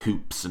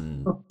hoops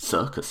and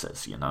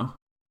circuses,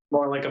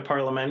 More like a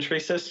parliamentary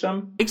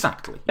system?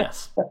 Exactly,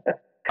 yes.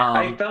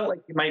 I felt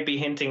like you might be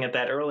hinting at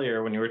that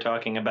earlier when you were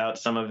talking about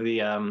some of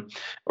the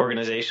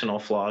organizational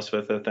flaws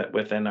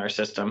within our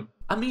system.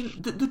 I mean,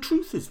 the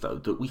truth is, though,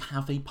 that we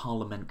have a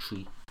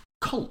parliamentary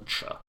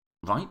culture,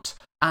 right?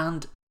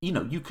 And,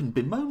 you can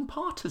bemoan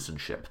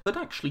partisanship, but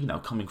actually,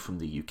 coming from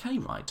the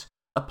UK, right,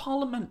 a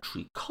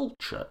parliamentary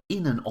culture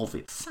in and of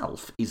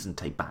itself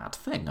isn't a bad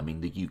thing. I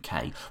mean, the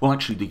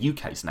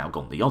UK's now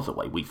gone the other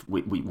way.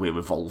 We're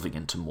evolving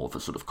into more of a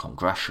sort of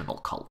congressional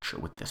culture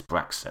with this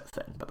Brexit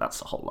thing, but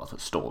that's a whole other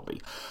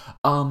story.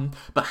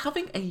 But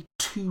having a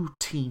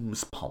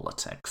two-teams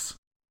politics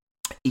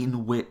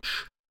in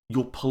which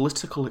your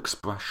political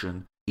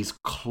expression is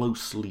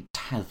closely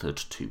tethered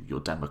to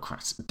your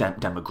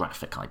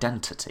demographic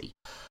identity,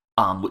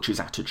 which is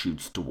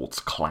attitudes towards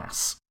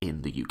class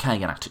in the UK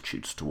and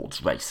attitudes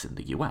towards race in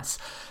the US.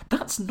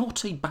 That's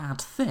not a bad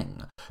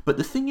thing. But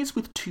the thing is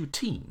with two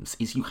teams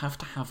is you have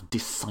to have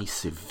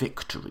decisive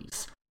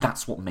victories.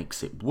 That's what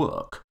makes it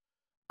work.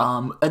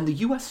 And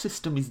the US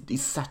system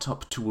is set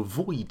up to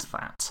avoid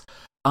that.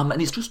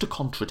 And it's just a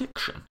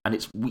contradiction. And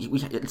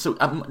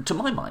to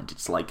my mind,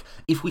 it's like,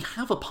 if we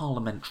have a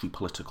parliamentary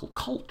political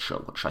culture,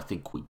 which I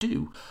think we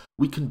do,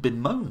 we can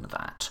bemoan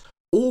that,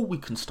 or we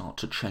can start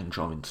to change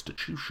our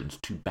institutions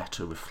to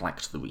better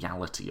reflect the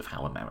reality of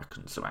how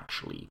Americans are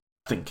actually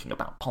thinking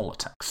about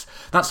politics.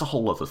 That's a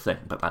whole other thing,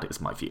 but that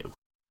is my view.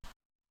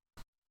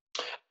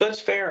 That's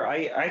fair.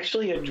 I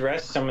actually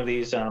addressed some of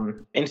these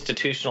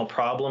institutional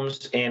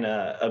problems in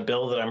a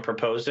bill that I'm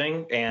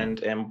proposing, and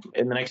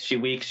in the next few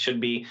weeks should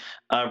be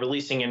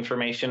releasing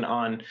information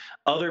on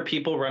other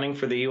people running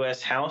for the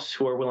U.S. House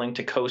who are willing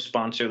to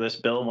co-sponsor this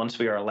bill once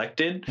we are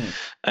elected.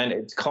 And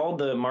it's called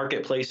the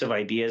Marketplace of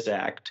Ideas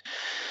Act.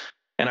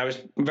 And I was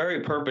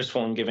very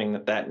purposeful in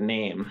giving that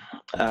name,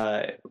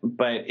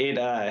 but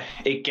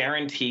it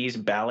guarantees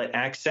ballot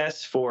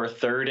access for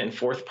third and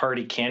fourth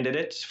party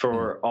candidates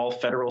for all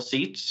federal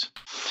seats,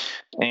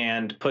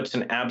 and puts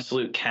an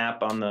absolute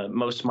cap on the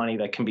most money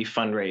that can be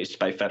fundraised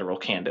by federal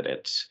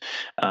candidates.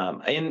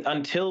 And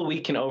until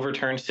we can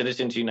overturn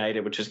Citizens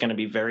United, which is going to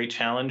be very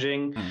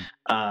challenging,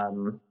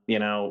 we're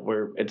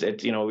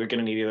going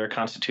to need either a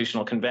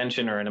constitutional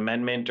convention or an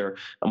amendment or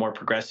a more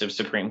progressive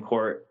Supreme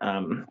Court.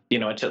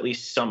 It's at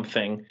least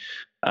something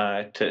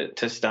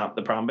to stop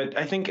the problem. But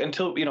I think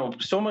until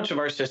so much of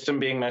our system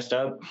being messed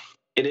up,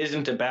 it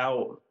isn't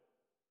about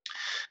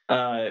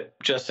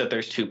just that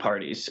there's two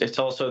parties. It's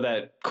also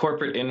that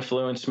corporate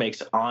influence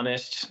makes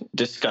honest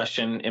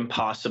discussion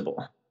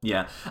impossible.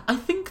 Yeah, I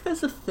think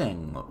there's a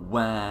thing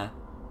where,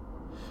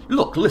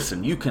 look,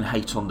 listen, you can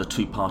hate on the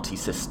two-party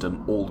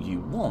system all you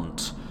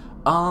want,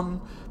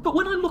 but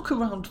when I look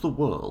around the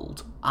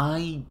world,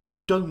 I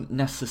don't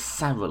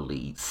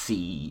necessarily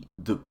see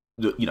the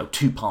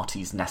two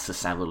parties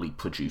necessarily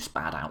produce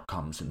bad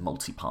outcomes, and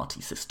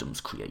multi-party systems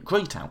create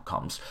great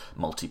outcomes.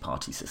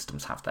 Multi-party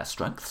systems have their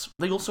strengths.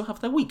 They also have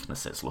their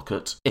weaknesses. Look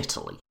at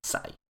Italy,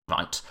 say,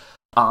 right?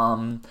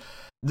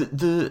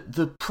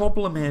 The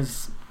problem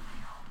is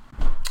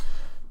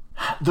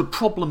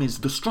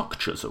the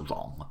structures are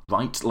wrong,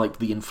 right? Like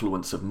the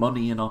influence of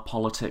money in our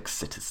politics,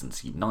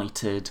 Citizens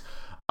United.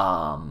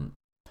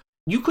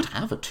 You could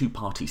have a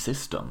two-party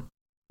system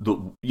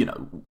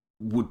that,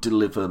 would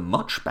deliver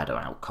much better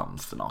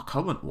outcomes than our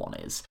current one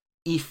is,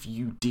 if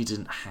you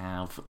didn't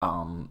have,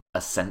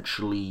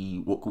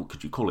 essentially, what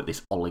could you call it,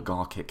 this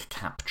oligarchic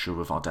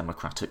capture of our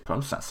democratic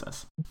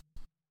processes.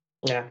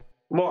 Yeah.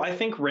 Well, I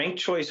think ranked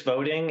choice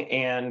voting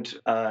and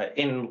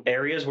in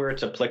areas where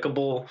it's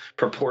applicable,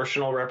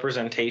 proportional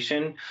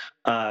representation.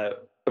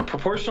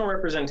 Proportional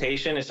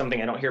representation is something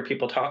I don't hear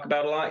people talk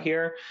about a lot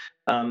here,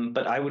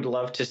 but I would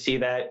love to see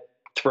that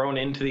thrown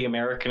into the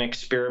American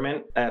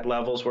experiment at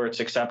levels where it's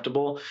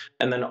acceptable,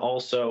 and then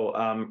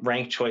also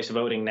ranked choice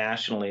voting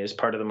nationally as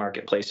part of the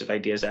Marketplace of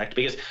Ideas Act.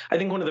 Because I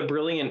think one of the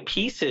brilliant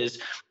pieces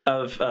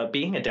of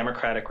being a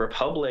democratic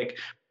republic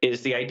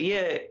is the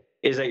idea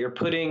is that you're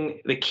putting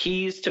the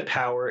keys to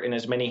power in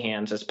as many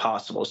hands as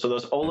possible. So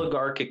those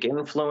oligarchic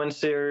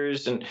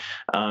influencers and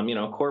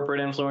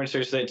corporate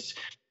influencers,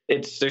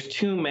 there's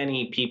too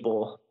many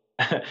people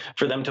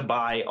for them to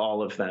buy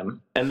all of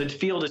them, and the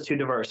field is too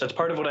diverse. That's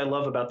part of what I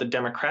love about the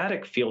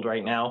Democratic field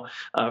right now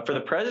for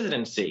the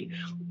presidency,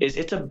 is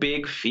it's a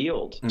big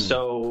field.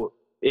 So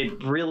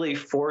it really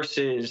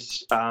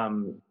forces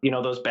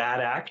those bad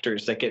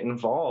actors that get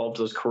involved,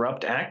 those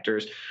corrupt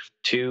actors,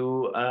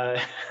 to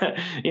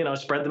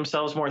spread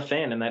themselves more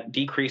thin, and that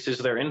decreases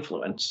their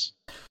influence.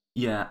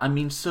 Yeah, I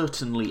mean,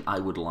 certainly I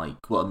would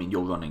like... Well, I mean,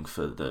 you're running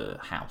for the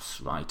House,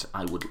 right?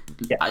 I would...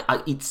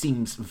 Yeah. It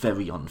seems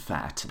very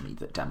unfair to me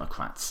that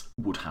Democrats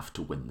would have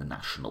to win the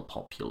national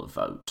popular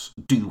vote,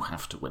 do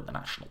have to win the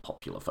national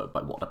popular vote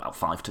by, about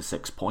 5 to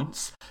 6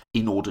 points,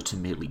 in order to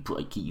merely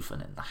break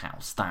even in the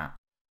House.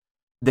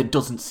 There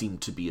doesn't seem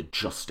to be a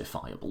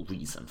justifiable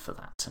reason for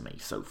that to me.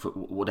 So for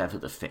whatever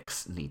the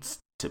fix needs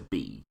to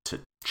be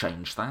to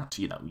change that,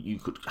 you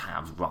could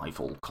have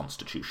rival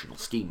constitutional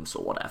schemes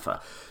or whatever,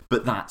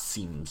 but that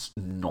seems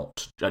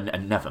not,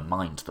 and never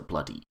mind the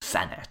bloody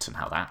Senate and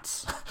how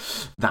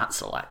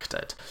that's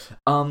elected.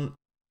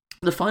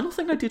 The final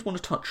thing I did want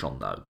to touch on,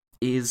 though,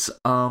 is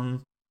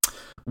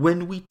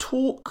when we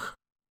talk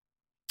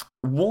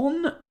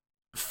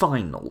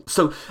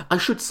so I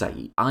should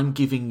say, I'm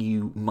giving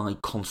you my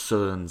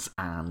concerns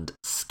and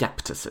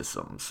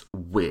skepticisms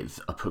with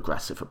a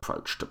progressive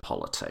approach to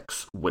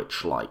politics,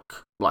 which, like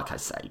I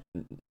say,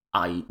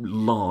 I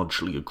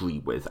largely agree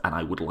with, and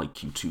I would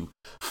like you to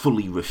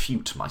fully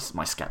refute my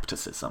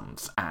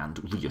skepticisms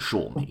and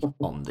reassure me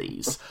on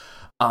these.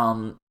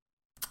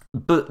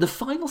 But the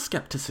final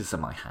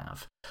skepticism I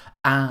have,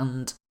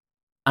 and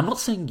I'm not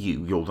saying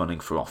you're running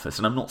for office,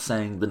 and I'm not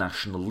saying the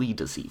national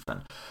leaders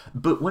even,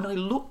 but when I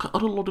look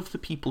at a lot of the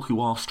people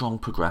who are strong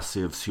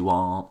progressives, who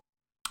are,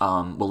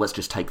 let's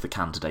just take the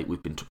candidate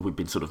we've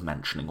been sort of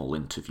mentioning all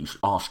interviews,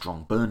 are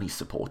strong Bernie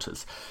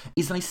supporters,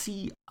 is I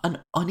see an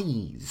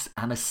unease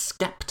and a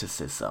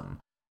skepticism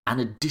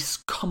and a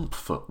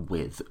discomfort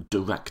with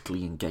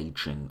directly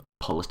engaging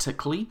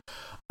politically.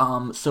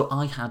 So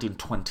I had in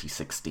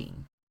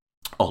 2016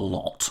 a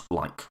lot,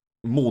 like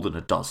more than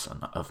a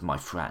dozen of my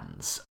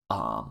friends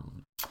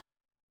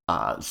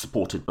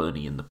supported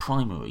Bernie in the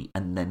primary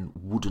and then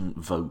wouldn't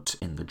vote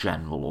in the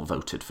general or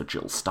voted for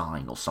Jill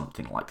Stein or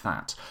something like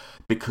that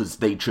because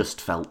they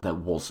just felt there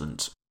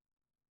wasn't...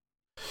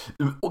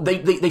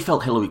 They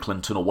felt Hillary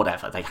Clinton or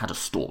whatever, they had a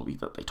story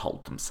that they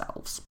told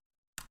themselves,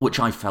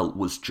 which I felt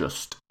was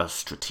just a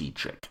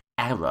strategic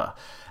error.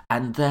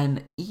 And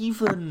then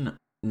even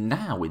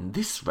now in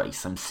this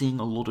race, I'm seeing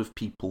a lot of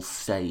people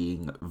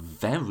saying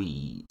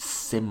very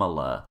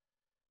similar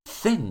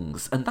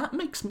things, and that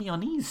makes me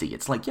uneasy.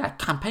 It's like, yeah,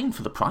 campaign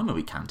for the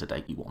primary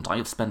candidate you want. I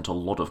have spent a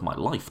lot of my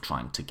life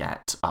trying to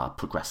get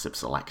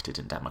progressives elected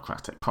in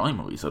Democratic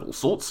primaries at all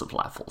sorts of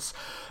levels,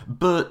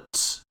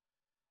 but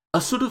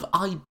a sort of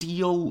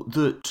ideal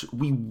that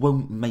we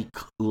won't make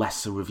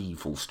lesser of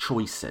evil's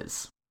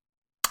choices,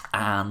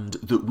 and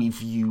that we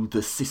view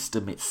the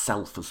system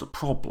itself as a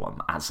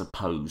problem as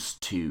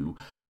opposed to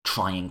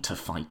trying to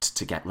fight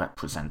to get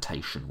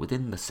representation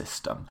within the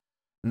system,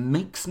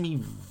 makes me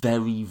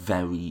very,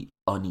 very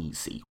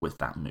uneasy with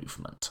that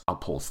movement. I'll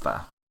pause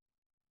there.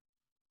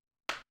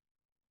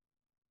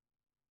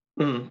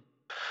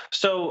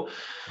 So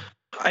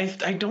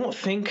I don't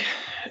think,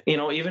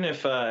 even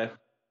if...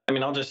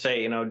 I'll just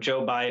say,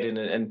 Joe Biden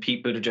and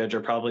Pete Buttigieg are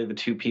probably the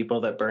two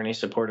people that Bernie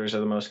supporters are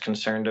the most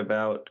concerned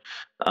about.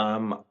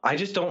 I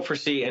just don't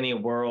foresee any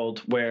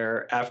world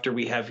where, after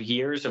we have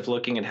years of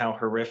looking at how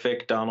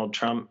horrific Donald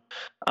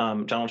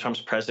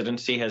Trump's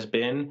presidency has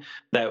been,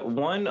 that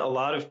a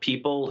lot of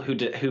people who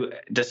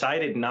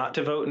decided not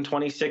to vote in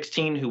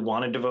 2016, who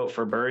wanted to vote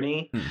for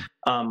Bernie,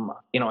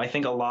 I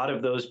think a lot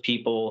of those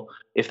people,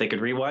 if they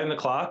could rewind the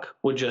clock,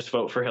 would just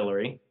vote for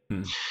Hillary.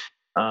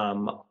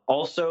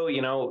 Also,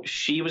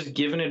 she was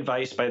given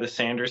advice by the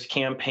Sanders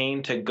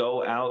campaign to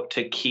go out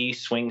to key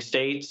swing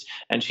states,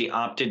 and she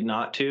opted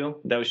not to.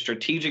 That was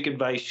strategic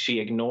advice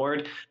she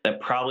ignored that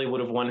probably would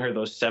have won her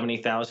those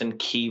 70,000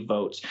 key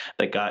votes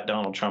that got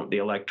Donald Trump the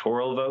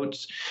electoral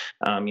votes.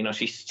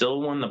 She still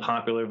won the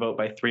popular vote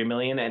by 3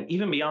 million. And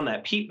even beyond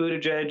that, Pete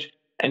Buttigieg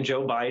and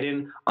Joe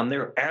Biden, on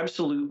their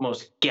absolute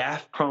most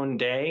gaffe-prone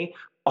day,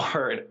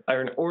 are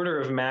an order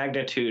of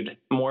magnitude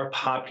more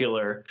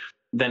popular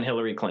than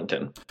Hillary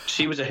Clinton.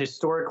 She was a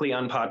historically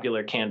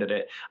unpopular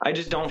candidate. I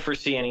just don't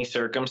foresee any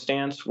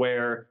circumstance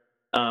where,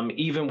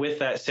 even with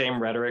that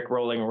same rhetoric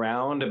rolling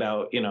around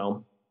about,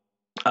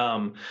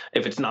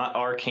 if it's not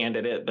our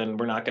candidate, then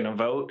we're not going to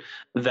vote,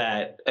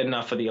 that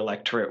enough of the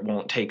electorate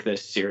won't take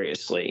this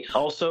seriously.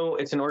 Also,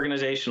 it's an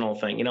organizational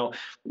thing.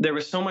 There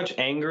was so much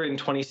anger in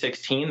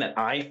 2016 that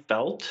I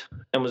felt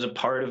and was a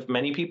part of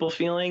many people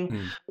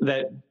feeling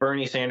that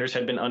Bernie Sanders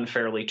had been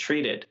unfairly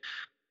treated.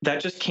 That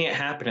just can't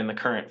happen in the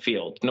current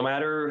field. No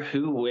matter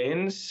who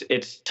wins,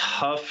 it's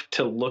tough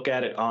to look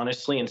at it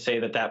honestly and say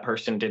that that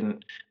person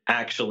didn't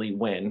actually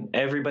win.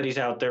 Everybody's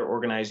out there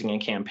organizing and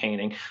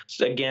campaigning.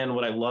 So again,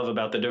 what I love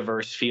about the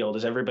diverse field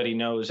is everybody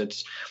knows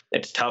it's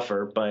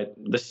tougher, but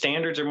the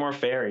standards are more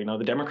fair.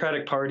 The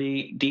Democratic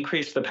Party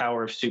decreased the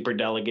power of super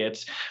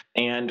delegates,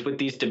 and with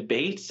these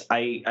debates,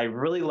 I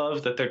really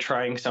love that they're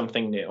trying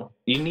something new.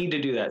 You need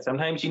to do that.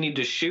 Sometimes you need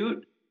to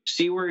shoot,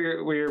 see where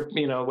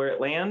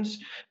it lands,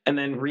 and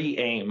then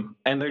re-aim,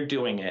 and they're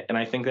doing it, and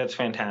I think that's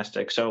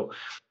fantastic. So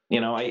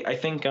I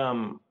think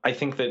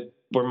that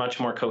we're much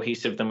more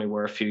cohesive than we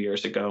were a few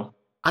years ago.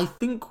 I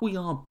think we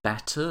are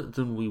better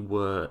than we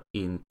were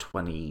in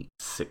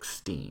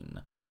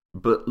 2016.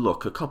 But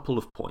look, a couple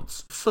of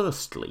points.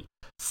 Firstly,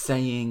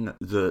 saying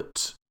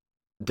that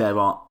there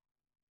are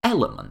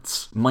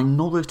elements,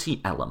 minority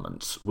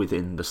elements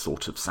within the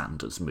sort of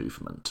Sanders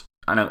movement,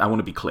 and I want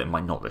to be clear,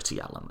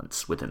 minority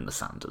elements within the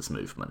Sanders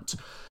movement,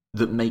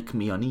 that make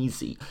me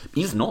uneasy,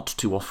 is not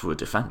to offer a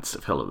defence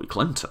of Hillary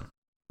Clinton,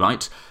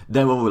 right?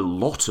 There are a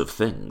lot of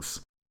things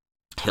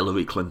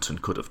Hillary Clinton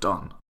could have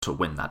done to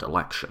win that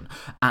election,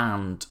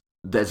 and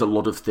there's a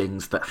lot of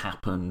things that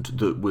happened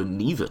that were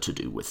neither to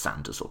do with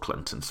Sanders or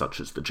Clinton, such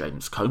as the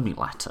James Comey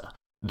letter,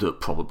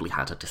 that probably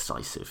had a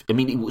decisive... I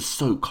mean, it was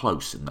so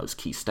close in those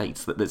key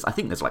states that I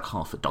think there's like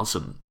half a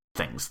dozen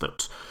things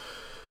that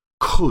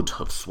could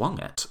have swung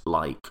it,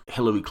 like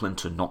Hillary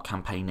Clinton not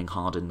campaigning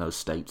hard in those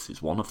states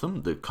is one of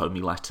them, the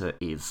Comey letter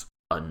is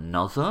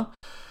another,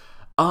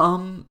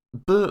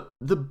 but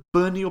the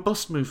Bernie or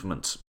Bust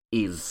movement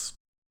is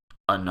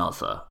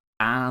another,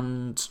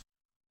 and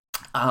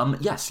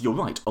yes, you're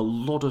right, a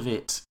lot of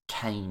it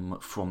came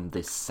from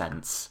this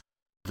sense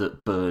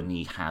that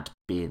Bernie had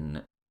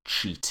been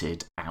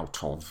cheated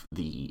out of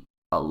the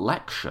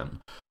election,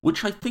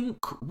 which I think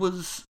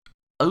was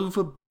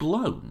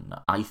overblown.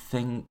 I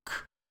think,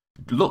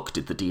 look,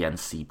 did the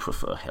DNC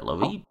prefer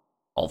Hillary?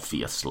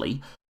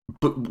 Obviously.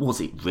 But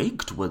was it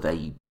rigged? Were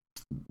they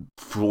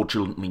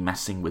fraudulently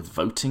messing with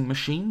voting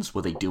machines?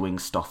 Were they doing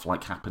stuff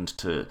like happened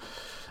to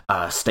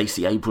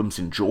Stacey Abrams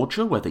in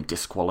Georgia, where they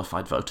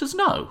disqualified voters?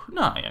 No.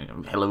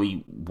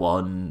 Hillary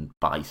won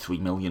by 4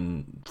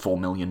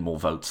 million more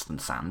votes than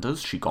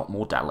Sanders. She got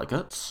more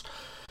delegates.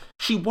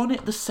 She won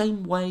it the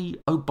same way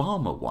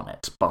Obama won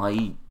it,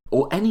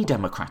 or any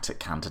Democratic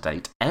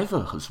candidate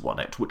ever has won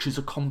it, which is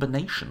a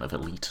combination of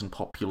elite and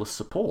popular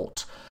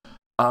support.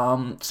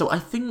 So I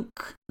think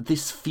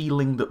this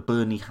feeling that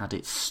Bernie had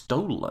it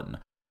stolen,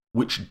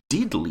 which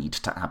did lead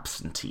to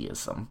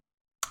absenteeism,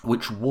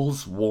 which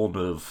was one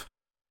of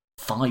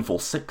 5 or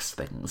 6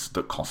 things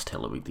that cost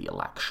Hillary the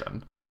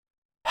election,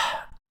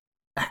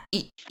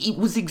 it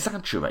was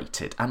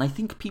exaggerated, and I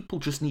think people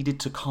just needed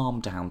to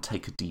calm down,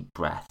 take a deep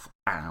breath,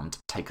 and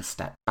take a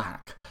step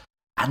back.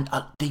 And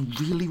they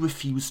really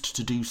refused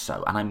to do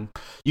so, and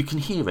you can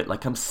hear it,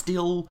 I'm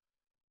still...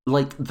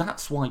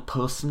 that's why,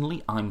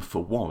 personally, I'm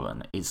for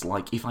Warren, is,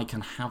 if I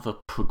can have a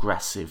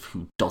progressive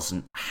who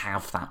doesn't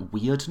have that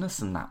weirdness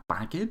and that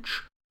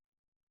baggage,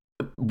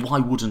 why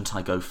wouldn't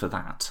I go for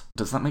that?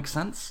 Does that make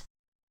sense?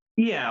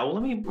 Yeah, well,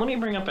 let me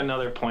bring up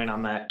another point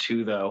on that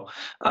too, though.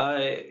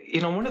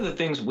 One of the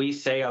things we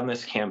say on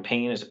this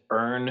campaign is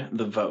earn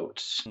the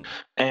votes.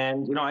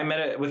 And I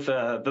met with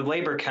the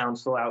Labor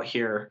Council out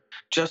here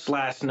just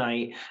last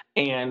night,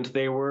 and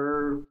they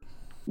were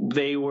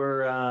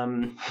I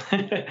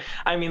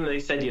mean, they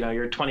said,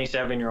 you're a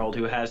 27-year-old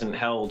who hasn't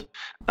held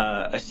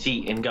a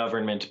seat in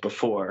government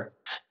before.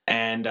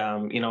 And,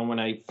 when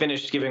I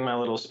finished giving my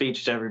little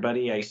speech to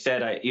everybody, I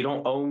said, you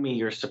don't owe me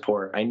your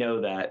support. I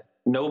know that.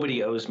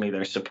 Nobody owes me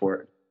their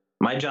support.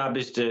 My job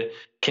is to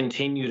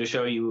continue to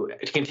show you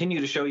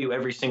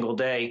every single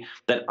day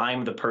that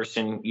I'm the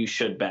person you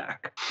should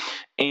back.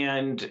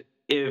 And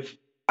if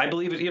I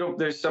believe it,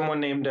 there's someone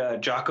named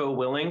Jocko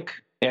Willink.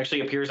 He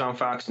actually appears on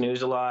Fox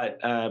News a lot,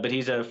 but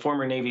he's a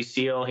former Navy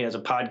SEAL. He has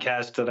a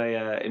podcast that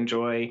I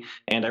enjoy,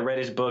 and I read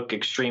his book,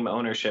 Extreme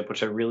Ownership,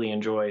 which I really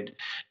enjoyed.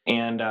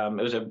 And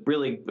it was a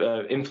really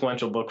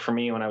influential book for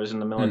me when I was in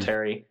the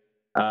military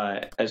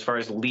as far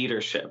as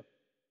leadership.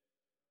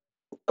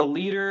 A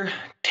leader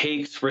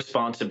takes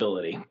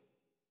responsibility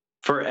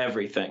for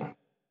everything.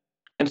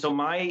 And so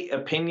my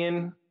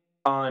opinion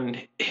on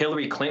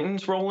Hillary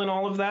Clinton's role in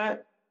all of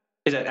that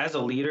is that as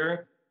a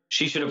leader,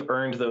 she should have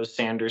earned those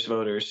Sanders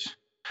voters.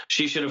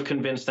 She should have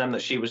convinced them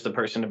that she was the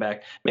person to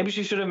back. Maybe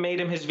she should have made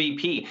him his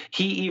VP.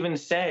 He even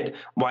said,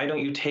 why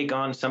don't you take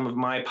on some of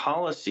my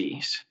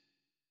policies?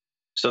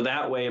 So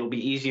that way it'll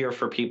be easier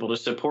for people to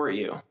support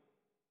you.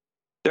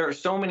 There are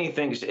so many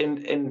things,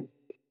 and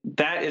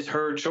that is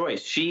her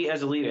choice. She,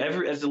 as a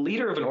leader, as the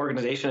leader of an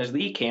organization, as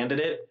the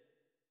candidate,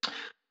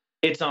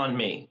 it's on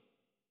me.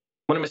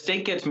 When a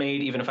mistake gets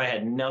made, even if I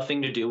had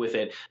nothing to do with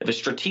it, if a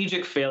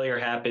strategic failure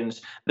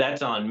happens,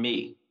 that's on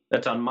me.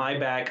 That's on my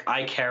back.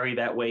 I carry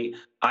that weight.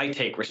 I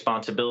take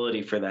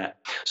responsibility for that.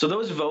 So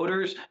those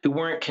voters who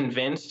weren't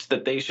convinced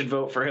that they should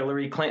vote for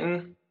Hillary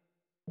Clinton,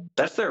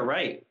 that's their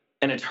right.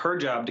 And it's her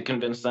job to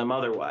convince them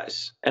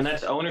otherwise. And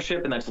that's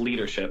ownership and that's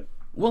leadership.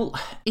 Well,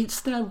 it's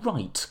their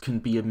right can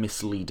be a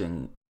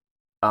misleading.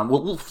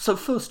 So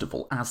first of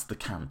all, as the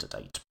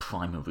candidate,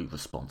 primary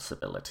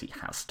responsibility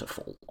has to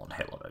fall on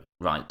Hillary,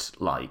 right?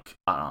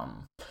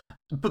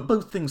 But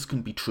both things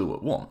can be true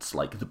at once.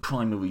 Like, the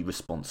primary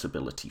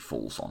responsibility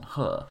falls on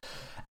her.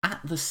 At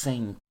the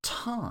same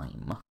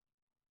time,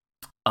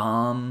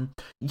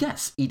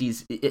 yes, it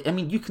is. I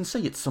mean, you can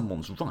say it's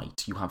someone's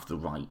right. You have the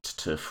right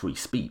to free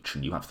speech,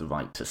 and you have the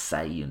right to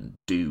say and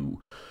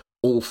do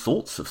all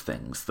sorts of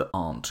things that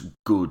aren't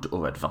good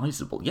or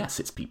advisable.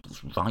 Yes, it's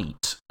people's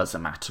right as a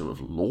matter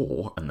of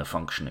law and the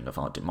functioning of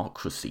our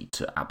democracy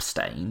to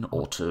abstain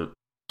or to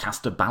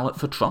cast a ballot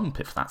for Trump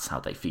if that's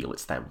how they feel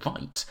it's their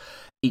right.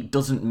 It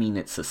doesn't mean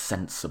it's a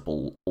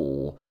sensible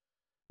or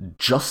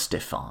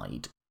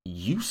justified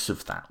use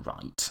of that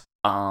right.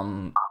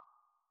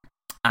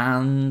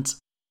 And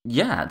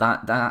yeah,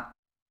 that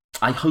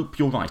I hope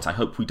you're right. I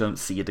hope we don't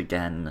see it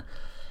again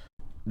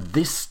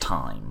this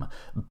time.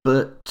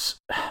 But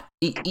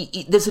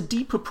there's a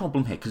deeper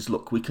problem here, because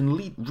look, we can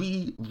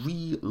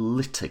re-litigate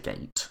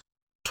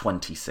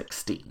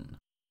 2016,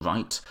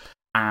 right?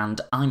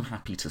 And I'm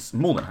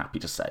more than happy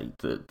to say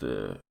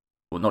that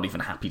not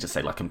even happy to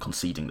say like I'm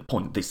conceding the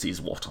point. This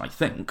is what I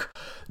think.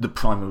 The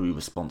primary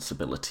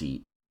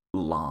responsibility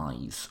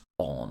lies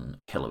on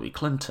Hillary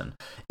Clinton.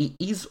 It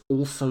is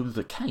also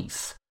the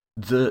case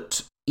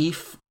that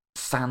if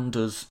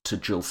Sanders to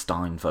Jill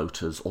Stein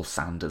voters, or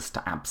Sanders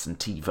to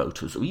absentee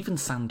voters, or even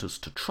Sanders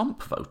to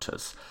Trump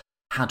voters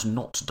had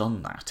not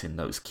done that in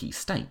those key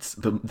states,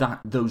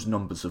 those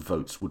numbers of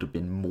votes would have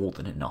been more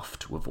than enough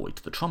to avoid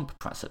the Trump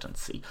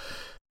presidency.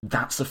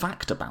 That's a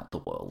fact about the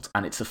world,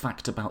 and it's a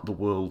fact about the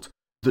world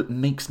that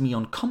makes me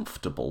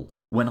uncomfortable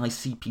when I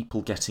see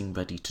people getting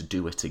ready to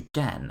do it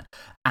again.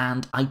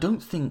 And I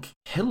don't think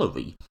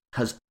Hillary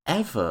has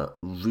ever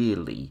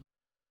really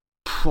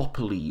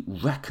properly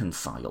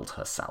reconciled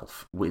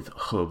herself with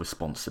her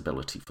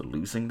responsibility for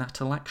losing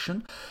that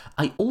election.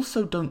 I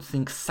also don't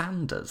think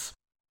Sanders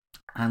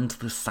and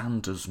the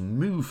Sanders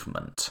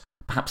movement,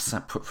 perhaps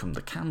separate from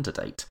the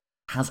candidate,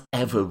 has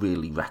ever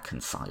really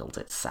reconciled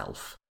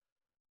itself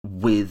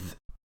with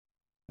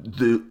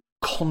the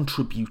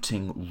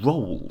contributing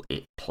role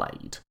it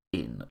played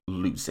in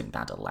losing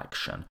that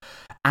election.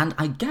 And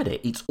I get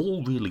it, it's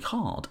all really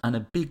hard, and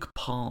a big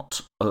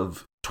part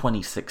of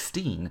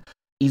 2016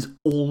 is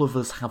all of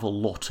us have a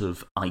lot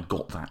of I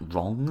got that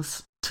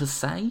wrongs to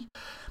say.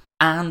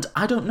 And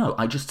I don't know,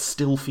 I just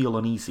still feel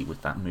uneasy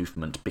with that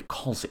movement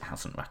because it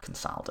hasn't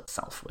reconciled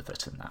itself with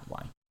it in that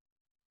way.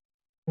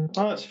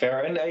 Oh, that's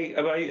fair. And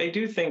I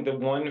do think the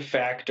one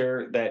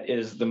factor that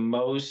is the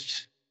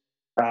most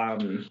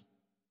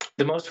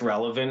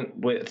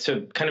relevant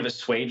to kind of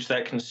assuage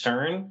that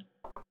concern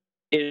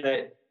is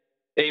that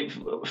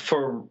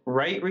for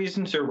right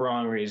reasons or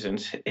wrong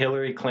reasons,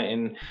 Hillary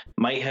Clinton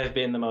might have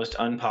been the most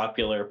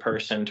unpopular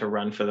person to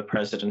run for the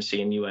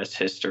presidency in U.S.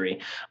 history,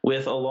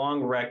 with a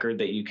long record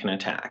that you can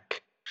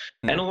attack,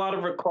 and a lot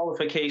of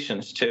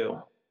qualifications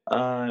too.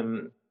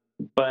 But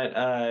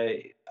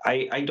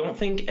I don't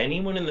think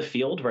anyone in the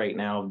field right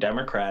now of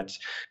Democrats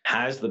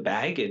has the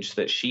baggage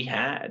that she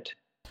had.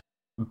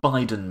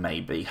 Biden,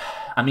 maybe.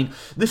 I mean,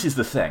 this is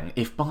the thing.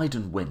 If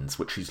Biden wins,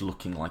 which he's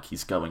looking like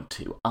he's going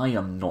to, I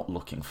am not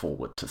looking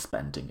forward to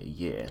spending a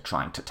year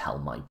trying to tell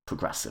my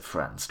progressive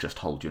friends, just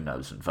hold your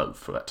nose and vote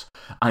for it.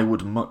 I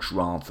would much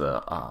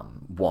rather,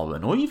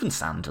 Warren, or even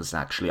Sanders,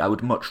 actually, I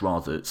would much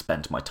rather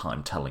spend my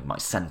time telling my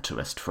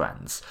centrist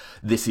friends,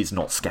 this is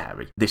not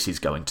scary, this is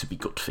going to be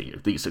good for you,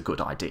 these are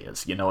good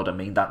ideas, you know what I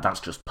mean?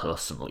 That's just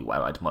personally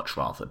where I'd much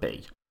rather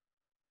be.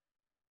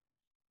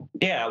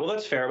 Yeah, well,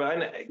 that's fair.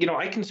 But,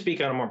 I can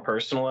speak on a more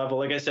personal level.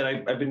 Like I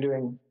said, I've been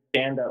doing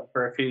stand-up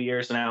for a few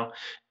years now.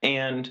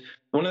 And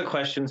one of the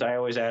questions I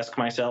always ask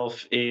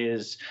myself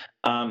is,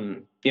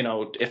 do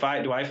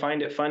I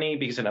find it funny?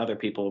 Because then other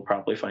people will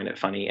probably find it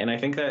funny. And I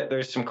think that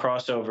there's some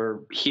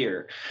crossover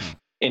here.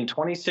 In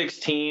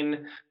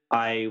 2016,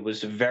 I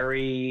was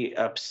very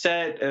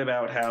upset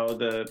about how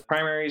the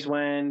primaries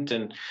went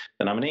and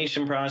the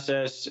nomination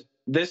process.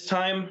 This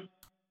time,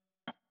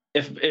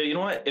 if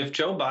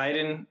Joe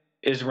Biden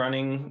is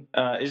running,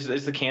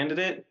 is the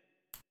candidate,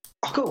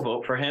 I'll go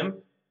vote for him.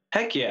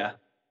 Heck yeah.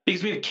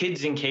 Because we have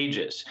kids in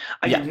cages.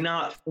 I did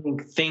not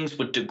think things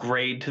would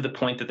degrade to the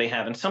point that they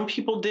have. And some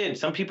people did.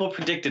 Some people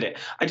predicted it.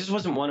 I just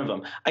wasn't one of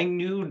them. I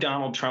knew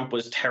Donald Trump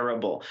was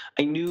terrible.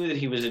 I knew that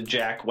he was a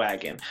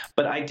jackwagon.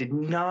 But I did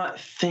not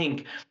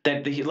think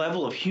that the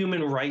level of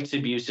human rights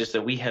abuses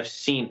that we have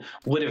seen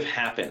would have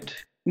happened.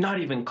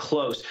 Not even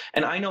close.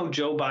 And I know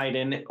Joe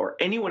Biden or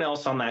anyone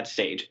else on that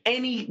stage,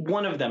 any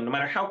one of them, no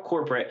matter how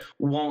corporate,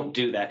 won't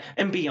do that.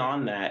 And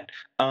beyond that,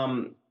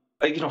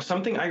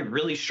 something I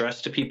really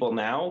stress to people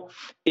now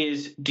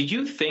is, do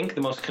you think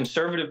the most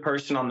conservative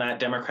person on that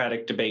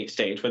Democratic debate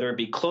stage, whether it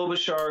be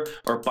Klobuchar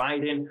or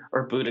Biden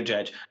or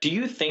Buttigieg, do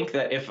you think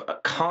that if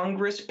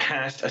Congress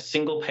passed a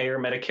single payer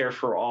Medicare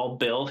for all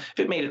bill, if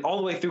it made it all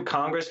the way through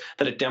Congress,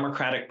 that a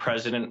Democratic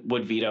president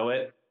would veto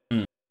it?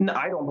 No,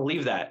 I don't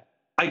believe that.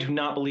 I do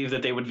not believe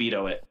that they would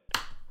veto it.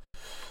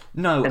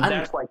 No, and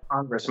that's why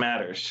Congress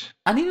matters.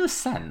 And in a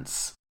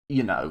sense,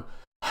 they're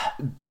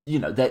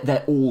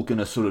all going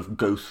to sort of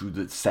go through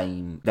the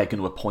same. They're going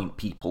to appoint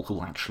people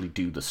who'll actually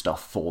do the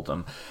stuff for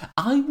them.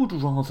 I would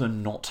rather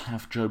not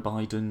have Joe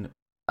Biden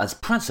as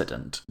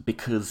president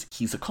because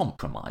he's a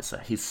compromiser.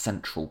 His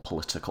central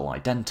political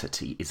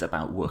identity is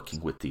about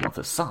working with the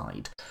other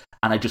side.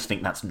 And I just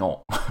think that's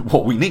not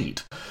what we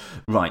need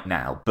right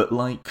now. But,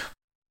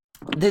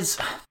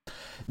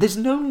 there's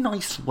no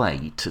nice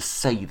way to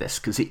say this,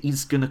 because it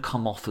is going to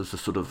come off as a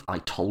sort of I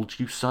told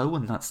you so,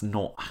 and that's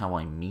not how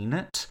I mean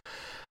it.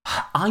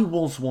 I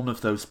was one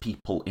of those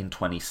people in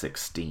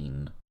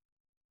 2016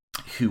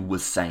 who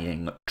was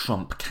saying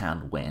Trump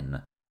can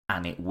win,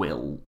 and it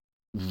will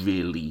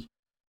really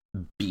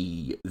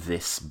be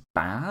this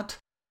bad.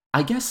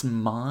 I guess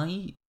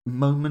my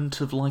moment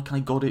of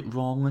I got it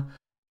wrong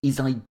is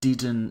I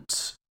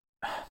didn't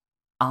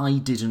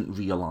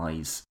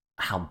realise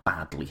how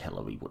badly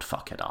Hillary would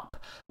fuck it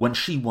up. When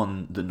she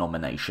won the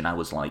nomination, I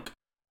was like,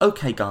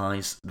 okay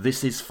guys,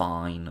 this is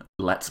fine,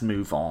 let's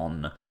move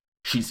on.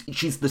 She's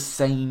the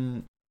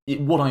same.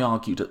 What I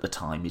argued at the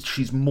time is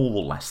she's more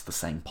or less the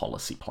same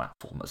policy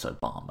platform as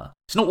Obama.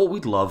 It's not what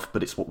we'd love,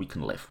 but it's what we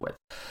can live with.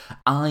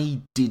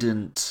 I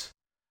didn't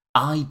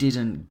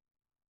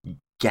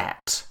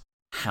get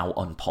how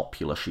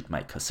unpopular she'd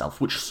make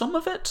herself, which some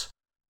of it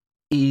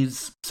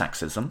is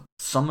sexism,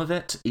 some of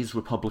it is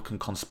Republican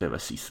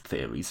conspiracy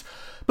theories,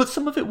 but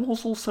some of it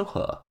was also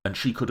her, and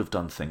she could have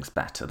done things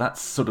better.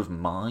 That's sort of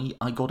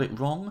I got it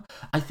wrong.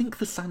 I think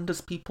the Sanders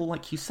people,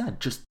 like you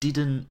said, just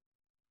didn't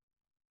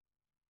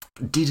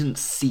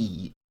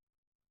see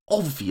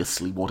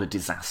obviously what a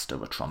disaster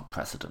a Trump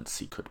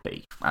presidency could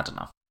be. I don't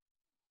know.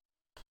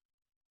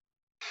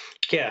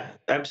 Yeah,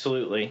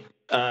 absolutely.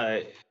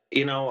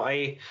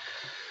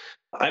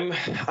 I'm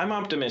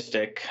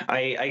optimistic.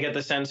 I get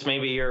the sense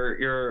maybe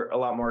you're a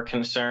lot more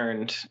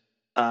concerned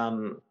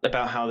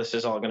about how this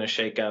is all going to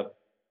shake up,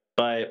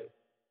 but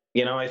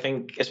I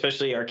think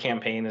especially our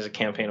campaign is a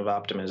campaign of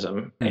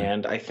optimism,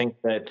 and I think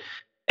that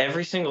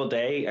every single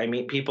day I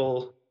meet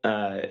people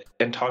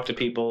and talk to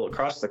people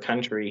across the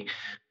country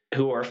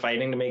who are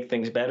fighting to make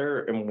things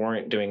better and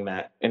weren't doing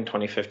that in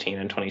 2015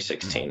 and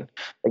 2016.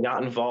 They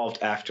got involved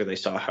after they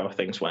saw how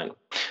things went.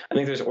 I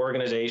think there's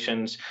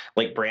organizations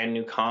like Brand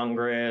New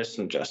Congress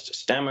and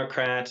Justice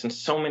Democrats and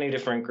so many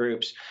different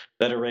groups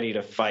that are ready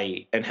to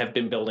fight and have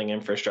been building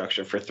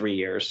infrastructure for 3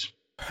 years.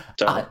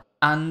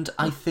 And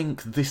I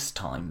think this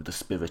time the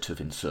spirit of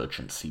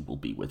insurgency will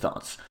be with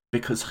us,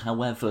 because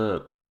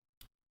however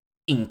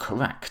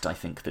incorrect I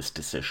think this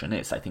decision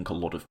is, I think a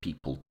lot of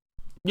people,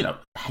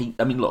 hate.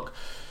 I mean, look,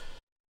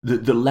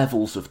 the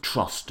levels of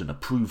trust and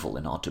approval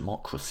in our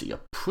democracy are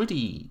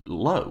pretty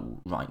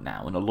low right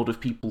now, and a lot of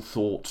people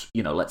thought,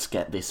 let's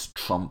get this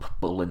Trump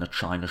bull in a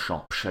china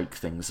shop, shake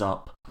things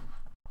up.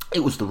 It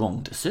was the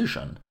wrong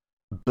decision,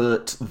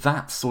 but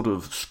that sort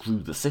of screw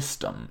the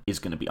system is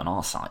going to be on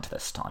our side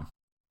this time.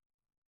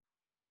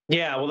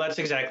 Yeah, well, that's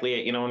exactly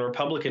it. And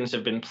Republicans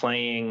have been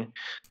playing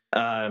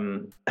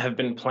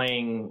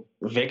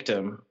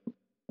victim.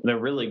 They're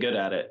really good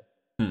at it.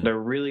 They're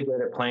really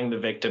good at playing the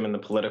victim in the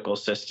political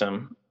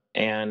system.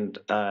 And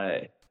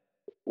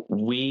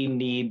we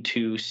need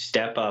to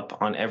step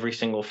up on every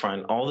single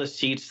front. All the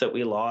seats that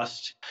we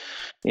lost,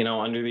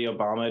 under the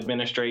Obama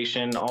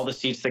administration, all the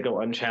seats that go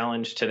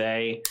unchallenged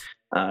today,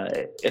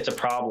 it's a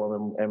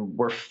problem, and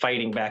we're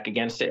fighting back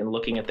against it and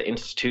looking at the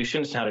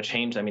institutions and how to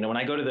change them. When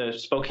I go to the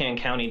Spokane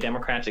County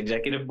Democrats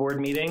Executive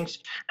Board meetings,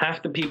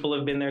 half the people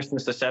have been there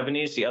since the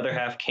 70s. The other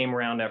half came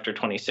around after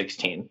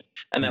 2016.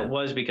 And that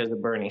was because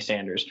of Bernie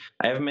Sanders.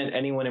 I haven't met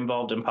anyone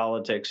involved in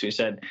politics who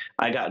said,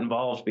 I got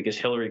involved because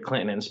Hillary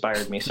Clinton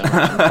inspired me so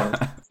much.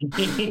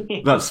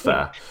 That's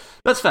fair.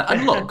 That's fair.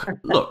 And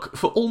look,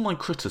 for all my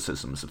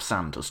criticisms of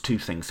Sanders, two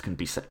things can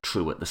be set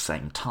true at the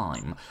same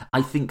time.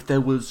 I think there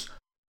was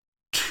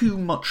too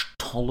much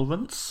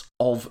tolerance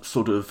of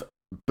sort of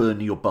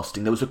Bernie or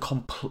busting. There was a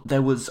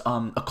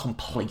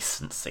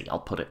complacency, I'll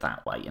put it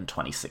that way, in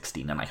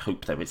 2016, and I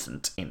hope there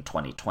isn't in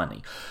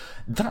 2020.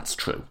 That's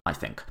true, I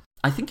think.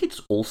 I think it's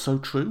also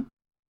true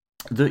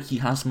that he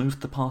has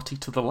moved the party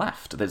to the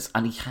left,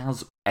 and he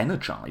has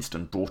energized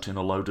and brought in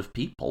a load of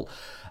people,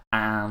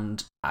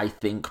 and I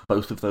think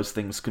both of those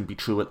things can be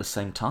true at the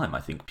same time.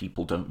 I think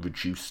people don't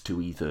reduce to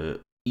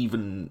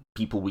even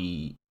people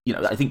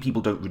I think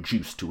people don't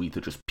reduce to either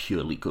just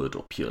purely good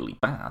or purely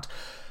bad.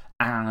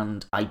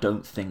 And I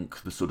don't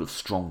think the sort of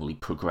strongly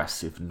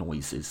progressive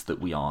noises that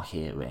we are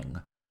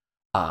hearing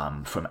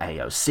from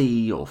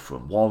AOC or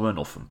from Warren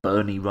or from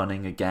Bernie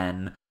running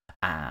again,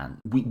 and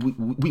we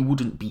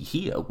wouldn't be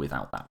here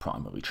without that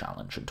primary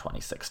challenge in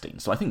 2016.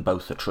 So I think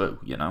both are true,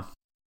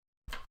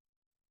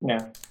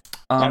 Yeah.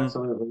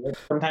 Absolutely.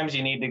 Sometimes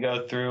you need to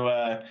go through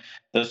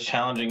those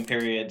challenging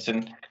periods,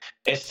 and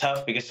it's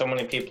tough because so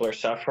many people are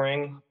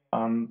suffering.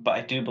 But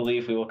I do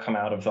believe we will come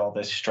out of all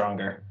this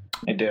stronger.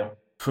 I do.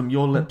 From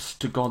your lips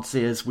to God's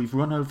ears, we've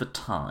run over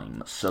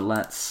time, so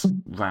let's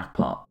wrap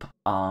up.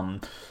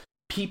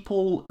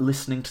 People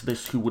listening to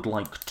this who would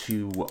like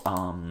to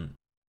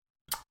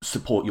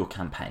support your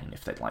campaign,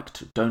 if they'd like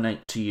to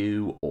donate to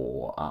you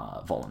or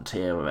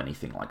volunteer or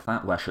anything like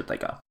that, where should they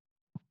go?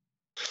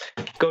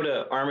 Go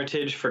to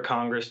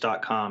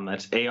armitageforcongress.com.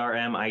 That's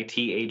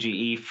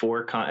ARMITAGE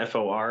for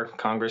FOR,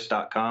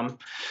 Congress.com.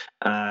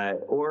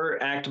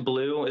 Or Act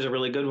Blue is a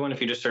really good one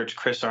if you just search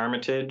Chris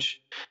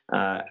Armitage.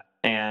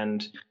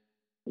 And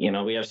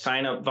we have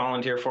sign-up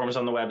volunteer forms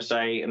on the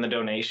website and the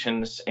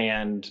donations,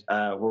 and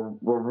we're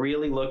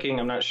really looking.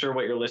 I'm not sure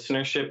what your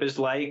listenership is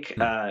like,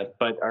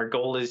 but our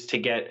goal is to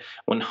get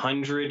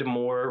 100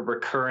 more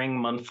recurring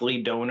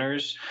monthly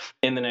donors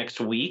in the next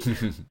week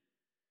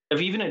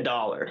of even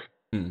 $1.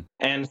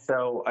 And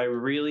so I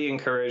really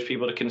encourage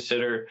people to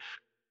consider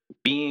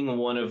being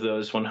one of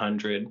those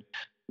 100,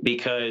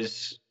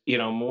 because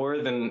more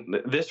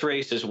than this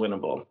race is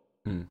winnable.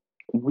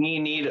 We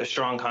need a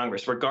strong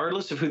Congress,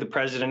 regardless of who the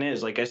president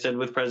is. Like I said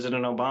with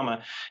President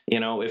Obama,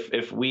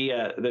 if we,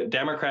 the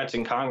Democrats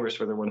in Congress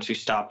were the ones who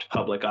stopped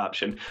public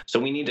option. So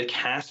we need to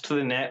cast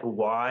the net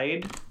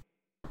wide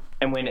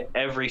and win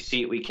every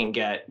seat we can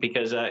get,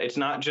 because it's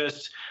not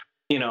just,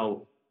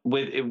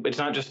 it's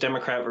not just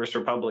Democrat versus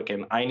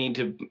Republican. I need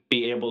to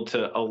be able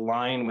to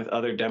align with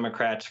other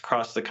Democrats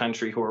across the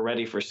country who are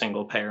ready for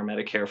single payer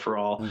Medicare for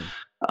all.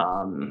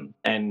 And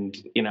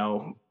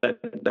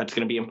that's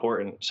going to be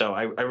important. So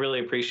I really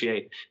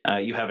appreciate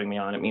you having me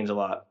on. It means a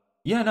lot.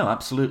 Yeah, no,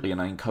 absolutely.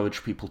 And I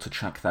encourage people to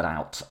check that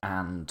out.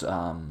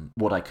 And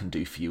what I can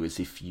do for you is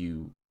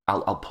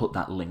I'll put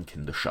that link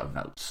in the show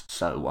notes.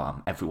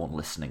 So everyone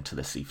listening to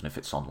this, even if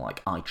it's on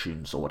like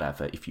iTunes or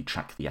whatever, if you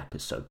check the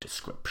episode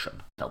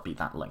description, there'll be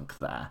that link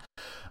there.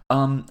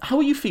 How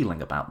are you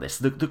feeling about this?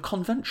 The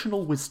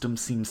conventional wisdom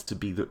seems to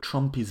be that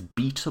Trump is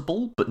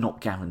beatable, but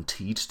not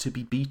guaranteed to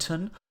be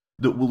beaten,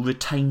 that will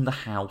retain the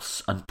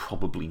House and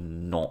probably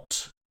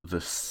not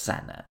the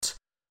Senate.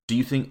 Do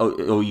you think, or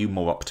are you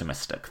more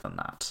optimistic than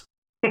that?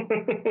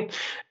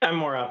 I'm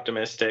more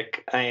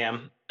optimistic. I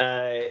am.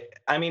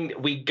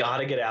 We got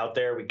to get out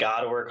there. We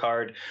got to work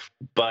hard.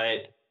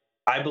 But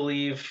I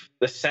believe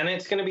the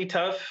Senate's going to be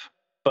tough.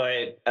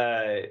 But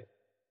I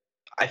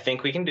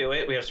think we can do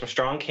it. We have some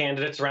strong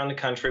candidates around the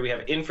country. We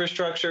have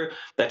infrastructure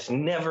that's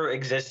never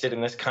existed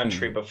in this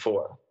country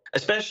before,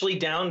 especially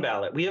down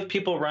ballot. We have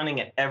people running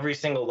at every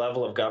single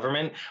level of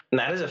government, and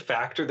that is a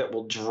factor that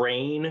will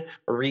drain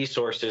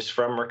resources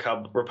from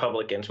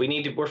Republicans.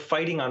 We're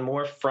fighting on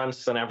more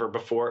fronts than ever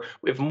before.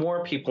 We have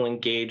more people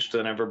engaged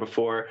than ever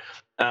before.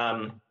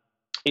 I'm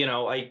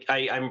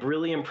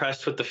really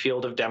impressed with the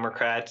field of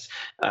Democrats.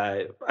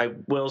 I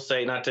will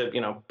say, not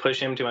to push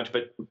him too much,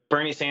 but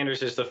Bernie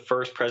Sanders is the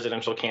first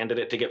presidential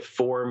candidate to get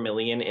 4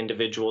 million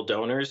individual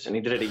donors, and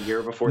he did it a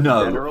year before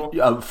the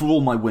general. For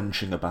all my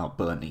whinging about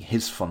Bernie,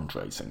 his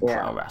fundraising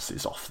prowess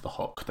is off the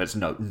hook. There's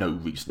no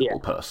reasonable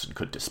person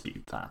could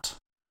dispute that.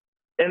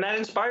 And that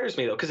inspires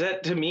me, though, because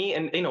that, to me,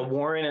 and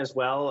Warren as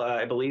well,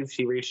 I believe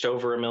she reached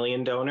over 1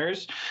 million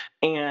donors.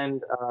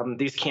 And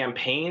these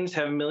campaigns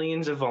have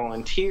millions of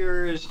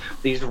volunteers.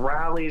 These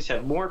rallies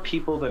have more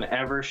people than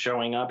ever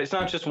showing up. It's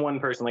not just one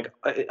person. Like,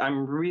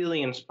 I'm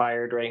really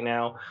inspired right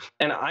now.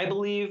 And I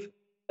believe,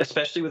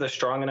 especially with a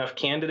strong enough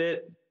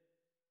candidate,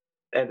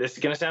 and this is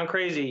going to sound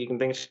crazy. You can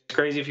think it's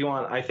crazy if you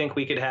want. I think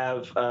we could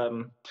have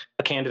a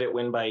candidate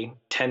win by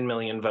 10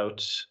 million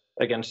votes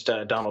against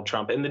Donald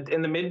Trump. In the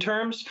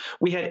midterms,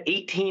 we had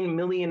 18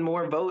 million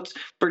more votes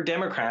for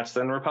Democrats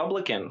than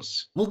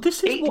Republicans. Well,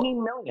 this is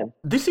 18 million.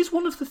 This is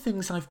one of the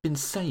things I've been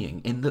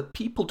saying, in that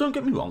people, don't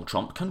get me wrong,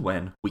 Trump can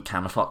win, we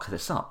can fuck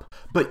this up.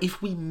 But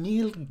if we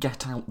merely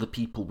get out the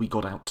people we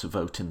got out to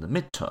vote in the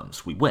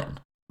midterms, we win.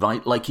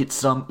 Right? Like,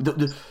 it's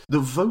the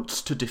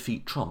votes to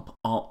defeat Trump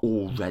are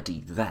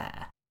already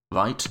there,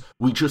 right?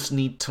 We just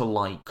need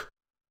to,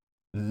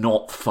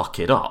 not fuck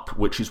it up,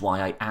 which is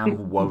why I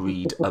am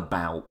worried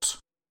about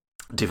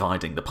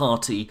dividing the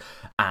party,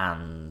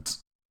 and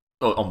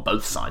on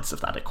both sides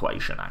of that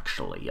equation,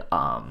 actually.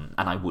 And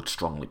I would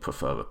strongly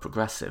prefer a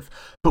progressive.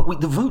 But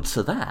the votes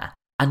are there,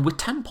 and we're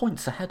 10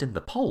 points ahead in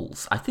the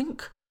polls. I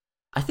think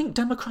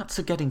Democrats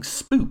are getting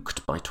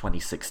spooked by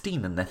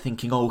 2016, and they're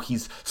thinking, oh,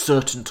 he's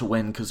certain to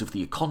win because of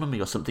the economy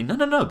or something.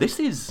 No,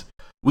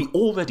 we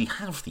already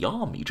have the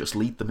army, just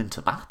lead them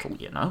into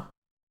battle,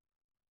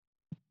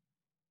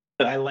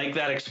 I like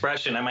that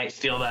expression. I might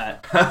steal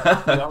that.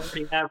 We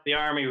already have the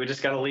army. We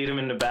just got to lead them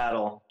into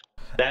battle.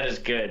 That is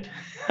good.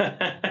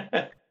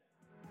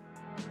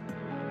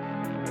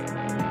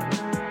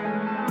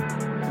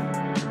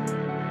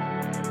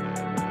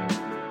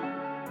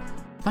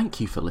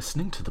 Thank you for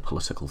listening to the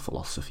Political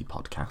Philosophy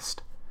Podcast.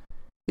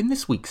 In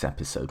this week's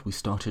episode, we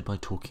started by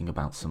talking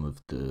about some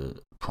of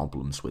the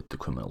problems with the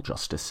criminal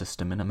justice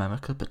system in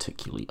America,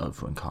 particularly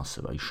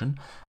over-incarceration,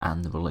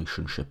 and the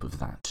relationship of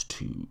that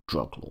to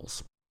drug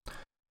laws.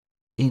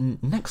 In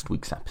next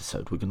week's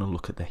episode, we're going to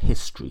look at the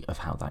history of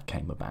how that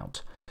came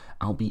about.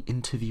 I'll be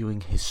interviewing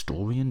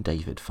historian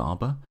David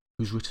Farber,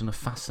 who's written a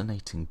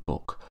fascinating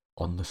book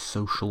on the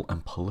social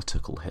and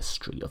political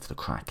history of the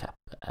crack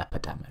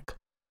epidemic,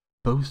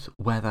 both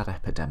where that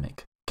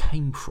epidemic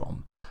came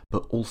from,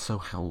 but also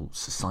how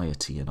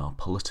society and our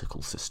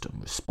political system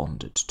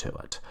responded to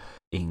it,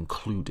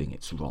 including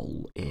its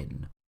role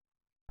in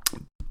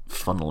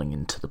funneling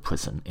into the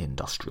prison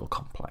industrial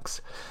complex.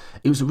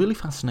 It was a really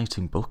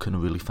fascinating book and a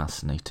really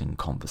fascinating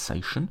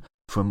conversation,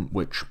 from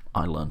which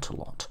I learnt a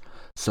lot.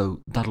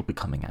 So that'll be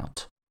coming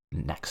out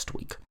next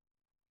week.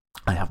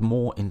 I have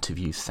more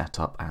interviews set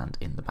up and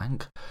in the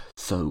bank,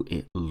 so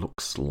it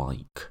looks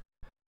like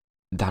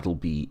that'll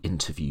be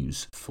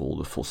interviews for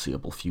the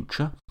foreseeable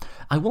future.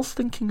 I was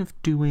thinking of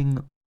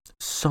doing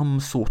some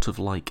sort of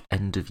like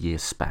end of year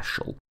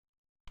special.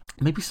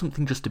 Maybe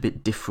something just a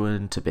bit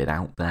different, a bit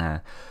out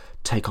there,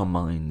 take our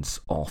minds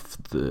off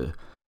the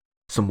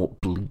somewhat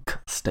bleak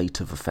state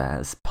of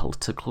affairs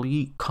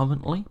politically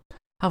currently.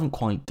 Haven't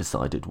quite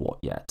decided what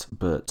yet,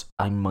 but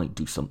I might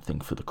do something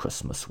for the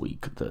Christmas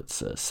week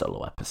that's a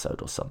solo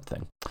episode or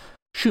something.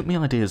 Shoot me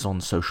ideas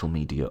on social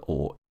media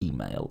or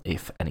email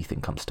if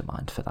anything comes to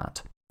mind for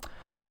that.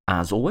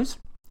 As always,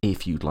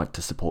 if you'd like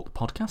to support the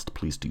podcast,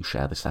 please do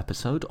share this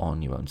episode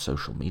on your own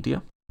social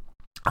media.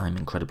 I'm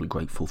incredibly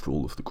grateful for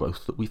all of the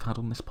growth that we've had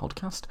on this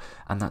podcast,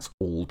 and that's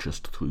all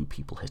just through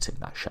people hitting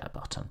that share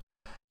button.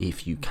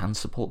 If you can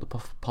support the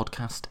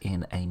podcast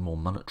in a more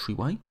monetary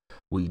way,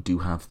 we do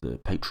have the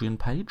Patreon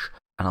page,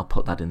 and I'll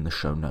put that in the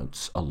show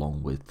notes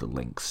along with the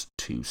links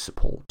to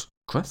support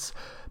Chris.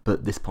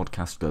 But this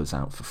podcast goes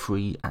out for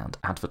free and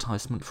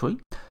advertisement free,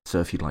 so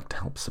if you'd like to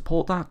help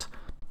support that,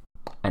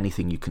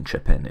 anything you can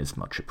chip in is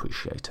much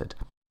appreciated.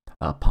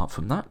 Apart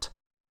from that,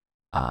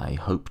 I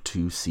hope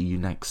to see you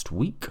next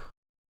week.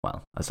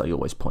 Well, as I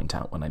always point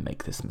out when I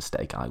make this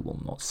mistake, I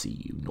will not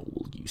see you, nor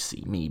will you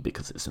see me,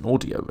 because it's an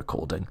audio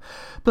recording,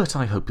 but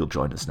I hope you'll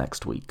join us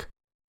next week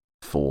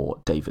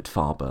for David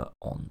Farber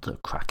on the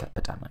crack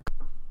epidemic.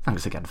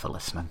 Thanks again for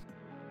listening.